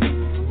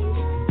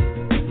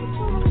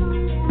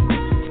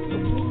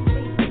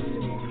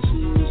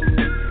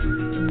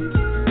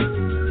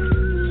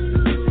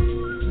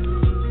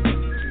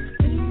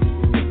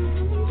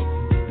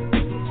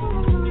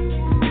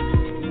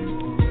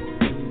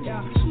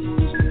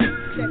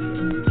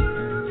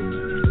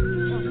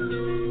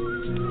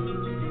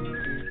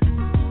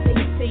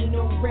 Say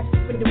no rest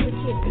for the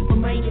wicked. My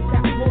mind is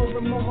at war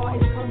and my heart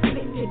is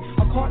conflicted.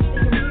 I can't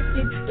say I'm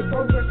gifted, the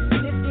progress is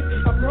lifted.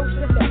 I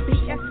process that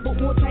BS, but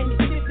more time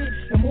is shifted.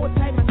 The more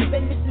time I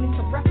spend listening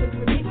to rappers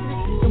with history,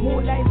 the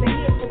more lies I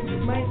hear from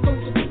minds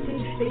contradicted.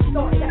 They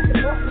started at the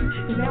bottom,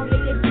 and now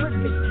they get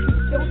privileged. You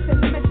still send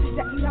the message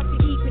that you have to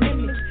keep an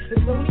image.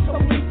 There's only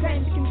so many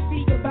times you can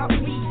speak about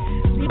weed,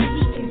 speak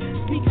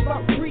eating, speak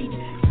about greed,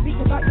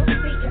 speak about your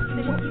status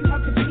and what you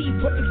have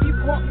achieved. But if you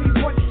can't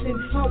move on, then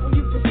how will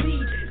you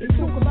proceed? They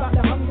talk about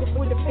the hunger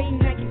for the pain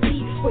I can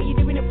see, but you're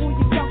doing it for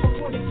yourself or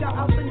for the shout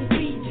outs on your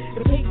feed.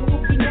 The paper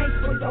will be nice,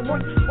 but I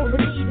want or a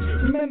need.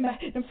 Remember,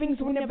 them things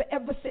will never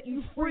ever set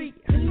you free.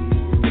 Will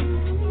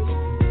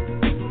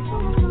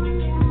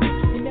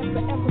never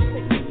ever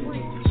set you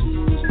free.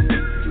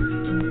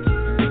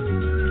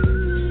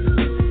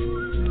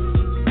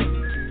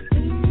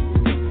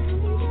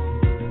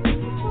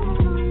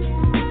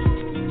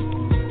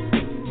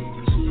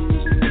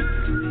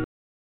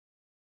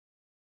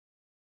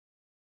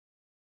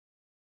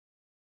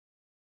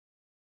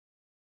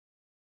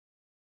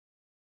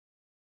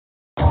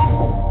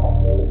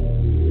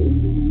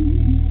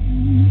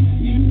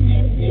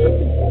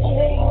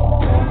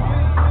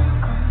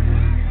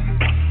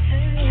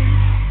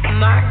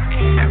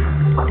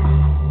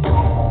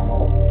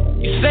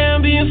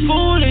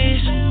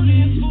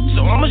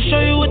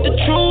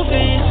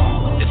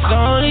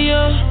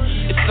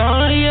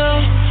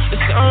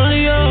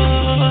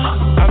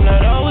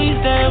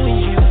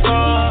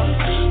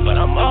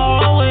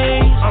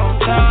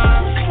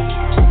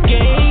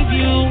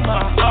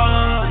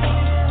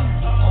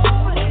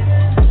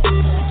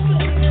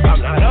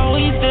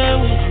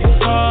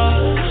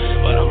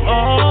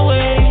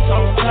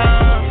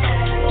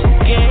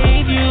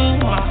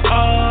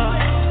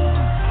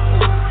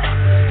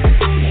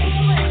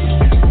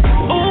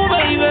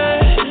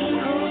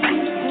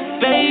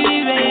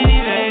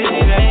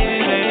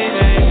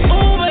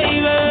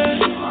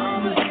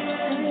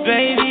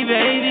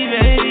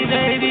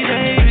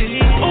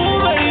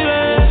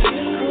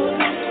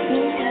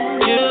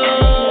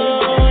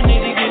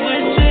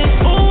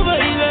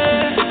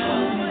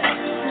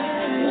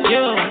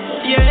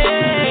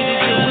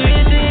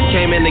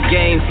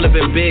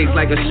 flipping bigs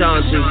like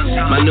Ashanti.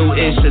 My new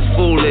ish is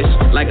foolish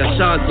like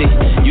Ashanti.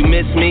 You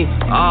miss me?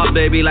 Oh,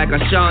 baby, like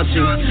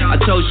Ashanti.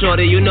 I told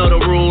Shorty, you know the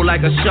rule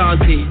like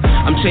Ashanti.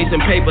 I'm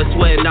chasing paper,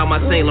 sweating out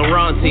my Saint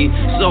Laurenti.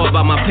 So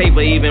about my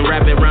paper, even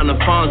rapping around the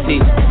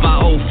Fonzie.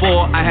 By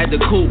 04, I had the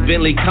coupe,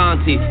 Bentley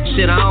Conti.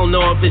 Shit, I don't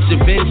know if it's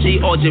Da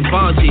Vinci or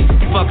Givenchy.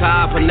 Fuck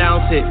how I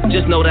pronounce it,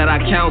 just know that I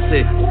count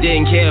it.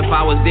 Didn't care if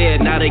I was there,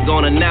 now they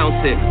gon'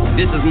 announce it.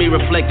 This is me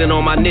reflecting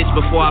on my niche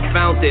before I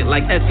found it.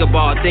 Like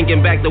Escobar,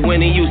 thinking back to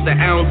when he used to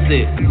ounce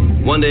it.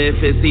 Wonder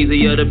if it's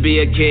easier to be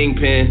a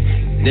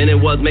kingpin than it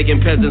was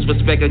making peasants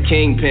respect a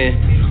kingpin.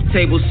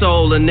 Table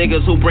soul of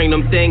niggas who bring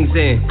them things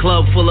in.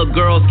 Club full of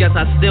girls, guess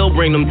I still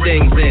bring them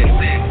things in.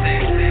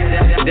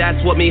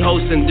 That's what me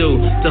hosting do.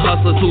 To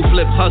hustlers who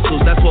flip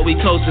hustles, that's what we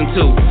coasting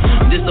to.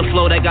 This the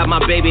flow that got my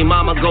baby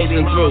mama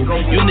ghosting through.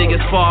 You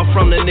niggas far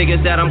from the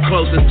niggas that I'm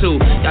closest to.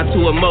 Got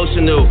too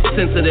emotional,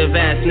 sensitive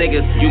ass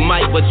niggas. You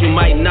might, but you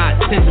might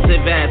not.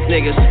 Sensitive ass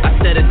niggas. I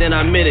said it, then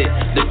I meant it.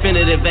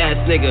 Definitive ass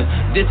nigga.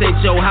 This ain't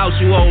your house,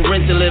 you own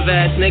rent to live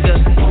ass nigga.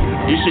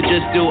 You should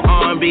just do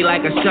R&B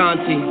like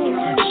Ashanti.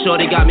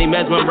 Shorty got me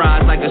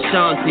mesmerized like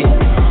Ashanti.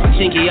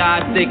 Chinky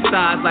eyes, thick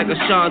thighs like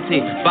Ashanti.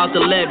 About to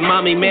let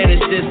mommy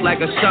manage this like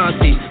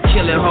Ashanti.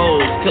 Killing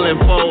hoes, killing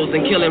foes,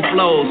 and killing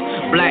flows.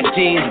 Black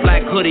jeans,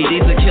 black hoodie,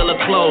 these are killer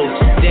clothes.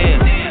 Damn,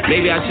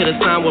 maybe I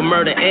should've signed with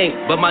Murder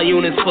Inc. But my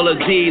unit's full of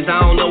G's, I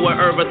don't know what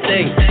Irva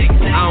think.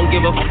 I don't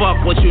give a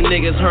fuck what you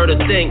niggas heard or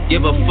think.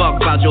 Give a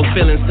fuck about your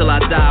feelings till I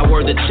die,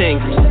 word the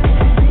chinks.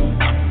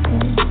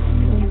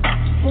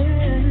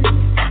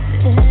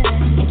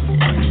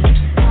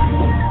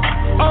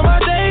 All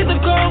my days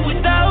ago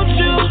without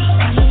you,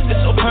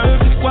 it's so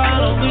perfect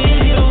while I'm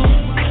with you.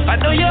 I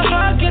know your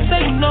heart can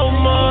take no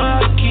more.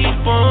 I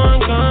keep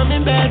on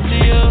coming back to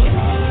you,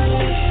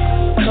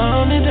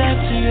 coming back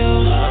to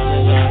you,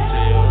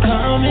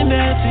 coming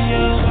back to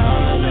you,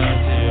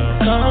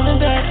 coming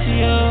back to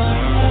you.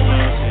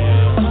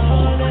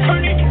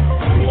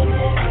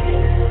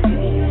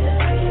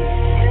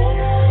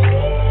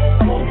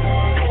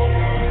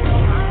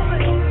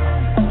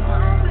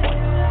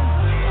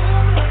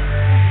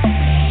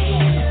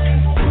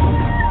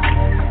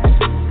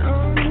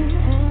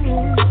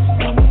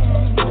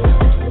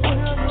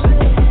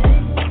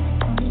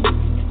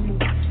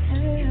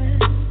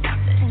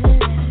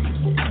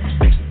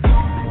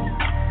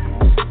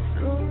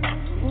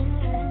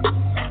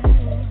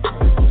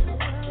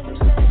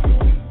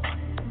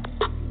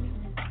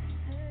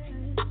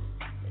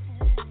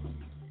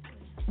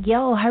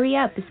 Yo, hurry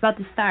up. It's about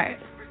to start.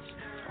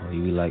 Oh,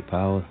 you like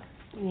power?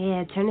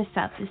 Yeah, turn this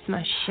up. This is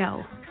my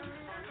show.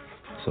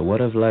 So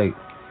what if, like,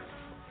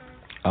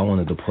 I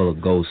wanted to pull a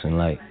ghost and,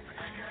 like,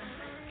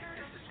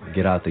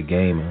 get out the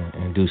game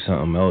and do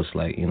something else,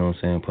 like, you know what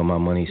I'm saying? Put my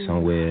money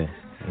somewhere,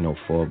 you know,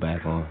 fall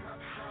back on,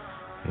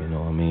 you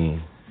know what I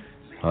mean?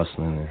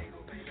 Hustling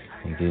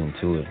and get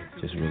into it.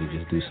 Just really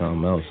just do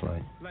something else,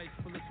 like.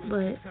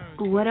 But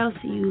what else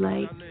are you,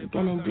 like,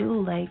 gonna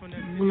do? Like,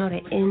 you know the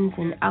ins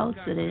and outs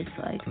of this,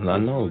 like. I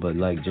know, but,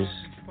 like, just,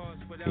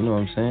 you know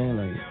what I'm saying?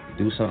 Like,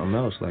 do something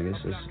else. Like,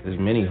 there's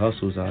many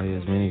hustles out here.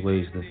 There's many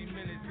ways to,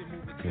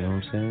 you know what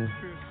I'm saying?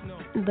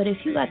 But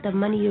if you got the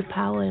money, your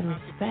power, and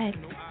respect,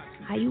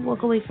 how you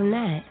walk away from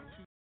that?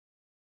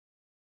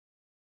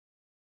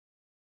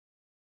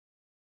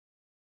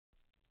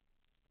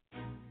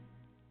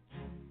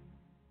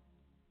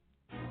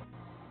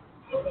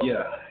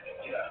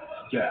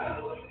 Yeah,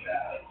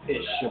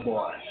 it's your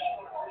boy,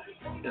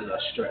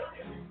 Illustrator.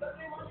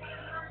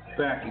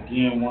 Back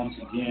again, once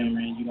again,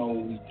 man, you know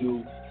what we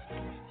do.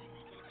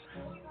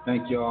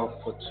 Thank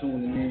y'all for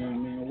tuning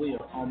in, man. We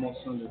are almost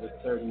under the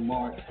 30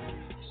 mark.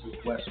 This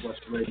is West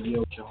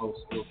Radio, your host,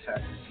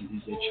 ILLTACTIKZ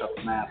and DJ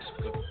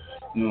CHUCKMASSACURE.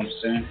 You know what I'm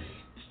saying?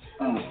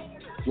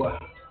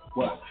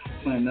 What?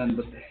 Playing nothing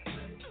but the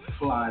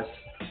flies,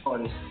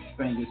 artists,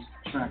 bangers,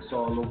 tracks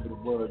all over the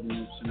world, you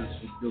know what I'm saying?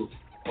 That's what we do.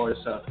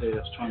 Artists out there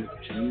that's trying to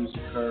get your music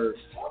heard.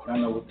 Y'all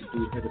know what to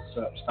do. Hit us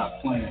up.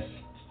 Stop playing.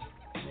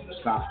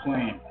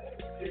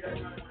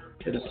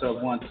 Hit us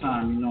up one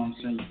time, you know what I'm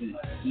saying? You can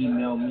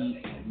email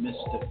me at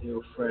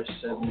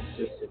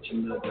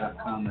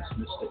MrILLFresh76@gmail.com. That's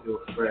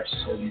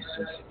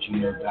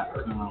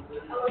MrILLFresh76@gmail.com.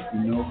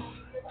 You know?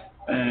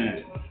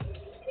 And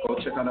go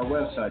check out our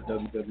website,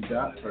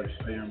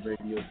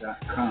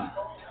 www.firstfanradio.com.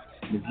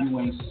 And if you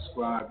ain't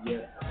subscribed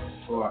yet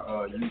to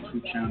our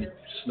YouTube channel,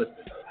 slip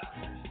it.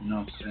 You know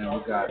what I'm saying? We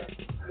got a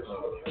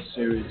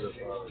series of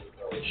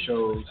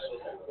shows,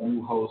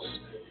 new hosts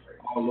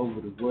all over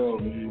the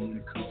world, man, when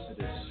it comes to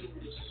this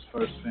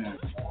First Fan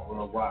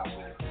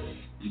worldwide.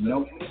 You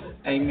know?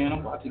 Hey, man,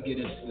 I'm about to get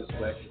into this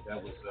record.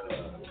 That was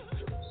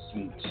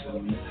some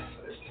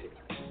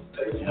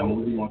and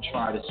we're going to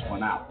try this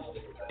one out.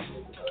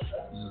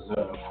 This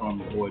is from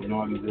the boy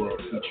Naughty World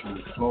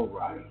featuring Flow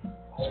Rider.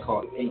 It's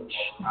called HITH.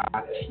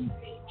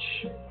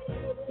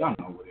 Y'all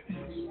know what it is.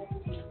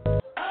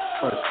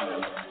 First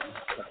Fan.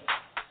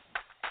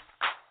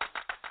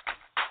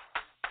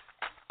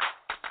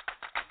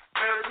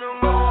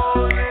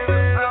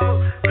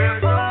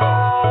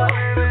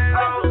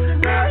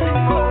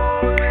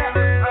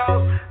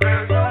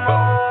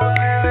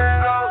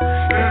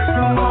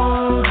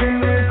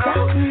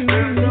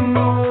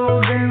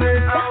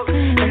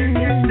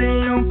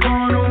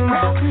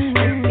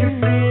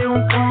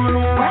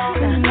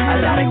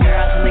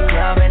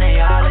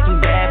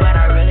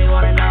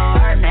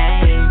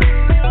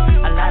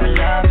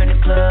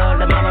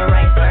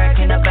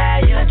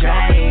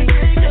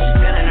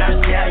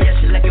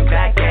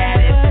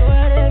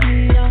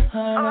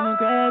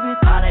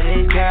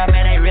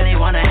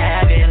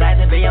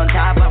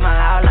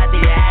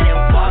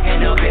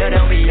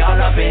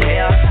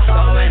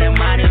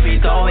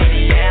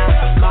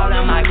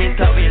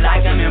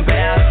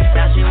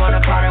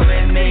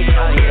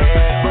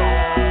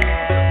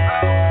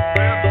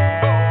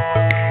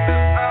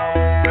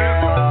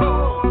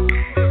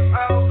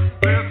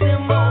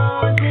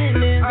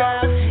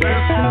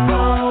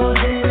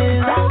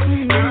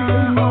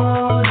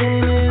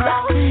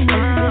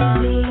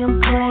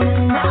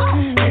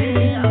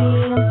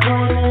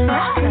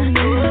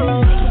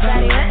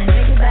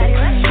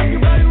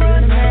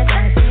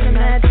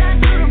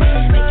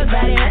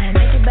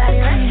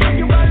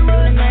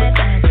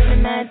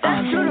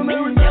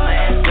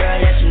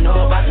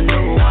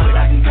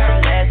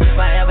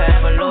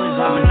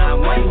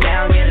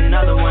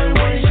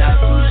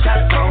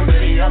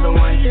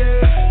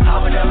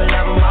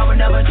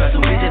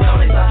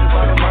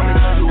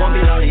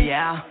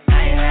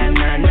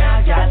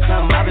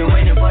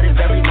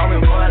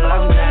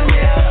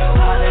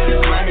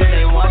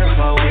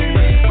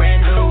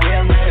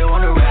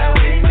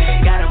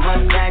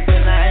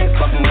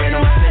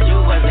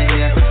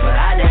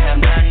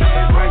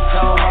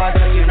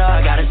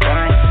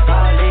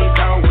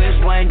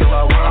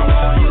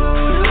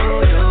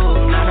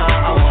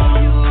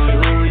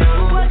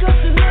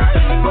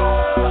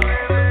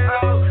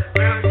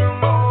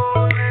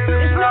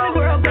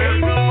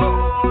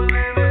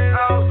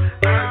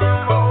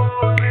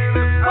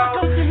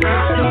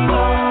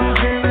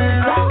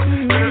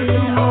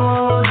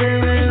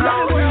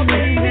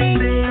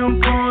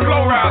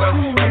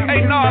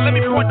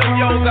 what them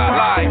yo got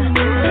like.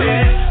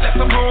 Yeah, left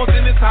some hoes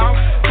in this house,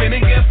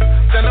 sending gifts.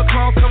 Santa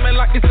Claus coming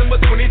like December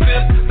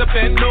 25th. The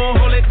bando,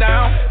 hold it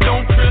down,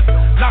 don't trip.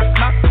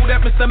 Knock through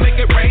that Mr. Make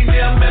It Rain.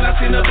 Damn, man, I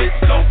seen a bitch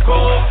so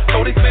cold.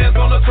 Throw these fans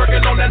on the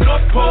twerking on that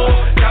North Pole.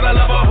 Gotta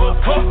love a ho.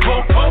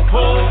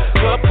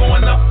 Club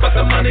going up, but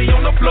the money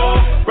on the floor.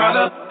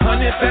 Brother,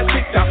 100 fat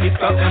chick got me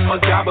stuck in my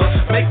jobber.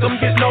 Make them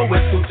get nowhere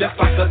too, just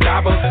like a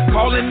jobber.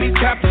 Calling these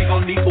cabs, we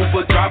gon' need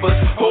Uber drivers.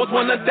 Hoes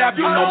wanna dab,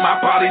 you know my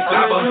body's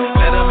jobber.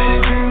 Let them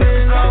in.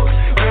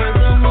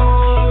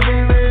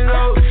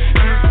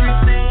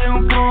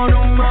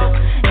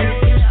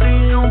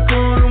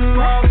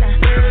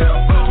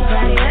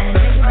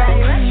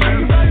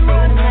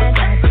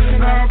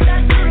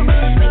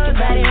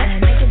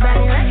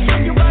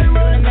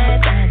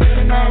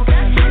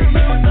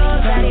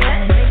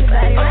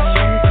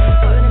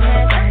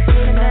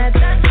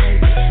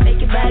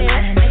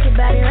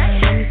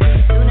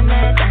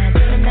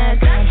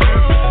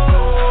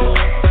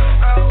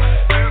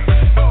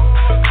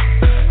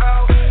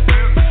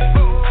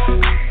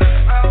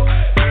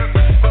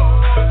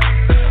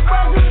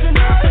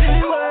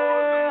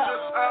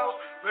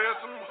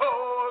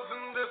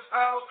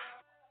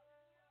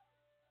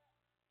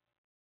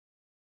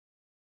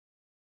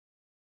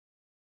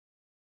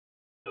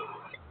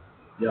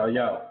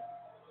 Yo,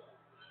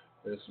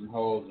 there's some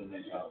holes in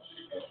this house.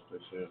 That's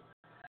what they said.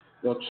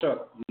 Yo,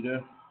 Chuck, you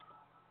there?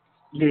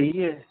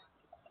 Yeah.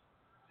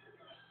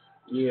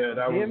 Yeah,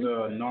 that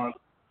was gnarly.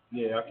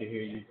 Yeah, I can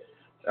hear you.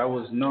 That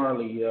was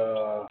gnarly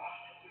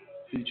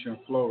featuring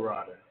Flow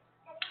Rider.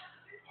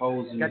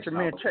 Holes in got this your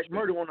man house. Tech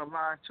Murder on the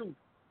line too,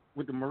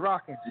 with the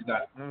Moroccans. You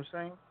know what I'm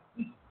saying?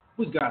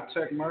 We got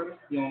Tech Murder.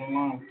 You on the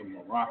line with the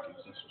Moroccans.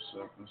 That's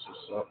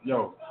what's up.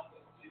 Yo,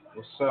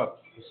 what's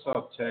up? What's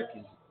up, Tech?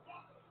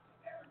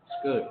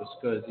 What's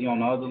good? Is he on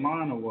the other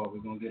line or what? We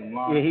gonna get him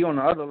live? Yeah, he on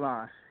the other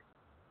line.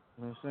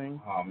 You know what I'm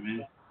saying? Oh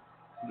man,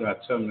 you gotta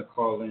tell him to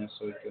call in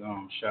so he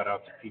can shout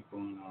out to people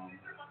and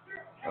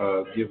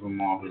give him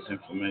all his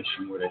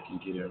information where they can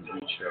get him and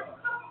reach out.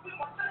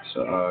 So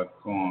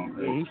go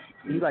on.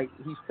 Yeah,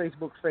 he's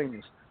Facebook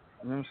famous.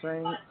 You know what I'm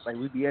saying? Like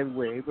we be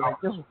everywhere. He be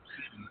like, yo,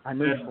 I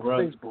know you from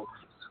Facebook.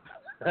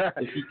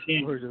 If he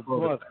can't,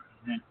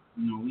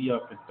 we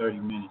up in 30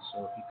 minutes,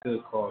 so if he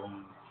could call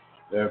in.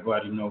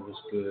 Everybody know what's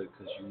good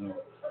because,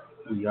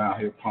 we out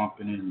here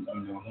pumping and,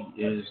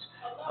 he is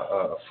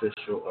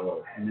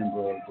official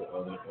member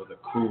of the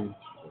crew,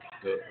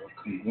 the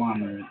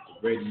conglomerate,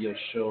 the radio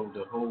show,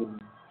 the whole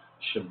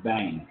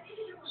shebang.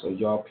 So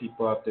y'all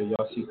people out there,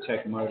 y'all see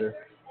Tech Murder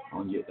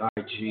on your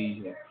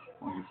IG,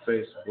 on your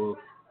Facebook,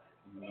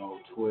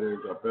 Twitter,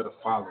 y'all better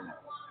follow us.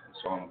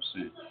 That's all I'm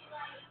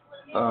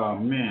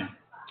saying. Man,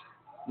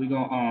 we're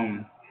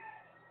gonna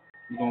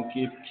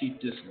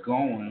keep this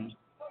going.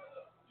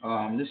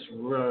 This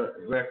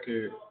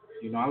record,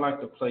 I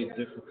like to play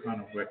different kind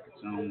of records.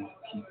 I don't want to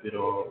keep it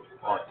all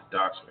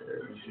orthodox for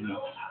everybody.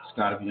 It's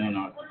got to be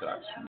unorthodox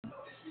for me.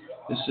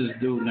 This is a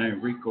dude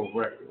named Rico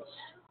Records,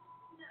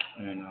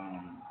 and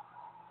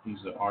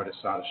he's an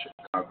artist out of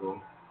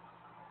Chicago.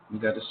 We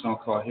got this song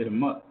called Hit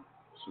 'Em Up.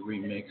 It's a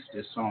remix.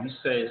 This song, he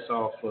said it's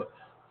all for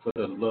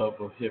the love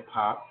of hip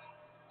hop.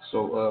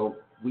 So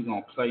we're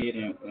gonna play it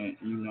and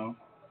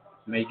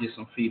may get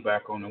some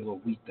feedback on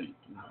what we think.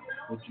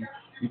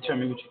 You tell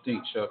me what you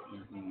think, Chuck,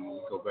 and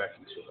we'll go back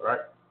into it, all right?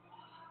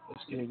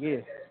 Let's get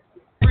it.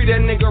 Free that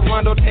nigga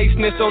Rondo,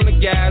 tasteless on the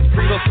gas.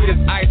 Frito sweet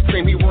as ice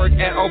cream, he work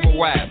at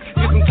Overwap.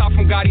 Get some top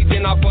from Gotti,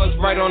 then I buzz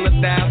right on the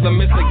staff. The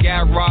Mr.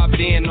 Gab robbed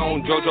in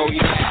on JoJo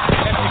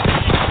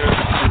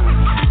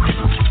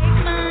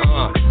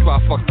I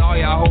fucked all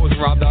y'all hoes,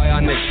 robbed all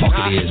y'all niggas. Fuck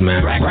it is,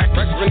 man.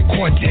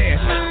 Cortez,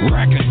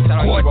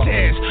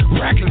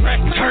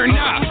 turn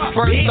up.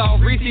 First off,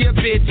 Reese a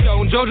bitch,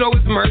 yo, and JoJo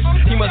is merch.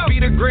 He must be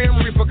the Grim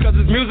Reaper, cause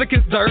his music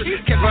is dirt.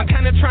 Kept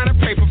Montana trying to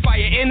pray for fire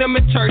in him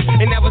in church.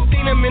 And never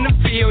seen him in the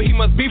field, he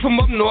must be from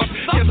up north.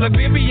 Just like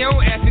Baby on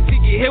acid, he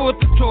get hit with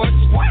the torch.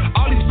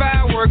 All these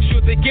fireworks,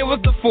 should they give us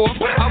the fourth?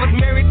 I was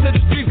married to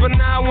the streets, but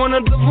now I want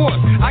a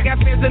divorce. I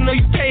got fans in the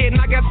UK, and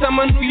I got some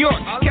in New York.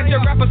 Catch a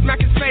rapper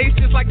smack his face,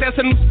 just like that's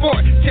a new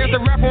sport. Chance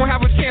the rapper won't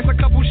have a chance, a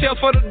couple shells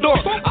for the door.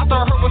 I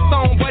thought her was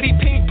stone, but he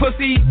pink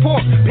pussy, eat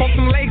pork. Poke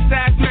some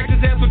lakeside, smack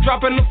his ass with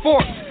dropping the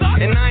fork.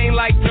 And I ain't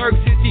like Dirk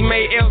since he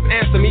made L's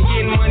anthem. He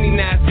getting money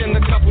now, send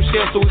a couple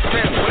shells to his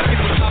family. Get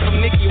the top of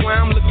Nikki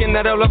while I'm looking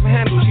at her love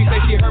handle. She say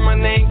she heard my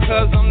name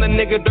cause I'm the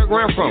nigga Dirk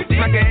ran from.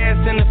 Smack her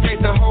ass in the face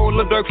and hold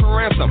Lil Dirk for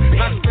ransom.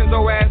 Knock Spenzo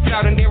ass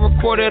out and then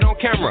record it on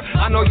camera.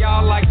 I know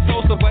y'all like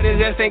Sosa, but his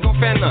ass ain't gon'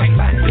 fan none.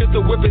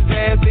 Pistol whip his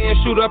ass, then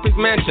shoot up his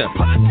mansion.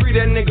 Free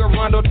that nigga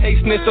Rondo,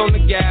 taste snitch on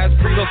the gas.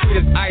 Frito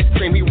sweet as ice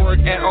cream, he work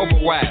at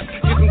Overwap.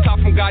 Get some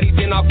top from Gotti,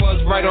 then I buzz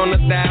right on the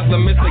staff. The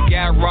Mr.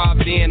 Gab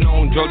robbed in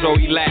on JoJo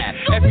Elad.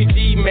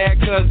 FPG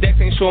mad cause Dex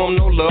ain't show him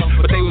no love,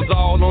 but they was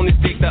all on his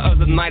dick the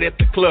other night at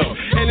the club.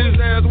 And his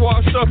ass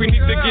washed up, he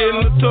need to get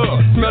in the tub.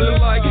 Smelling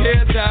like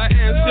hair dye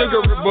and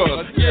cigarette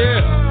buzz.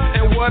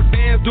 Yeah, and what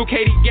bands do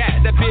Katie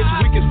got? That bitch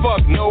weak as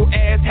fuck, no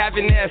ass,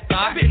 having ass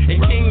thought. And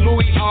King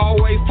Louis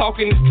always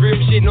talking this drip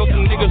shit. Know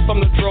some niggas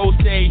from the dro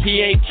say he he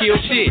ain't kill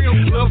shit.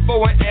 Lil'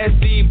 4 and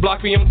SD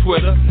block me on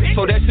Twitter,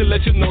 so that should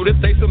let you know that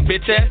they some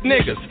bitch ass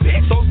niggas.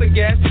 So the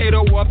gas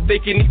Tato up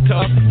thinking he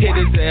tough, hit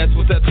his ass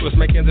with that twist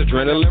making the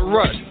adrenaline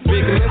rush.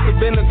 Big Mr.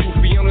 been a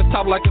goofy on his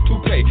top like a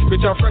toupee.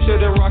 Bitch, I'm fresher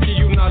than Rocky,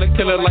 you not a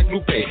killer like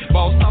Lupe.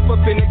 Boss top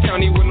up in the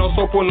county with no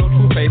soap or no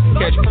toothpaste.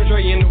 Catch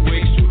pressure in the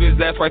wig, shoot his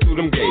ass right through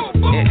them gates.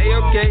 And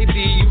AOKD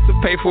used to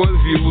pay for his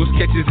views,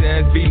 catch his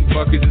ass beating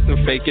buckets and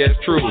some fake ass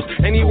truths.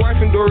 And he wife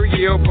and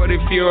Doriel, but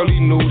if he only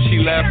knew,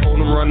 she laughed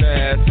on him, run her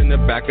ass in the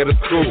back of the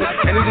school.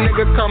 And this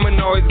nigga coming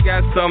always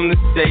got something to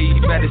say. He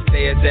better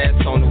stay his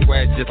ass on the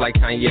west just like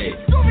Kanye.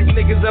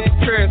 Niggas up in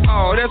Paris,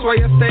 oh, that's why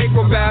your steak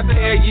will buy a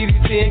pair of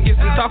Yeezys and get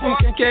some top from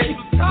Kincaid.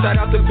 Shout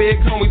out to Big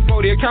Homie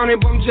for the accounting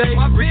bum J.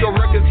 Rico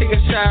Records, he a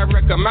shy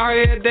wreck, I'm out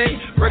here today.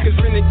 Records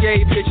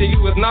renegade, picture you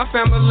was not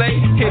family.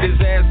 Hit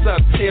his ass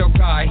up, tell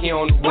God he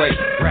on the way.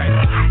 Right.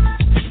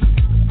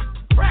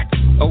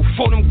 Oh,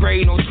 for them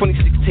grade on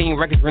 2016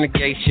 Records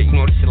renegade shit. You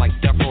know this shit like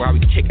Death Row, I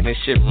be kicking this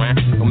shit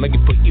around. Don't make me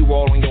put you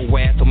all on your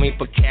ass, don't make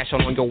me put cash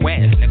on your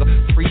ass, nigga.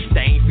 Free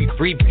stain,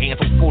 free bands,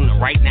 I'm pulling it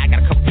right now. I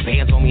got a couple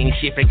bands on me and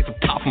shit, they get some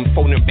pop from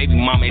phoning them baby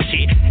mama and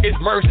shit. It's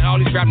merged and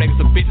all these rap niggas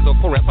some bitches on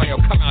phone. That's why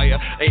y'all come out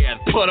here, they ass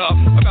put up.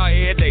 I'm out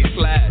here every day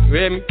sliding, you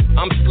hear me?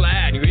 I'm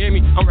sliding, you hear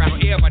me? I'm around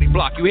on everybody's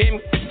block, you hear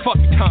me?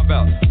 Fuck you talking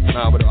about?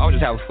 Nah, but I was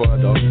just having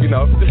fun though, you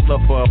know, just a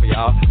little fun for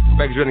y'all.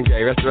 Records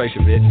renegade,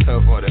 restoration, bitch,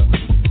 have fun though.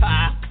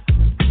 Ha!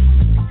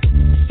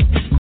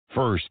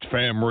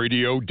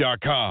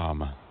 FirstFamRadio.com.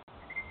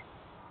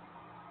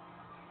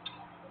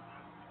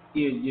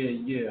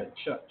 Yeah.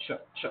 Chuck.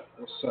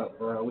 What's up,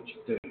 bro? What you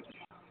think?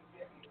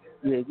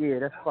 Yeah,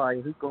 that's fire.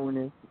 He going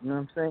in. You know what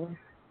I'm saying?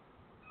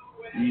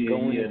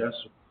 Yeah, that's.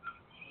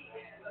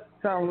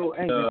 Sound a little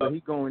angry, but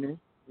he going in.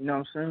 You know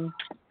what I'm saying?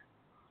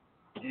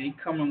 Yeah, he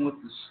coming with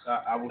this.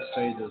 I would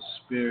say the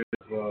spirit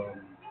of,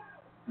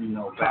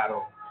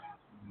 battle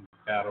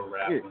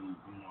rap, yeah. and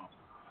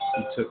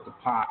he took the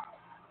pop,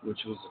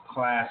 which was a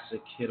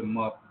classic hit 'em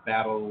up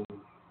battle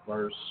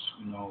verse,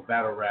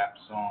 battle rap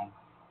song.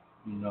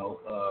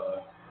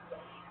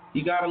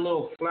 He got a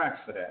little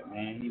flack for that,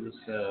 man. He was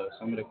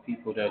some of the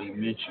people that he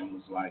mentioned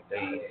was like they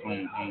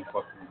ain't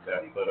fucking with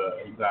that. But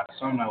he got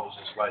some that was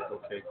just like,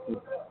 okay,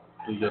 cool,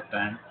 do your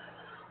thing.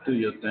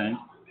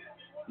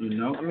 I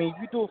mean,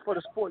 you do it for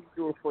the sport,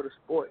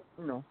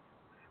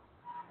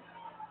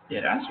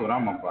 Yeah, that's what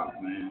I'm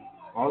about, man.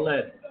 All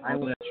that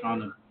trying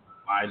to be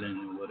violent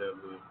or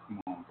whatever. Come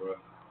on, bro.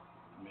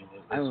 I mean,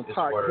 it's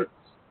worth.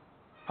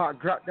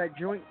 Pop dropped that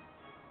joint.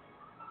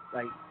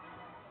 Like,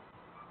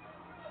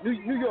 New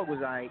York was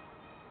alright.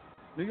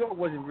 New York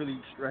wasn't really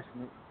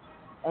stressing it.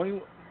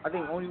 Only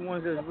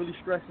ones that was really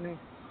stressing it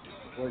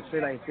was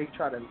say like they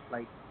try to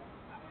like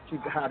see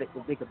how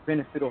they could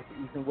benefit off the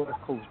East and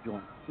West Coast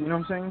joint. You know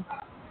what I'm saying?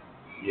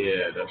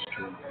 Yeah, that's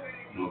true.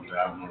 No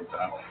doubt.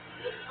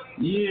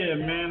 Yeah,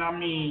 man. I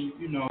mean,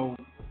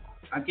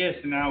 I guess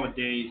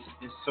nowadays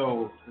it's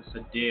a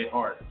dead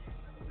art.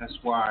 That's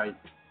why,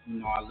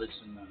 I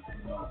listen to,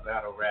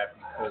 battle rap,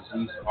 because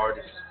these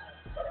artists,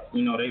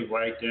 they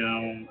write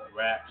down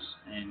raps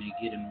and they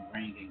get in the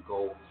ring and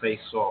go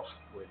face off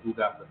with who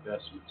got the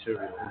best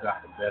material, who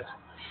got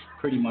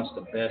pretty much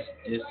the best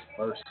diss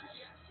verses,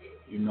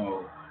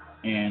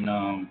 and,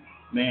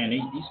 man,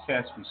 these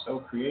cats be so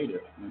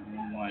creative, man.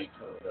 I'm like,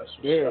 that's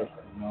what's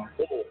up,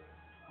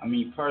 I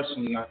mean,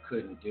 personally, I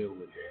couldn't deal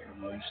with it.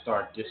 You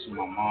start dissing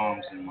my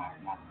moms and my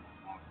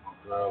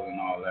girl and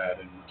all that,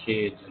 and the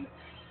kids, and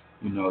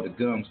the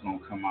gum's gonna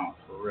come out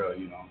for real,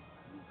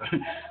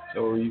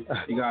 So you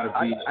gotta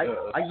be.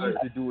 I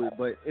used to do it,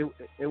 but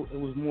it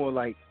was more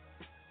like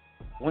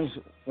once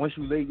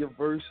you lay your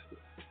verse,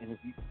 and if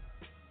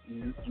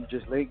you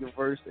just lay your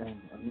verse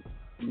and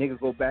a nigga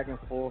go back and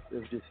forth, it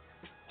was just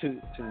to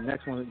the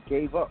next one that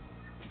gave up.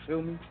 You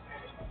feel me?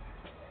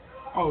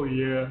 Oh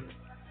yeah.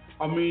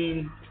 I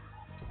mean,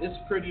 it's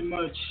pretty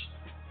much.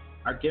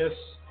 I guess.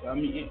 I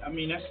mean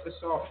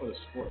that's all for the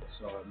sport.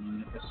 So I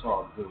mean, it's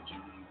all good.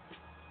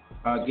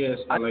 I guess.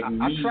 I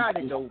tried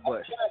it though,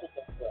 but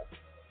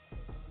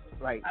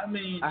like I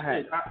mean,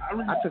 I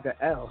took an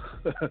L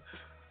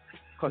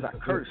because I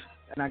cursed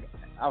and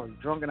I was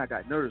drunk and I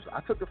got nervous.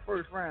 I took the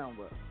first round,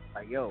 but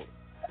I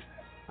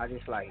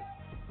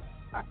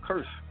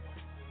cursed.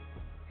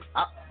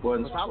 I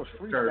was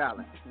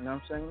freestyling. You know what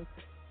I'm saying?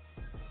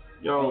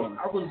 Yo,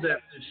 I was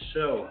at this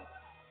show.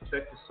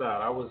 Check this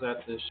out. I was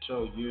at this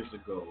show years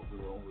ago when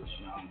I was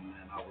young,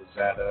 man. I was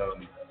at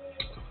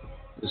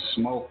the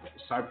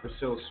Cypress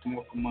Hill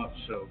Smoke 'em Up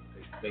show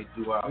they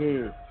do out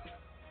there.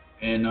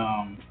 And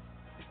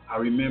I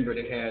remember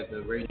they had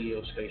the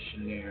radio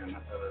station there, and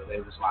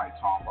they was like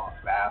talking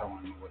about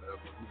battling or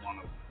whatever.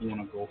 We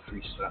wanna go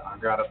freestyle. I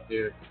got up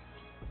there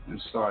and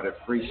started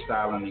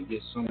freestyling and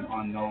get some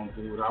unknown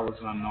dude. I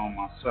was unknown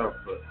myself,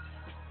 but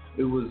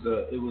it was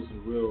a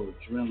real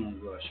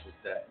adrenaline rush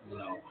with that,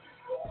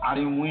 I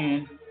didn't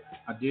win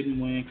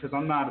because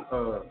I'm not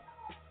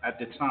at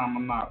the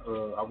time I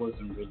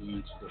wasn't really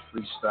into the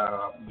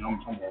freestyle. I'm a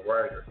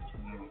writer, you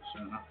know what I'm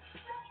saying?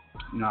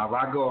 If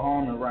I go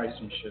home and write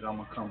some shit, I'm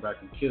gonna come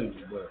back and kill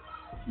you. But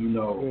You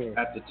know,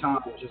 at the time,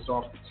 just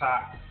off the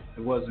top,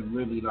 it wasn't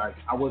really like,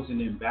 I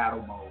wasn't in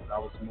battle mode. I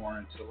was more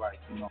into like,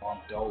 you know, I'm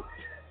dope.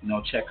 You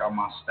know, check out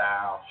my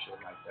style, shit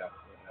like that.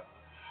 Whatever.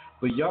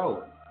 But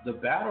yo, the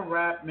battle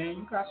rap, man,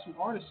 you got some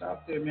artists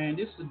out there, man.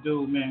 This is a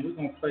dude, man. We're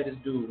gonna play this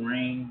dude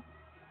Rain.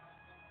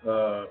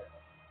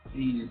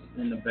 He's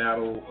in the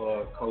battle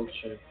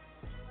culture.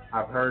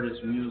 I've heard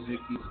his music.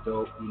 He's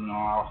dope. You know,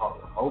 I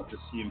hope to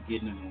see him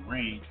getting in the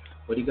ring.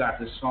 But he got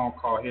this song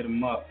called "Hit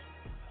 'Em Up."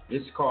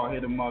 It's called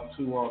 "Hit 'Em Up"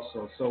 too,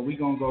 also. So we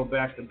gonna go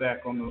back to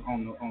back on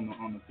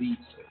the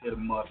beats. "Hit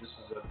 'Em Up." This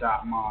is a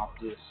Dot Mob.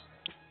 This,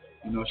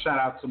 you know, shout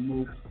out to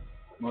Mook,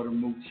 Murder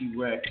Mook,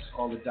 T-Rex,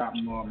 all the Dot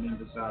Mob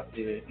members out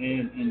there,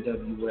 and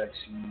NWX.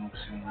 You know what I'm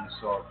saying?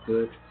 It's all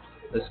good.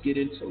 Let's get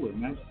into it,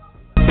 man.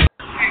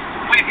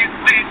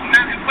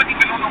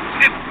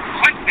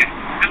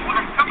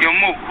 Yo,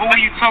 Mook, who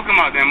are you talking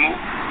about then, Mook?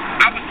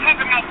 I was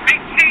talking about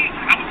Big T.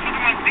 I was talking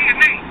about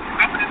DNA.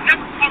 I would have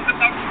never talked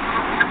about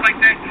shit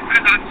like that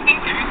because I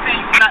told you.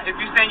 If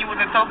you saying you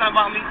wasn't talking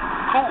about me,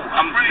 cool.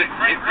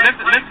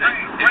 Listen.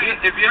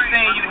 If you're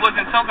saying you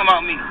wasn't talking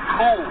about me,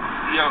 cool.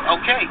 You're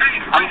okay.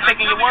 I'm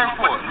taking your word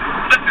for it.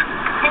 Listen,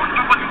 I told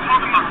you I wasn't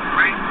talking about you,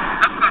 right?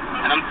 That's what I told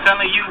you. And I'm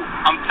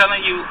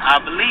telling you,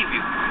 I believe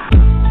you.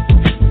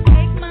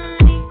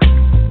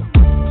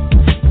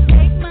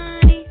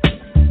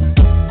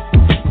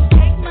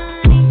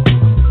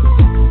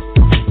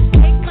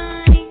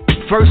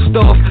 First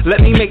off, let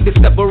me make the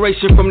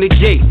separation from the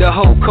gate. The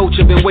whole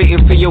culture been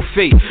waiting for your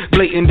fate.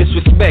 Blatant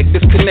disrespect,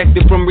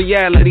 disconnected from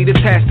reality. This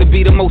has to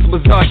be the most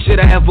bizarre shit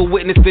I ever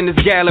witnessed in this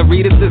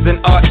gallery. This is an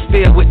art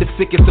fair with the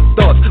sickest of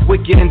thoughts,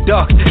 wicked and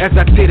dark, as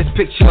I tear this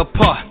picture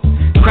apart.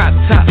 Crop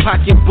top,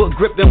 pocket book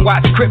gripping,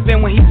 watch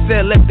crippin'. When he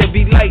said let there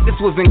be light, this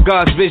wasn't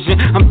God's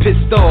vision. I'm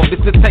pissed off,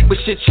 it's the type of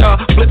shit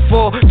y'all flip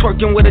for.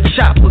 Twerking with a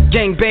chopper,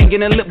 gang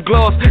banging and lip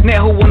gloss.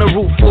 Now who wanna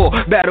root for?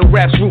 Battle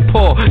raps,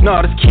 RuPaul.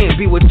 Nah, this can't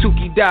be what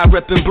Tukey died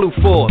reppin' Blue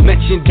for.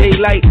 Mention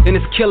daylight and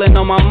it's killing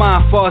on my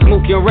mind. Far as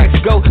Mook and Rex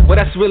go, well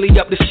that's really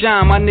up to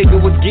shine. My nigga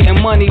was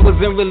getting money,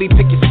 wasn't really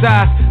picking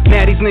sides.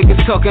 Now these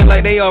niggas talking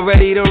like they all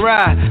ready to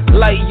ride.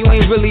 Like you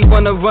ain't really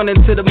wanna run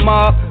into the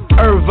mob.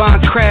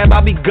 Irvine Crab,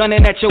 I be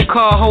gunning at your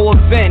car. Whole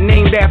event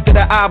named after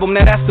the album,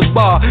 now that's the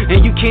bar.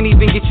 And you can't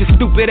even get your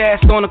stupid ass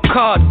on a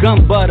card.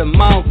 Gun butter,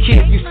 I don't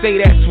care if you say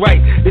that's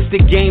right. This the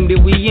game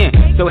that we in,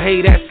 so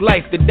hey, that's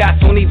life. The dots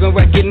don't even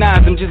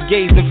recognize them, just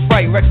gaze in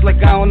fright. Rex like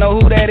I don't know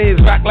who that is,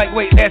 rock like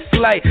wait, that's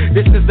light.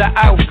 This is the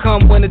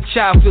outcome when a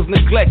child feels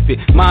neglected.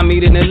 Mommy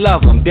didn't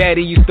love him,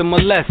 daddy used to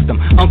molest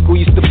him. Uncle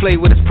used to play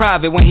with his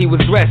private when he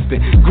was resting.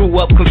 Grew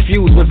up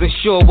confused, wasn't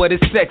sure what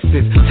his sex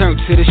is. Turned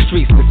to the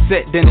streets to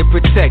set, then to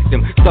protect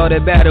him.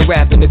 Started battle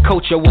rapping, the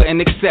culture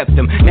wouldn't accept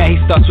him. Now he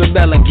starts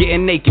rebelling,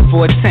 getting naked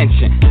for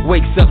attention.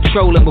 Wakes up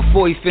trolling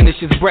before he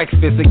finishes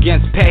breakfast.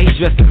 Against pay, he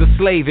dressed as a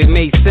slave, it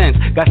made sense.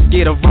 Got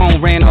scared of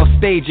Rome, ran off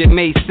stage, it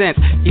made sense.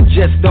 He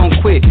just don't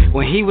quit.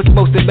 When he was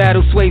supposed to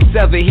battle Sway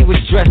 7, he was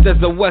dressed as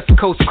a West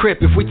Coast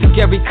Crip. If we took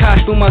every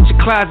costume out your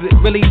closet,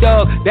 really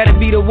dog, that'd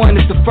be the one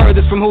that's the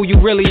furthest from who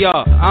you really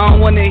are. I don't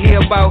wanna hear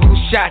about who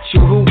shot you,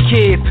 who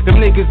cares.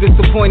 Them niggas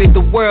disappointed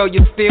the world,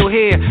 you're still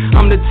here.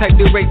 I'm the type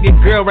to rape your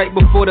girl right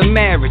before the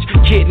marriage.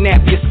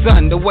 Kidnap your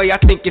son, the way I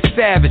think you're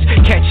savage.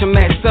 Catch him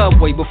at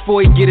Subway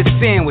before he get a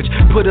sandwich.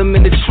 Put him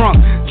in the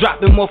trunk,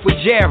 drop him off with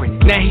Jerry.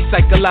 Now he's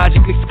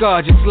psychologically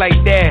scarred just like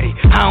daddy.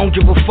 I don't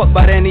give a fuck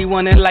about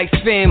anyone that likes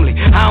family.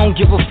 I don't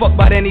give a fuck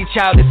about any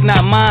child that's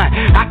not mine.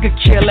 I could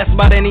care less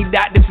about any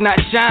dot that's not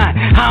shine.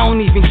 I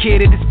don't even care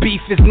that this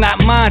beef is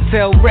not mine.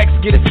 Tell Rex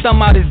get his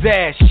thumb out his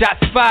ass.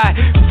 Shots fired,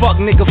 fuck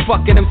nigga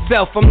fucking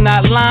himself, I'm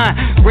not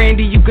lying.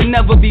 Randy, you can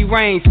never be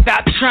Rain,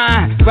 stop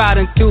trying.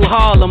 Riding through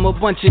Harlem, a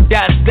bunch of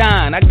dots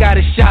dying. I got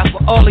a shot for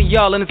all of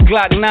y'all in this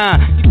Glock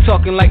 9. You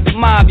talking like the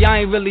mob, y'all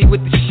ain't really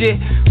with the shit.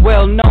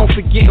 Well known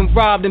for getting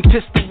robbed and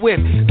pistol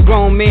whipped.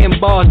 Grown man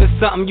bars is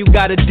something you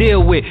gotta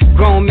deal with.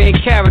 Grown man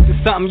character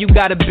something you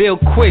gotta build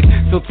quick.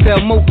 So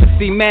tell Mook to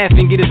see math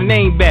and get his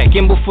name back.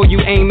 And before you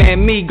aim at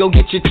me, go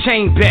get your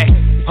chain back.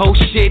 Oh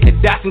shit, the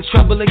dot's in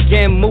trouble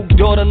again. Mook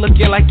daughter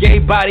looking like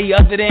everybody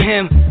other than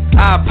him.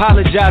 I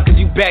apologize cause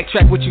you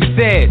backtracked what you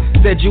said.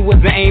 Said you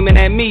wasn't aiming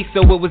at me,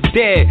 so it was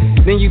dead.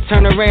 Then you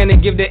turn around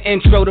and give the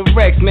intro to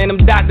Rex. Man,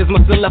 them doctors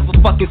must have left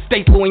a fucking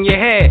staple in your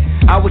head.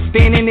 I was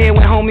standing there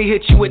when homie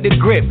hit you with the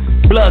grip.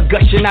 Blood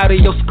gushing out of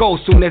your skull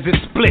soon as it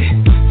split.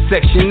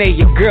 Section 8,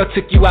 your girl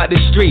took you out the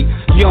street.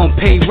 You don't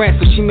pay rent,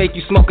 so she make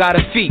you smoke out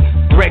her feet.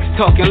 Rex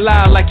talking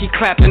loud like he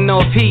clapping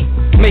off heat.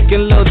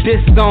 Making little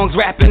diss songs,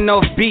 rapping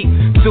off beat.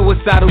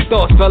 Suicidal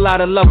thoughts, fell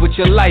out of love with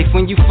your life.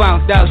 When you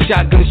found out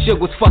Shotgun Suge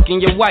was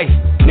fucking your wife.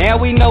 Now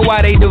we know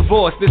why they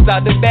divorced, it's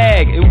out the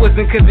bag. It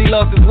wasn't cause he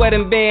lost his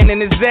wedding band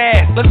and his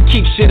ass. Let's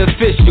keep shit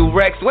official,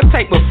 Rex. What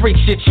type of freak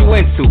shit you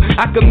into?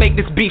 I could make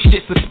this beef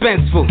shit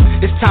suspenseful.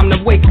 It's time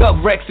to wake up,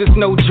 Rex, it's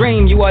no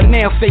dream. You are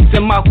now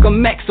facing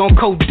Malcolm X on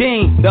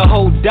codeine. The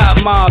whole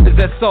dot mob is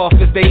as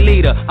soft as they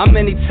leader. How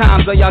many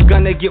times are y'all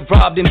gonna get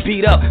robbed and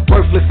beat up?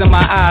 Worthless in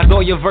my eyes,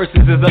 all your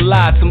verses is a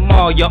lie.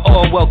 Tomorrow you're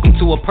all welcome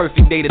to a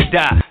perfect day to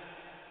die.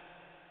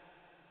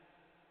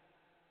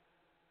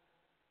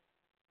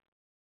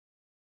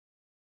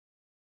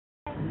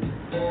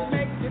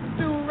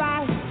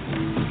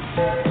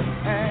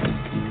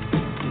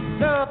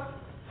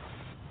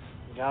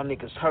 Y'all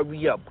niggas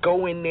hurry up.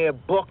 Go in there,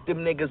 buck them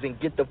niggas, and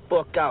get the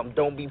fuck out. And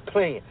don't be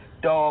playing.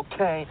 Dog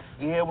Kane,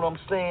 you hear what I'm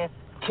saying?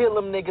 Kill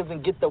them niggas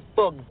and get the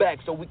fuck back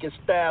so we can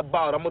stab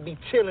out. I'm gonna be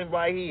chilling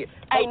right here.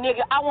 Hey,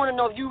 nigga, I wanna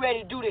know if you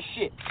ready to do this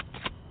shit.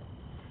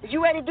 Is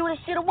you ready to do this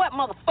shit or what,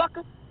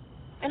 motherfucker?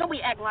 And don't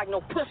be acting like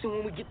no pussy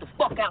when we get the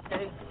fuck out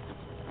there.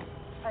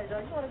 Hey,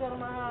 dog, you wanna go to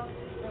my house?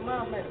 Your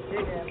mom made a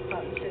big ass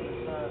pot of shit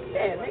inside.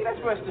 Yeah, nigga,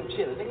 let's rush them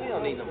chillers. Nigga, we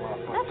don't need no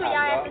motherfucker. That's why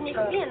y'all ask the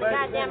niggas be in the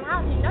goddamn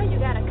house. You know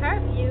you got a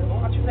curfew.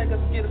 Why don't you take us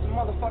and get us some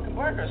motherfucking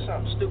burger or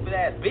something, stupid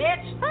ass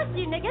bitch? Fuck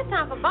you, nigga. It's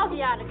time for both of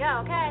y'all to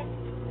go, okay?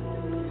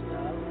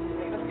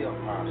 Nigga, let's get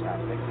on mom's house,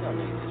 nigga. We don't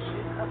need this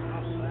shit.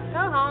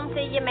 Go home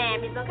to your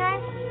mammies,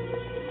 okay?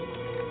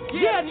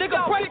 Yeah,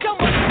 nigga, break them.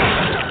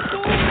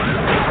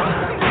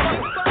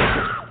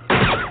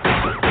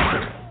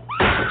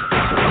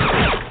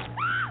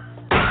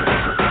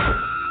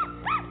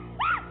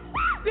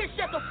 Bitch,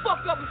 shut the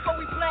fuck up before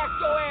we blast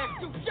your ass,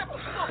 dude. Shut the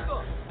fuck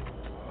up.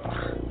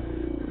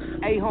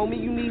 Hey,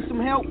 homie, you need some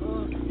help?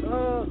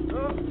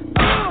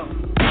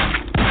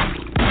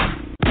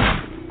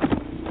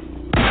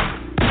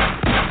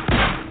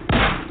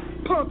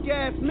 Punk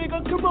ass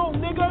nigga, come on,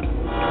 nigga.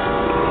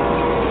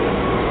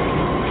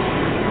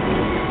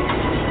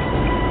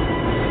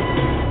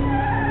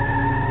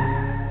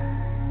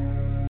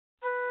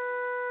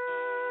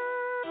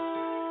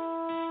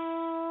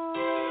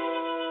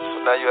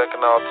 Now you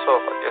acting all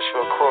tough, I guess you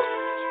a crook.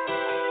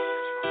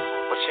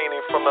 But you ain't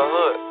even from the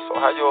hood, so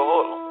how you a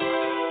hoodlum?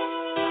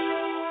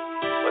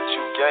 But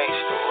you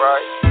gangster,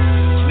 right?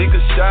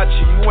 Niggas shot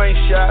you, you ain't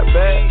shot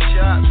back.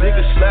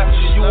 Niggas slapped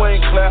you, you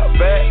ain't clapped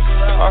back.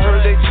 I heard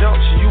they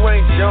jumped you, you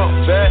ain't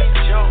jumped back.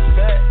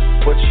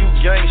 But you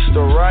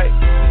gangster, right?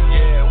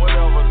 Yeah,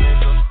 whatever,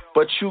 nigga.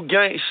 But you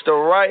gangster,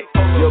 right?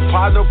 Your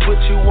partner put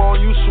you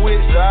on, you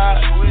switch sides.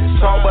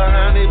 Talk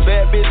behind it,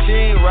 bad bitch, you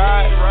ain't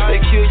right. They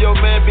kill your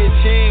man, bitch,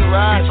 you ain't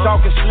right.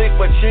 Talking slick,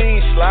 but you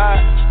ain't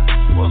slide.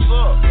 What's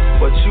up?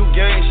 But you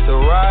gangster,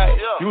 right?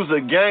 You was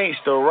a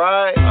gangster,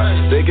 right?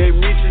 They gave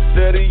me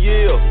 30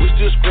 years, we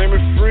still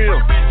screaming freedom.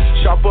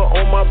 Chopper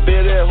on my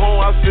bed at home,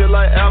 I feel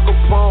like Al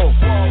Capone.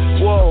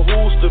 Whoa,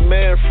 who's the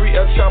man? Free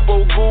El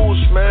Chapo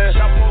Goose, man.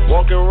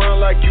 Walking around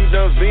like you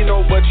done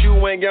Vino, but you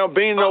ain't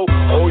Gambino.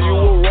 Oh, you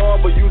a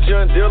robber, you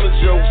John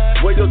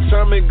Dillinger. Where your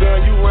Tommy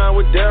gun, you round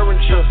with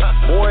Derringer.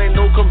 Boy, ain't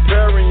no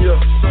comparing ya.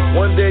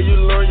 One day you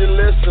learn your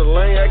lesson,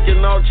 lane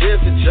acting all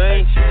Jesse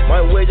James.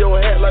 Might wear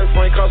your hat like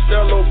Frank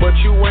Costello, but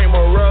you ain't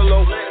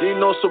Morello. You ain't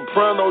no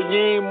soprano,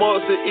 you ain't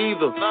Marcy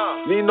either.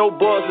 You ain't no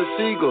boss of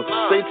Seagull.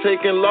 Stay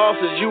taking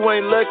losses, you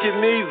ain't lucky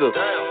neither.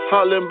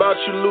 Hollering about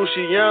you,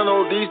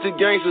 Luciano. These the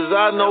gangsters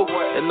I know,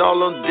 and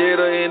all them dead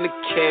are in the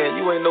can.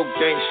 You ain't no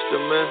gangster,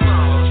 man.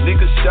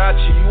 Niggas shot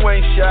you, you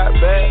ain't shot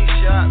back.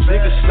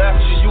 Niggas slapped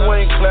you, you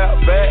ain't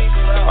clapped back.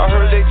 I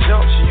heard they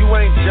jumped you, you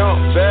ain't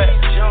jumped back.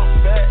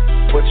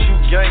 But you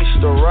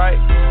gangster, right?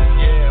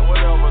 Yeah,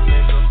 whatever,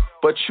 nigga.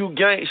 But you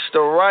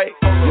gangster, right?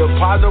 Your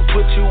partner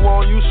put you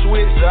on, you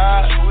switch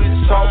sides.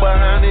 Talk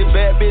behind it,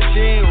 bad bitch,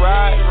 you ain't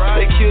right.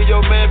 They kill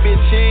your man, bitch,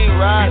 you ain't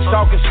right.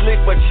 Talking slick,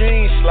 but you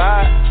ain't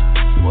slide.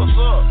 What's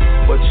up?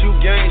 But you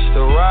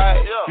gangster,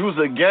 right? You was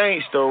a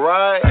gangster,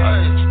 right?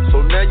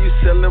 So now you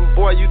selling,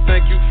 boy, you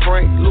think you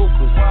Frank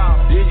Lucas.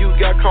 Then you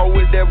got caught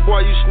with that boy,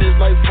 you snitch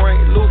like Frank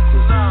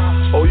Lucas.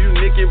 Oh, you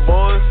Nicky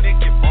Barnes.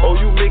 Oh,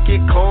 you Mickey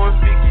Corn.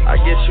 I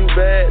guess you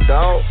bad,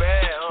 dog.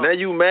 Now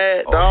you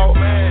mad, dog.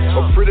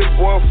 A pretty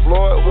boy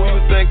Floyd, who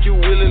you think you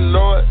Willie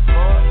Lloyd?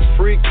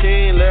 Free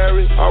King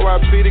Larry,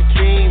 R.I.P. to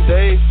King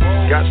Dave.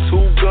 Got 2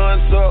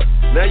 guns up,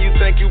 now you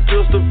think you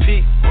Pistol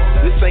Pete.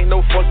 This ain't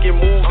no fucking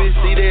movie,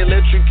 see they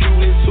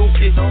electrocuting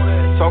Tuki.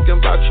 Talking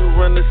about you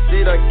run the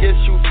seat, I guess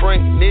you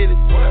Frank Nitty.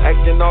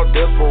 Acting all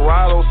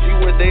desperado, see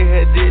what they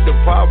had did to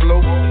Pablo.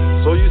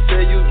 So you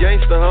say you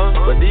gangster, huh?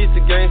 But these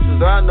the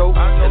gangsters I know,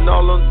 and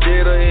all them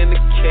dead are in the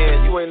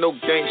can. You ain't no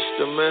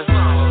gangster, man.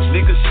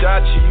 Niggas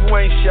shot you, you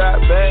ain't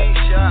shot back.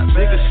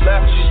 Niggas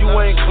slapped you, you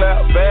ain't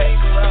clapped back.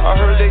 I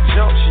heard they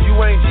jumped you,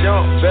 you ain't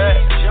jumped back.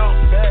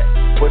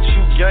 But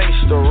you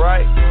gangster,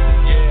 right?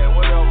 Yeah,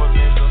 whatever,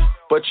 nigga.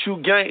 But you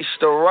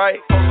gangster,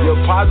 right? Your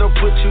partner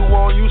put you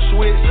on, you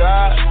switch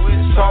sides.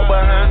 Talk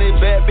behind it,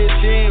 bad bitch,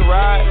 you ain't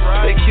right.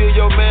 They kill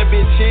your man,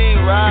 bitch, you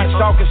ain't right.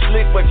 Talking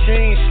slick, but you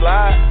ain't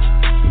slide.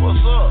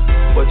 What's up?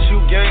 But you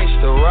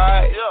gangster,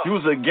 right? You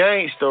was a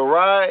gangster,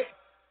 right?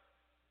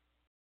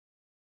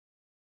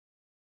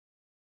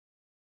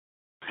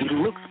 He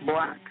looks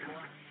black.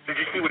 Did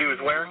you see what he was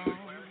wearing?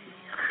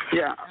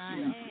 Yeah,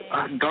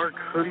 a dark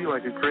hoodie,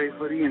 like a gray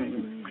hoodie,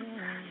 and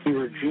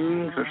either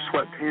jeans or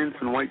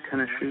sweatpants and white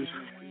tennis shoes.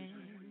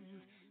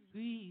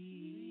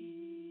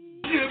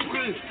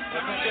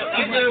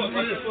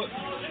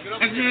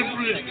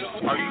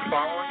 Are you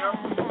following him?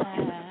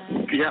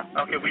 Yeah.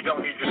 Okay, we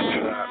don't need you to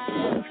do that.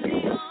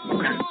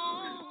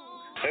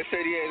 They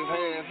said he had his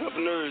hands up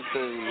and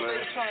everything, man.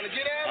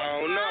 I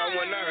don't know. I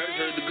went out. I just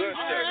heard the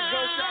gunshot.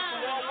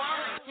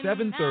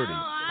 7:30.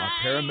 A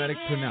paramedic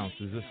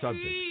pronounces the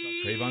subject,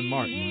 Trayvon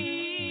Martin,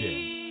 dead.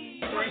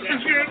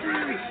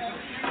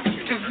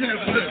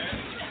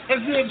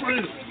 That's it,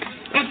 Prince.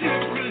 That's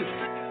it, Prince.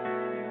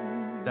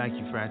 Thank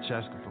you,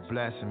 Francesca, for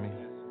blessing me.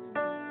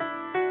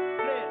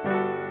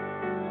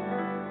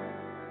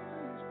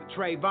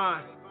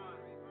 Trayvon,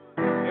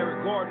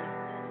 Eric Gordon,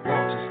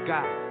 Walter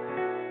Scott,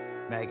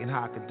 Megan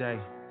Hockaday,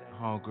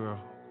 homegirl,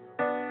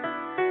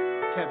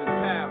 Kevin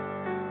Powell,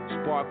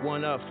 spark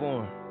one up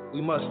for him.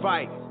 We must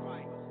fight.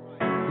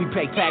 We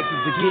pay taxes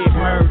to get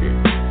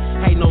murdered.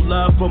 Ain't no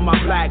love for my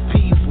black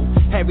people.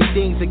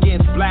 Everything's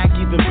against black,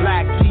 even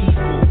black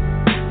people.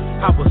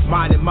 I was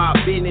minding my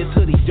business,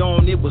 hoodie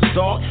on, it was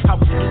dark. I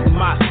was eating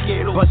my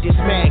Skittles, but this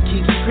man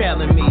keeps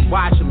trailing me.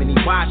 Watch him and he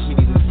watch me,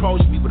 he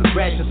approached me with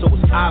aggression, so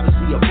it's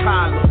obviously a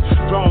problem.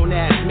 Grown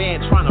ass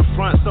man trying to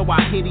front, so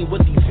I hit him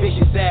with these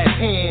vicious ass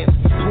hands.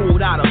 Pulled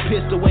out a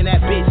pistol when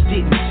that bitch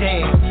didn't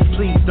jam.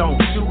 Please don't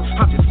shoot,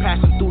 I'm just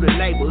passing through the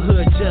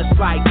neighborhood just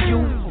like you.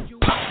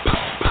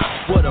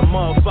 What a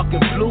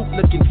motherfucking fluke,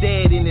 looking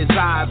dead in his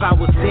eyes. I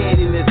was dead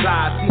in his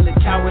eyes. Seen the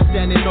coward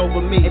standing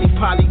over me, and he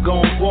probably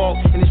gon' walk,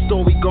 and his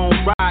story gon'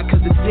 ride,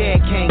 cause the dead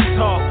can't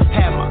talk.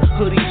 Had my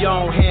hoodie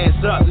on,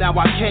 hands up, now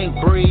I can't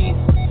breathe.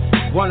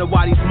 Wonder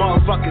why these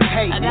motherfuckers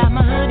hate me. I got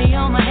my hoodie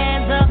on, my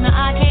hands up, now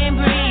I can't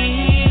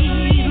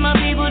breathe. My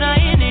people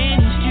dying in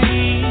the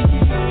street.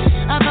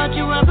 I thought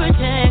you were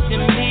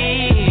protecting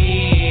me.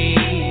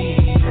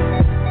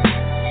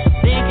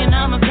 Thinking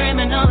I'm a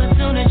criminal as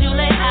soon as you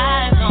lay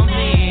eyes on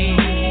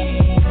me.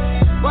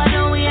 Why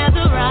don't we have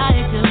the right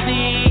to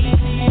be?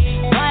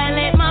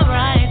 Violate my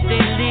rights,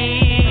 they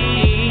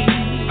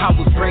leave. I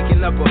was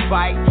breaking up a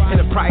fight, and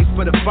the price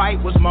for the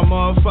fight was my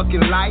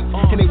motherfucking life.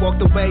 And they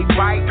walked away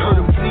right, heard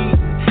him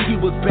bleeding.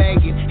 He was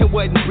begging, and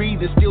wasn't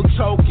breathing, still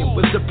choking.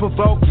 Was it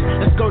provoking?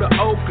 Let's go to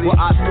Oakland. Well,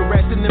 Oscar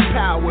resting in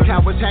power.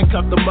 Cowards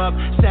handcuffed him up,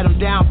 sat him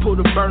down,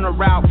 pulled the burner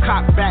out,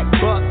 cocked back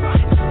buck.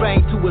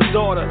 Explained to his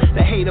daughter,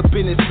 the hate up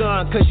in his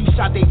son, cause you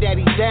shot they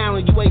daddy down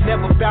and you ain't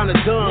never found a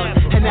gun.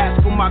 And as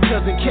for my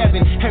cousin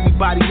Kevin,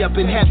 everybody up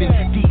in heaven.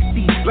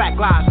 DC, Black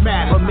Lives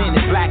Matter. A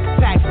minute, black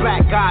attacks,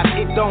 black guys,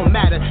 it don't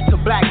matter.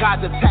 Till black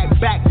guys attack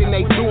back, then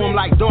they do him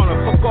like Donna.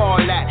 Fuck all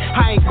that.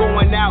 I ain't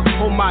going out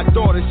on my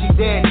daughter, she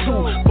dead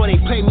too. But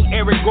they play me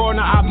Eric Gordon,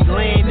 I'll be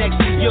laying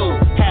next to you.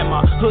 Had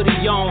my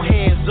hoodie on,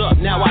 hands up,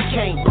 now I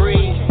can't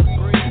breathe.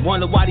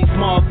 Wonder why these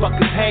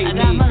motherfuckers hate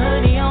me. I got my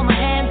hoodie on, my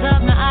hands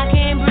up, now I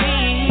can't breathe.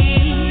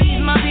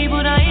 My people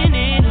dying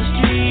in the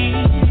street.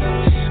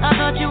 I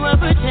thought you were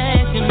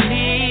protecting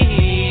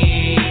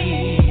me.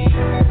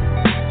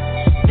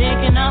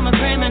 Thinking I'm a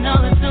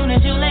criminal as soon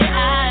as you lay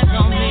eyes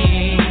on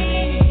me.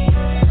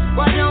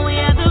 Why don't we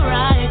have the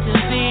right to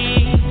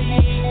be?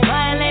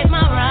 Violate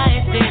my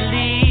rights, they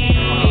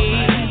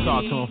leave.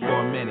 Talk to him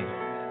for a minute.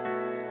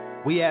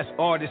 We as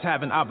artists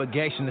have an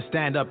obligation to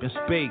stand up and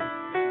speak.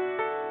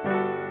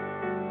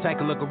 Take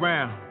a look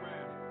around.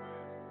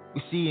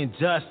 We see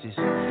injustice.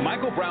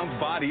 Michael Brown's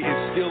body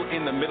is still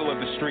in the middle of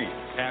the street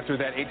after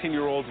that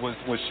 18-year-old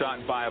was shot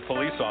by a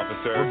police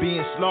officer. We're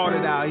being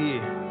slaughtered out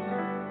here.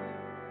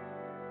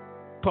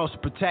 Supposed to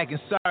protect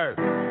and serve.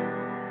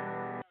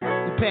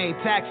 We're paying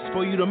taxes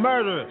for you to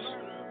murder us.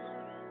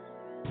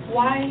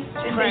 Why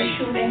did they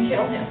shoot and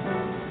kill him?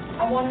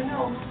 I want to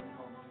know.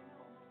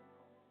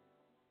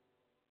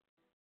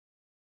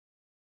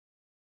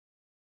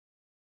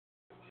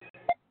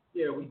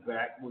 Yeah, we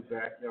back.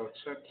 Yo,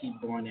 Chuck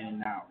keep going in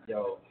and out.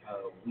 Yo,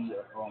 we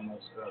are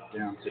almost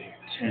down to the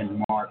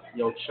 10 mark.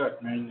 Yo,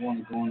 Chuck, man, you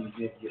want to go in and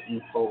give your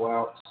info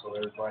out so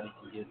everybody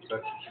can get in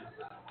touch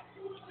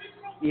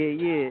with you?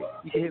 Yeah.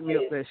 You can hit me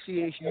up at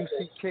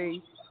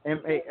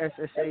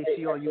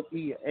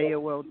CHUCKMASSACURE at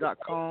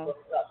AOL.com,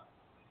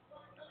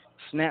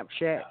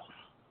 Snapchat,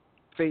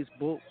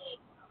 Facebook,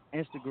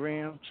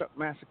 Instagram, Chuck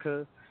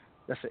Massacure.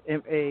 That's a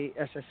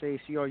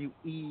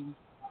MASSACRUE.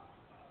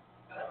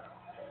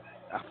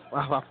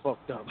 I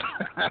fucked up.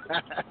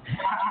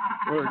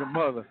 Word the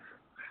mother.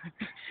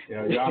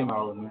 Yeah, y'all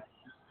know, man.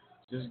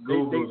 Just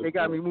Google they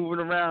got me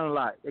moving around a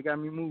lot. They got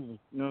me moving.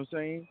 You know what I'm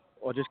saying?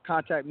 Or just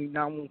contact me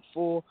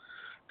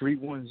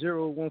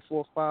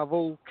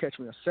 914-310-1450. Catch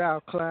me on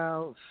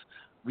SoundCloud,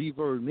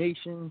 Reverb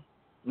Nation.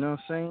 You know what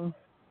I'm saying?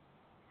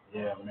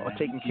 Yeah, man. Or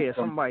taking care of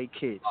somebody's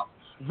kids.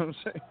 You know what I'm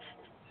saying?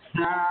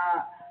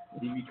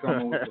 You be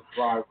coming with the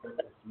fly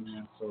records,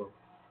 man. So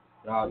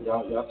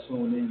y'all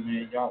tune in,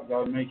 man.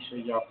 Y'all make sure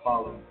y'all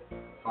follow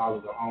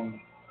the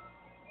homie.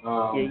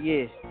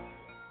 Yeah.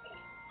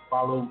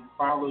 Follow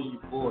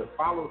your boy.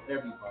 Follow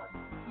everybody.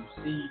 You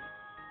see,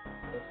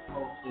 let's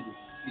post it.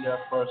 See that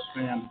first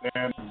fam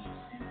bam.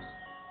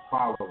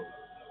 Follow it.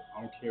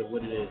 I don't care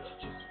what it is.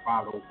 Just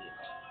follow it.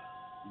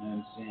 You know what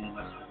I'm saying?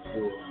 That's what we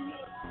do around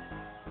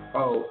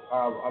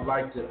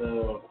here.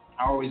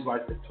 I always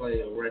like to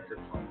play a record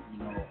from,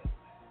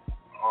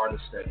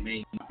 artists that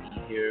may not be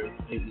here.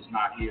 If it's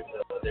not here,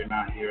 they're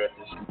not here at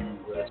this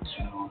moment with us,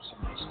 you know what I'm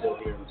saying? They're still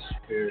here in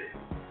spirit.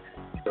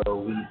 So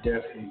we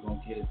definitely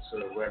gonna get into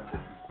the record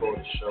before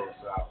the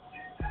show's out.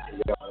 So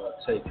y'all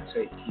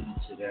take heed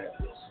to that.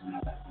 Listen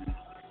up, man.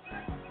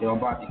 Yo, I'm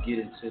about to get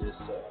into this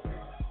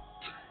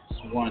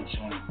one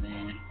joint,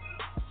 man.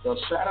 Yo,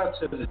 shout out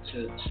to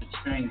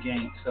Train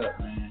Gang Tuck,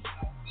 man.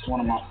 It's one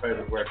of my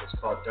favorite records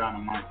called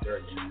Dynamite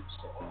Dirt Gang.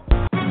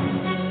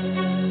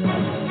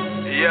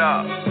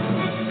 Yeah,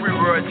 free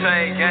world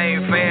chain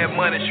gang, fan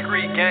money,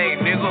 street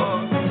gang,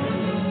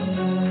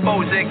 nigga.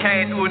 Folks that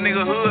came through a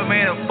nigga hood,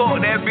 man, and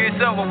fuck that bitch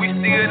up, but we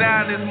still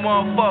down this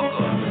motherfucker.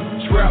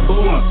 Trap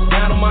boom,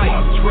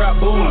 dynamite, trap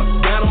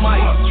boom,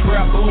 dynamite,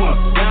 trap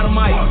boom,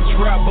 dynamite,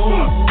 trap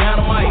boom,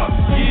 dynamite.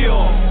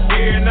 Yeah,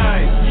 every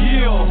night,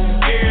 yeah,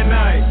 every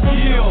night,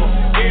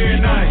 yeah,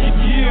 every night,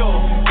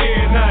 yeah,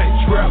 every night.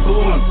 Trap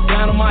boom,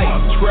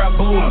 dynamite, trap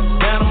boom,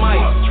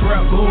 dynamite,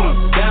 trap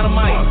boom,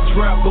 dynamite,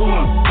 trap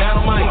boom,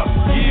 dynamite.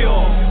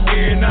 Yeah,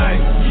 every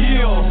night,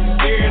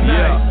 yeah, every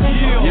night,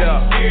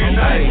 yeah, every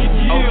night.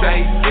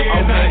 Okay,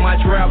 my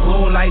trap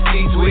boom like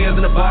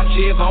C12 in the box,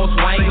 shit on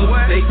swinging.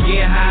 They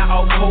get high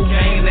off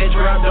cocaine, that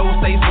trap dough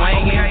stay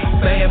swinging.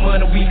 Bad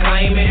money we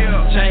claiming,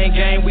 chain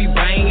gang we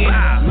banging.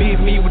 Meet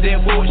me with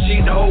that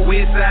bullshit, the whole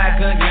west side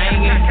gun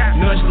ganging.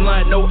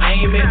 Nonchalant, no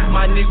aiming,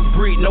 my nigga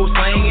breed, no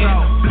singing.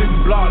 Flip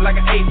the block like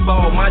an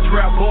 8-ball, my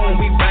trap boom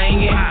we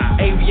banging.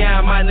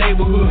 ABI my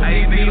neighborhood,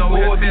 these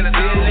boys be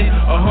stealing.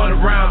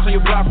 100 rounds on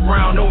your block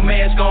around, no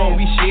mask on,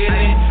 we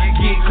shitting.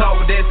 Get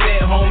caught with that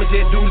sad homie,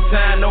 just do the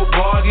time, no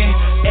bargain.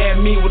 Add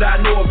me what I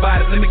know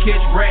about it, let me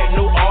catch rat,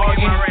 no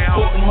arguing.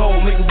 Fuck them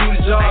hoes, make them do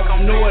the job,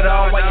 I know it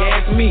all, why you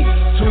ask me?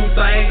 Two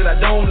things that I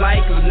don't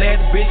like, cause a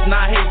nasty bitch and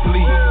I hate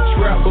police.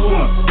 Trap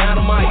boom,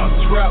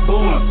 dynamite, trap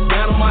boom,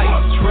 dynamite,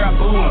 trap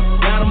boom,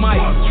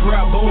 dynamite,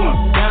 trap boom,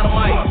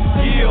 dynamite.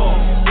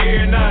 Yeah,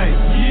 every night,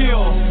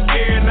 yeah,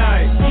 every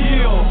night,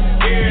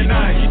 yeah, every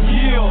night,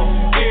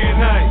 yeah, every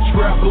night.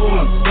 Trap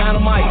boom,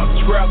 dynamite,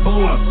 trap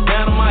boom,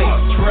 dynamite,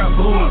 trap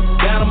boom,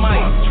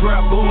 dynamite,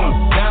 trap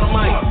boom,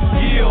 dynamite.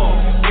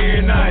 Yeah,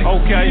 every night.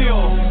 Okay,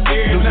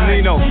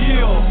 Lucinino.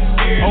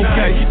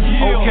 Okay.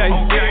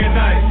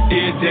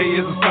 Every day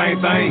is the same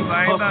thing.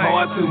 Hustle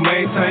hard to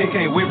maintain.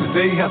 Can't wait for the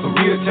day you have some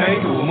real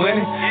change. Cause with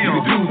money, you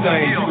can do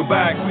things. You can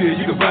buy a clear,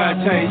 you can buy a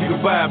chain, you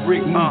can buy a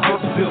brick.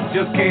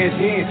 Just cash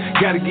in.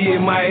 Gotta get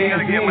my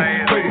ass in.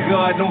 Pray to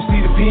God, don't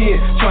see the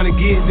pen. Trying to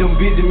get them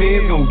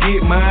Benjamins, gonna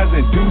get mines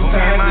and do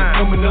time.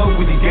 Just coming up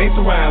with these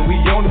gangsta rhymes. We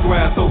on the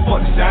grind, so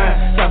fuck the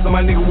shine. Shots of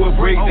my nigga will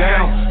break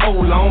down.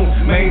 Hold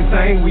on, main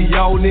thing, we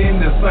all in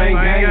the same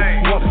game.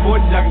 Want the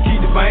fortune, I can keep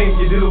the bang.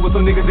 You deal with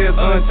some niggas that's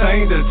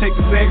unchained, that'll take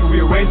the sack,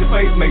 rearrange the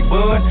face, make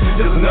bun.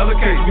 Just another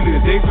case, we need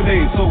a day for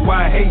days. So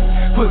why hate?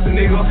 Pussy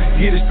nigga,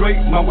 get it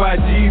straight. My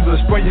YGs will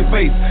spray your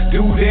face.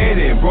 Do that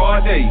in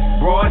broad day,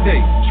 broad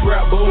day.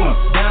 Trap boom,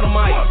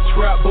 dynamite,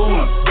 trap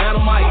boom,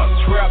 dynamite,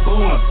 trap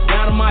boom,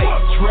 dynamite,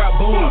 trap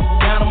boom,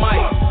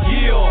 dynamite.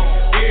 Yeah,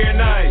 every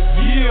night,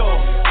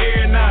 yeah,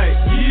 every night,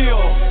 yeah,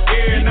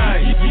 every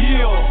night,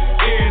 yeah,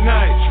 every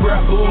night.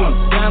 Trap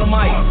boom,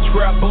 dynamite,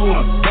 trap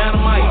boom,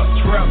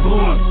 dynamite, trap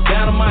boom,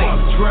 dynamite,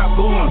 trap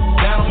boom,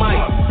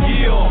 dynamite.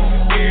 Yeah,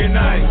 every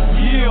night,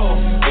 yeah,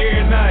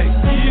 every night,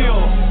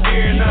 yeah,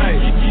 every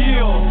night,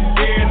 yeah,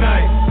 every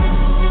night.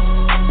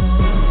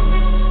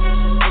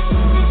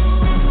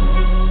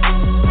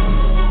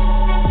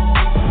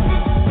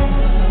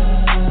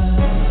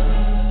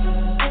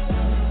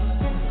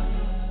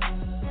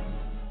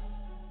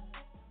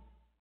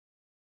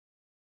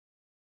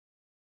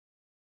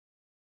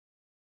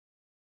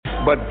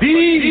 But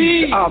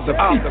these are the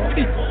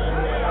people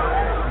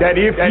that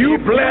if you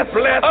bless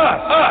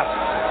us,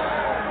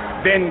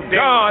 then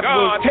God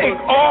will take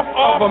off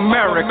of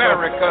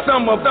America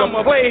some of the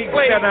plagues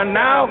that are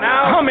now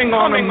coming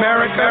on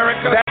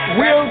America that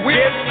will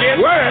get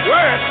worse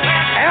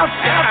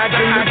after I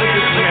deliver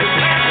this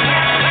message.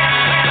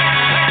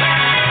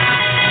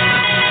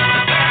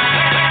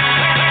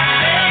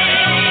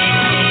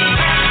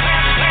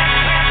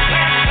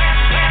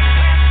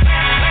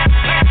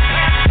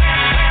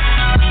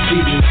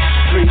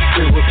 Streets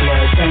filled with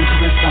blood,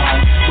 dangerous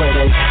zone, where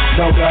they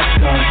load up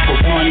guns for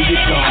one to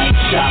get gone.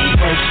 Shot and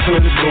breaks to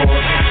the door,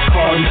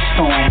 call the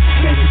storm.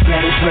 Man, you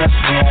better dress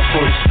warm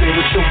for the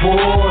spiritual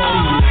war.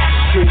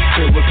 Streets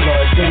filled with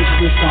blood,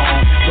 dangerous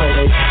zone, where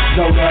they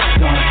load up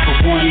guns for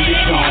one to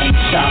get gone.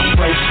 Shot and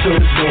breaks to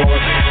the door,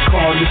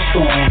 call the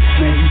storm.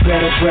 Man, you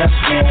better dress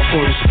warm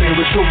for the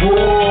spiritual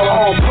war.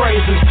 All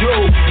praises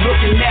due,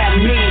 looking at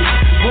me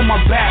with my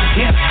back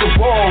against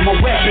the wall, my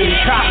weapon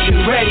cocked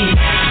and ready,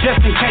 just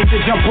in case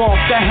they jump off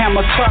that hammer.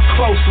 Tuck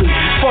closely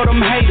for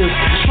them haters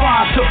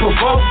trying to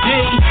provoke D.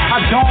 I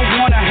don't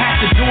wanna have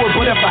to do it,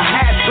 but if I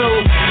had to,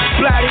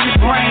 splatter his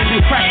brains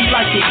and crack you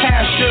like some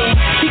cashew.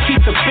 He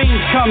keep the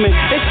fiends coming,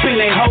 they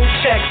spend their whole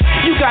checks.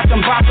 You got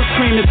them boppers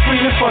screaming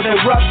for their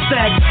rough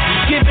sex.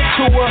 Give it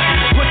to her,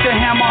 put the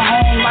hammer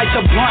home like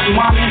the blunt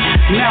mommy.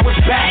 Now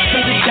it's back to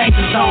the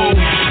danger zone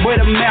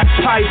where the meth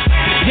pipes,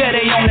 yeah,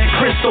 they on that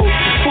crystal.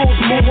 Fools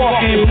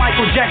moonwalking,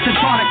 Michael Jackson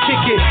trying to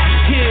kick it.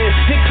 Here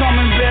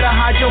coming, better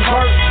hide your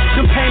work.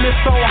 The pain is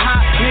so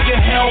hot, nigga,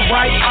 hell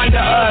right under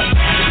us.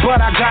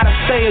 But I gotta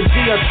stay a G,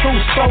 a true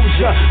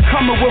soldier,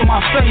 coming with my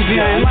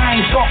savior. And I I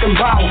ain't talking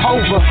about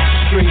over.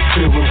 Streets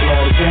filled with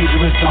blood, a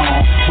dangerous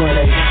zone, where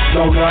they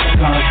load up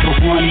guns,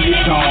 put one in your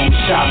dome,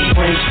 shouting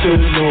praise to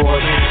the Lord,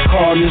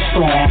 calling the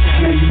storm.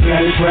 Man, you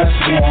better dress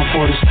warm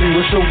for the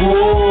spiritual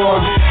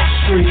war.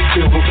 Streets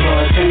filled with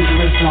blood,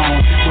 dangerous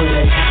zone, where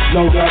they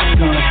load up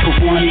guns, put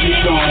one in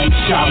your dome,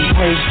 shouting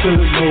praise to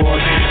the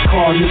Lord,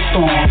 calling the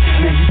storm.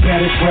 Man, you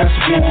better dress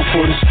warm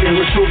for the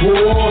spiritual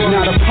war.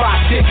 Now the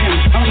plot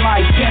thickens,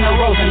 unlike dinner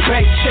rolls and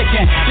baked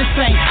chicken. This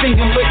ain't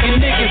finger-licking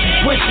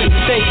niggas wishing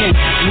they can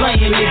lay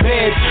in their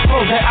beds,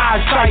 close their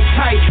eyes tight.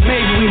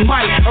 Maybe we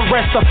might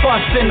arrest a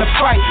fuss in the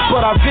fight,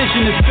 but our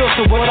vision is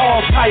filtered with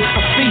all types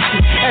of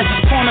features. As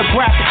the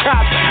pornographic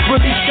cops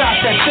release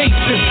shots at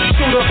thesis,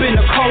 shoot up in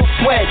the cold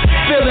sweat,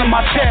 feeling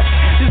my chest.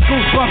 This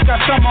goosebumps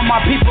got some of my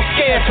people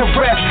scared to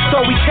rest,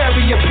 so we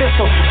carry a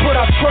pistol, put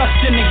our trust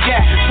in the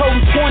gap.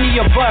 Toting 20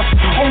 of us,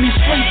 only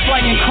street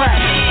slaying crack,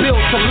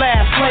 built to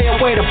last, lay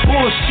away the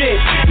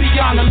bullshit.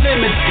 Beyond the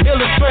limits,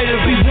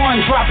 illustrators be one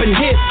dropping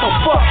hits, so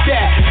fuck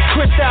that.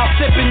 Crystal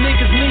sipping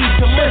niggas need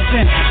to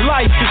listen.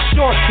 Life is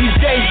short, these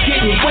days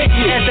getting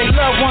wicked. As they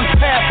loved ones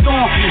passed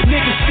on,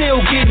 niggas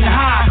still getting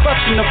high,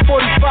 clutching the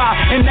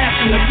 45 and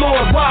asking the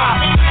Lord why.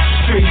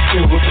 Streets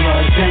filled with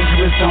blood,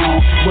 dangerous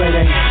zone, where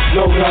they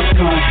load up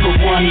guns,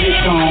 put one in your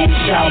dome,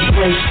 shout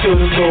praise to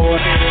the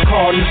Lord,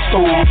 call the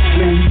storm.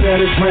 Man, you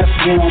better dress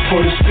warm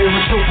for the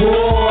spiritual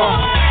war.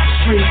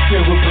 Streets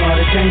filled with blood,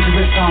 a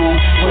dangerous zone,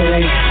 where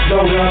they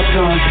load up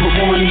guns, put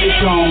one in your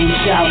dome,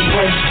 shout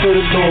praise to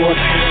the Lord,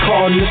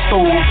 call the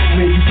storm.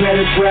 Man, you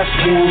better dress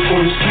warm for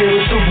the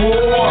spiritual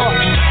war.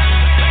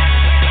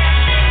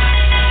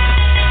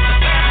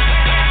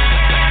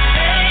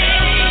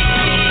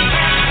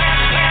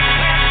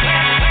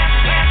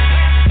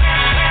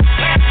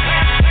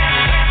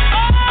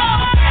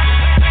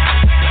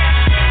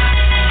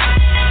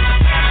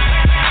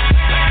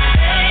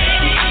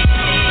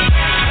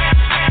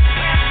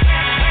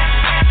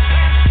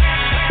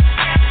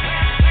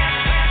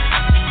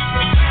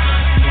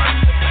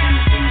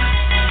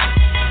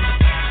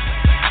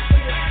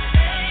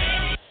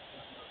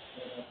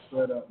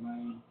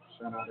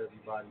 Shout out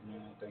everybody,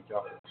 man. Thank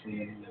y'all for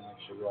tuning in. Make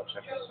sure y'all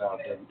check us out,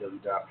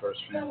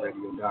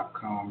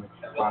 www.firstfamradio.com.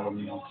 Follow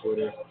me on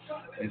Twitter,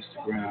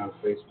 Instagram,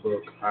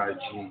 Facebook,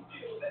 IG.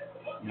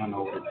 Y'all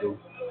know what to do.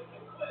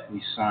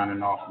 We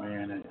signing off,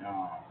 man. And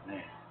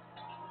man,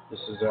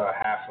 this is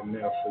 $500,000 for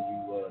you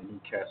new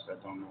cats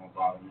that don't know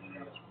about me.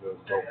 It's real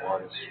dope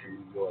artists from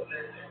New York.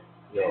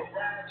 Yo,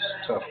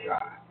 it's a tough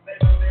guy.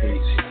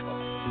 Peace.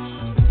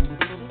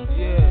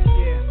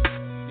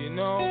 Yeah. You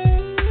know,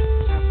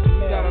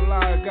 got a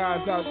lot of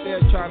guys out there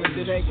trying to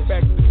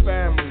disrespect the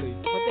family.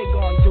 What they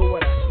gonna do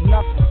with us?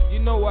 Nothing. You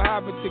know what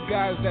happened to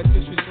guys that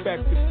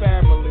disrespect the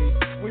family?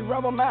 We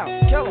rub them out,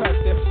 kill them.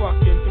 Cut their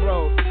fucking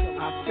throat.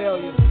 I feel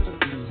you.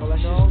 So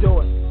let's just do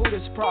it. Who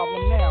this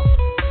problem now?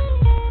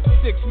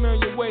 6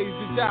 million ways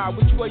to die,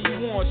 which way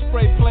you want?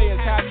 Spray players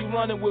have you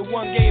running with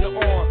one gator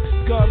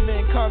on.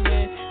 Gunmen come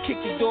in, kick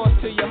your doors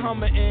till your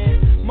Hummer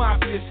in.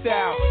 Mafia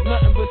style,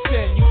 nothing but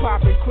sin. You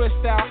poppin'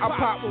 crystal, I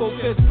pop full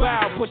fist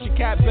bow. Push your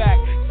cat back,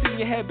 send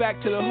your head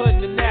back to the hood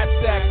in the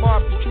knapsack.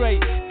 Mark the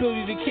Drake,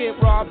 Billy the Kid,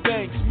 rob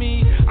banks.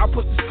 Me, I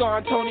put the scar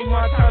on Tony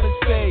Montana's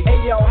face.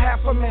 Hey yo,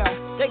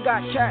 $500,000. They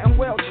got Cat and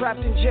Will trapped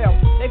in jail.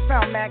 They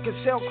found Mac and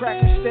Cell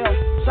cracking still.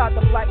 Inside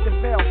the Black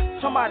DeVille,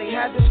 somebody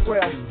had this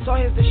grill. So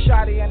here's the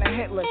shotty and the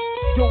hit list.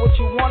 Do what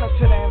you wanted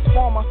to the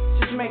informer.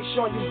 Just make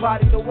sure you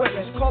body the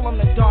witness. Call him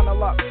the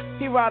Donald up.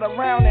 He ride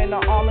around in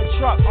an armored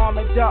truck,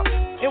 armored up.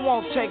 It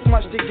won't take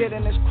much to get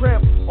in his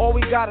crib. All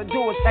we gotta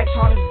do is X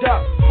on his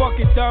duck. Fuck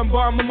it done,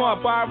 bomb him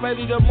up. I'm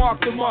ready to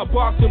mark them up,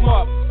 bark them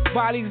up.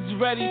 Bodies is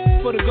ready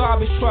for the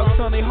garbage truck,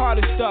 son, they hard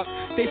as stuck.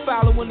 They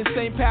following the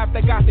same path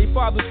that got their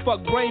father's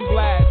fuck brain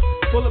blast.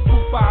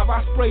 Bulletproof 5,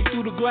 I spray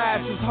through the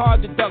glass. It's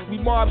hard to duck, we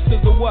mobsters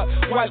or what?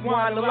 White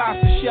wine, the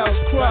lobster shells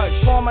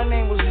crushed. Former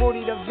name was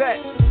Rudy the Vet.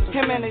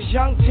 Him and his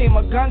young team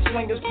of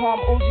gunslingers, palm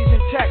Uzis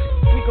and techs.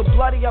 We could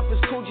bloody up his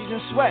coochies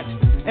and sweats.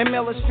 And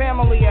mill his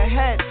family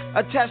ahead,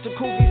 attached to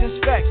koozies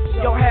and specs.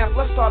 Yo,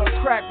 let's start a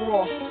crack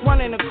war. Run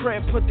in the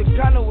crib, put the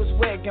gun to his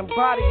wig and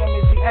body him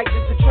as he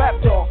exits the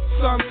trapdoor.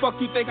 Son, fuck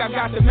you think I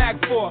got the Mac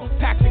for?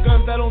 Pack the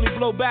guns that only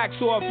blow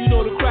backs off. You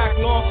know the crack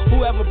law.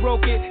 Whoever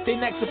broke it, they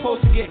next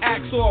supposed to get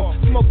axed off.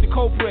 Smoke the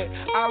culprit.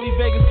 Ali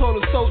Vegas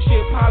told us so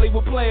shit.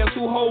 Hollywood players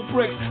who hold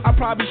bricks. I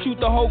probably shoot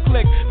the whole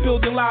clique.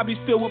 Building lobbies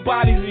filled with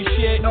bodies and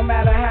shit. No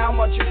matter how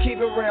much you keep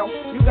it real,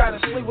 you gotta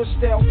sleep with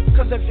still.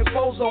 Cause if your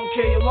foes don't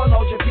kill you, Lord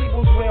knows your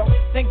people's will.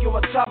 Think you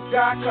a tough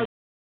guy cause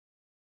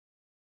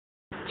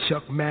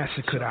Chuck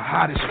Massacure, the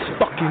hottest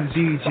fucking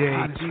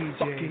DJ.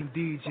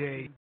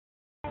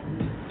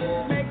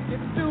 Make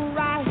it do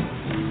right.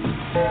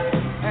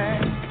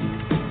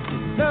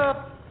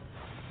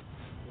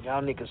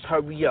 Y'all niggas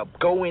hurry up.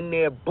 Go in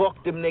there,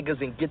 buck them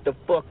niggas and get the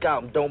fuck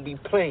out and don't be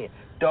playing.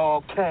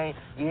 Dog Kane,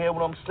 you hear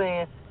what I'm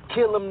saying?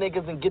 Kill them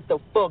niggas and get the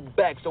fuck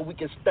back so we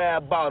can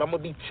stab out. I'm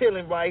gonna be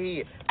chilling right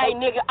here. Hey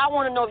nigga, I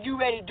wanna know if you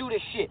ready to do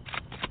this shit.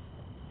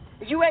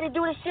 Is you ready to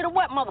do this shit or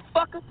what,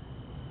 motherfucker?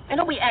 And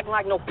don't be acting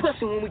like no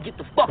pussy when we get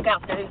the fuck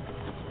out there.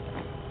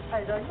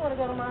 Hey, dog, you want to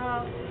go to my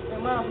house?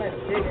 Man, mom made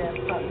a big ass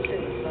pot of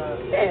chili,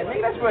 son. Yeah,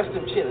 nigga, let's rush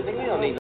them chillers. Nigga, we don't need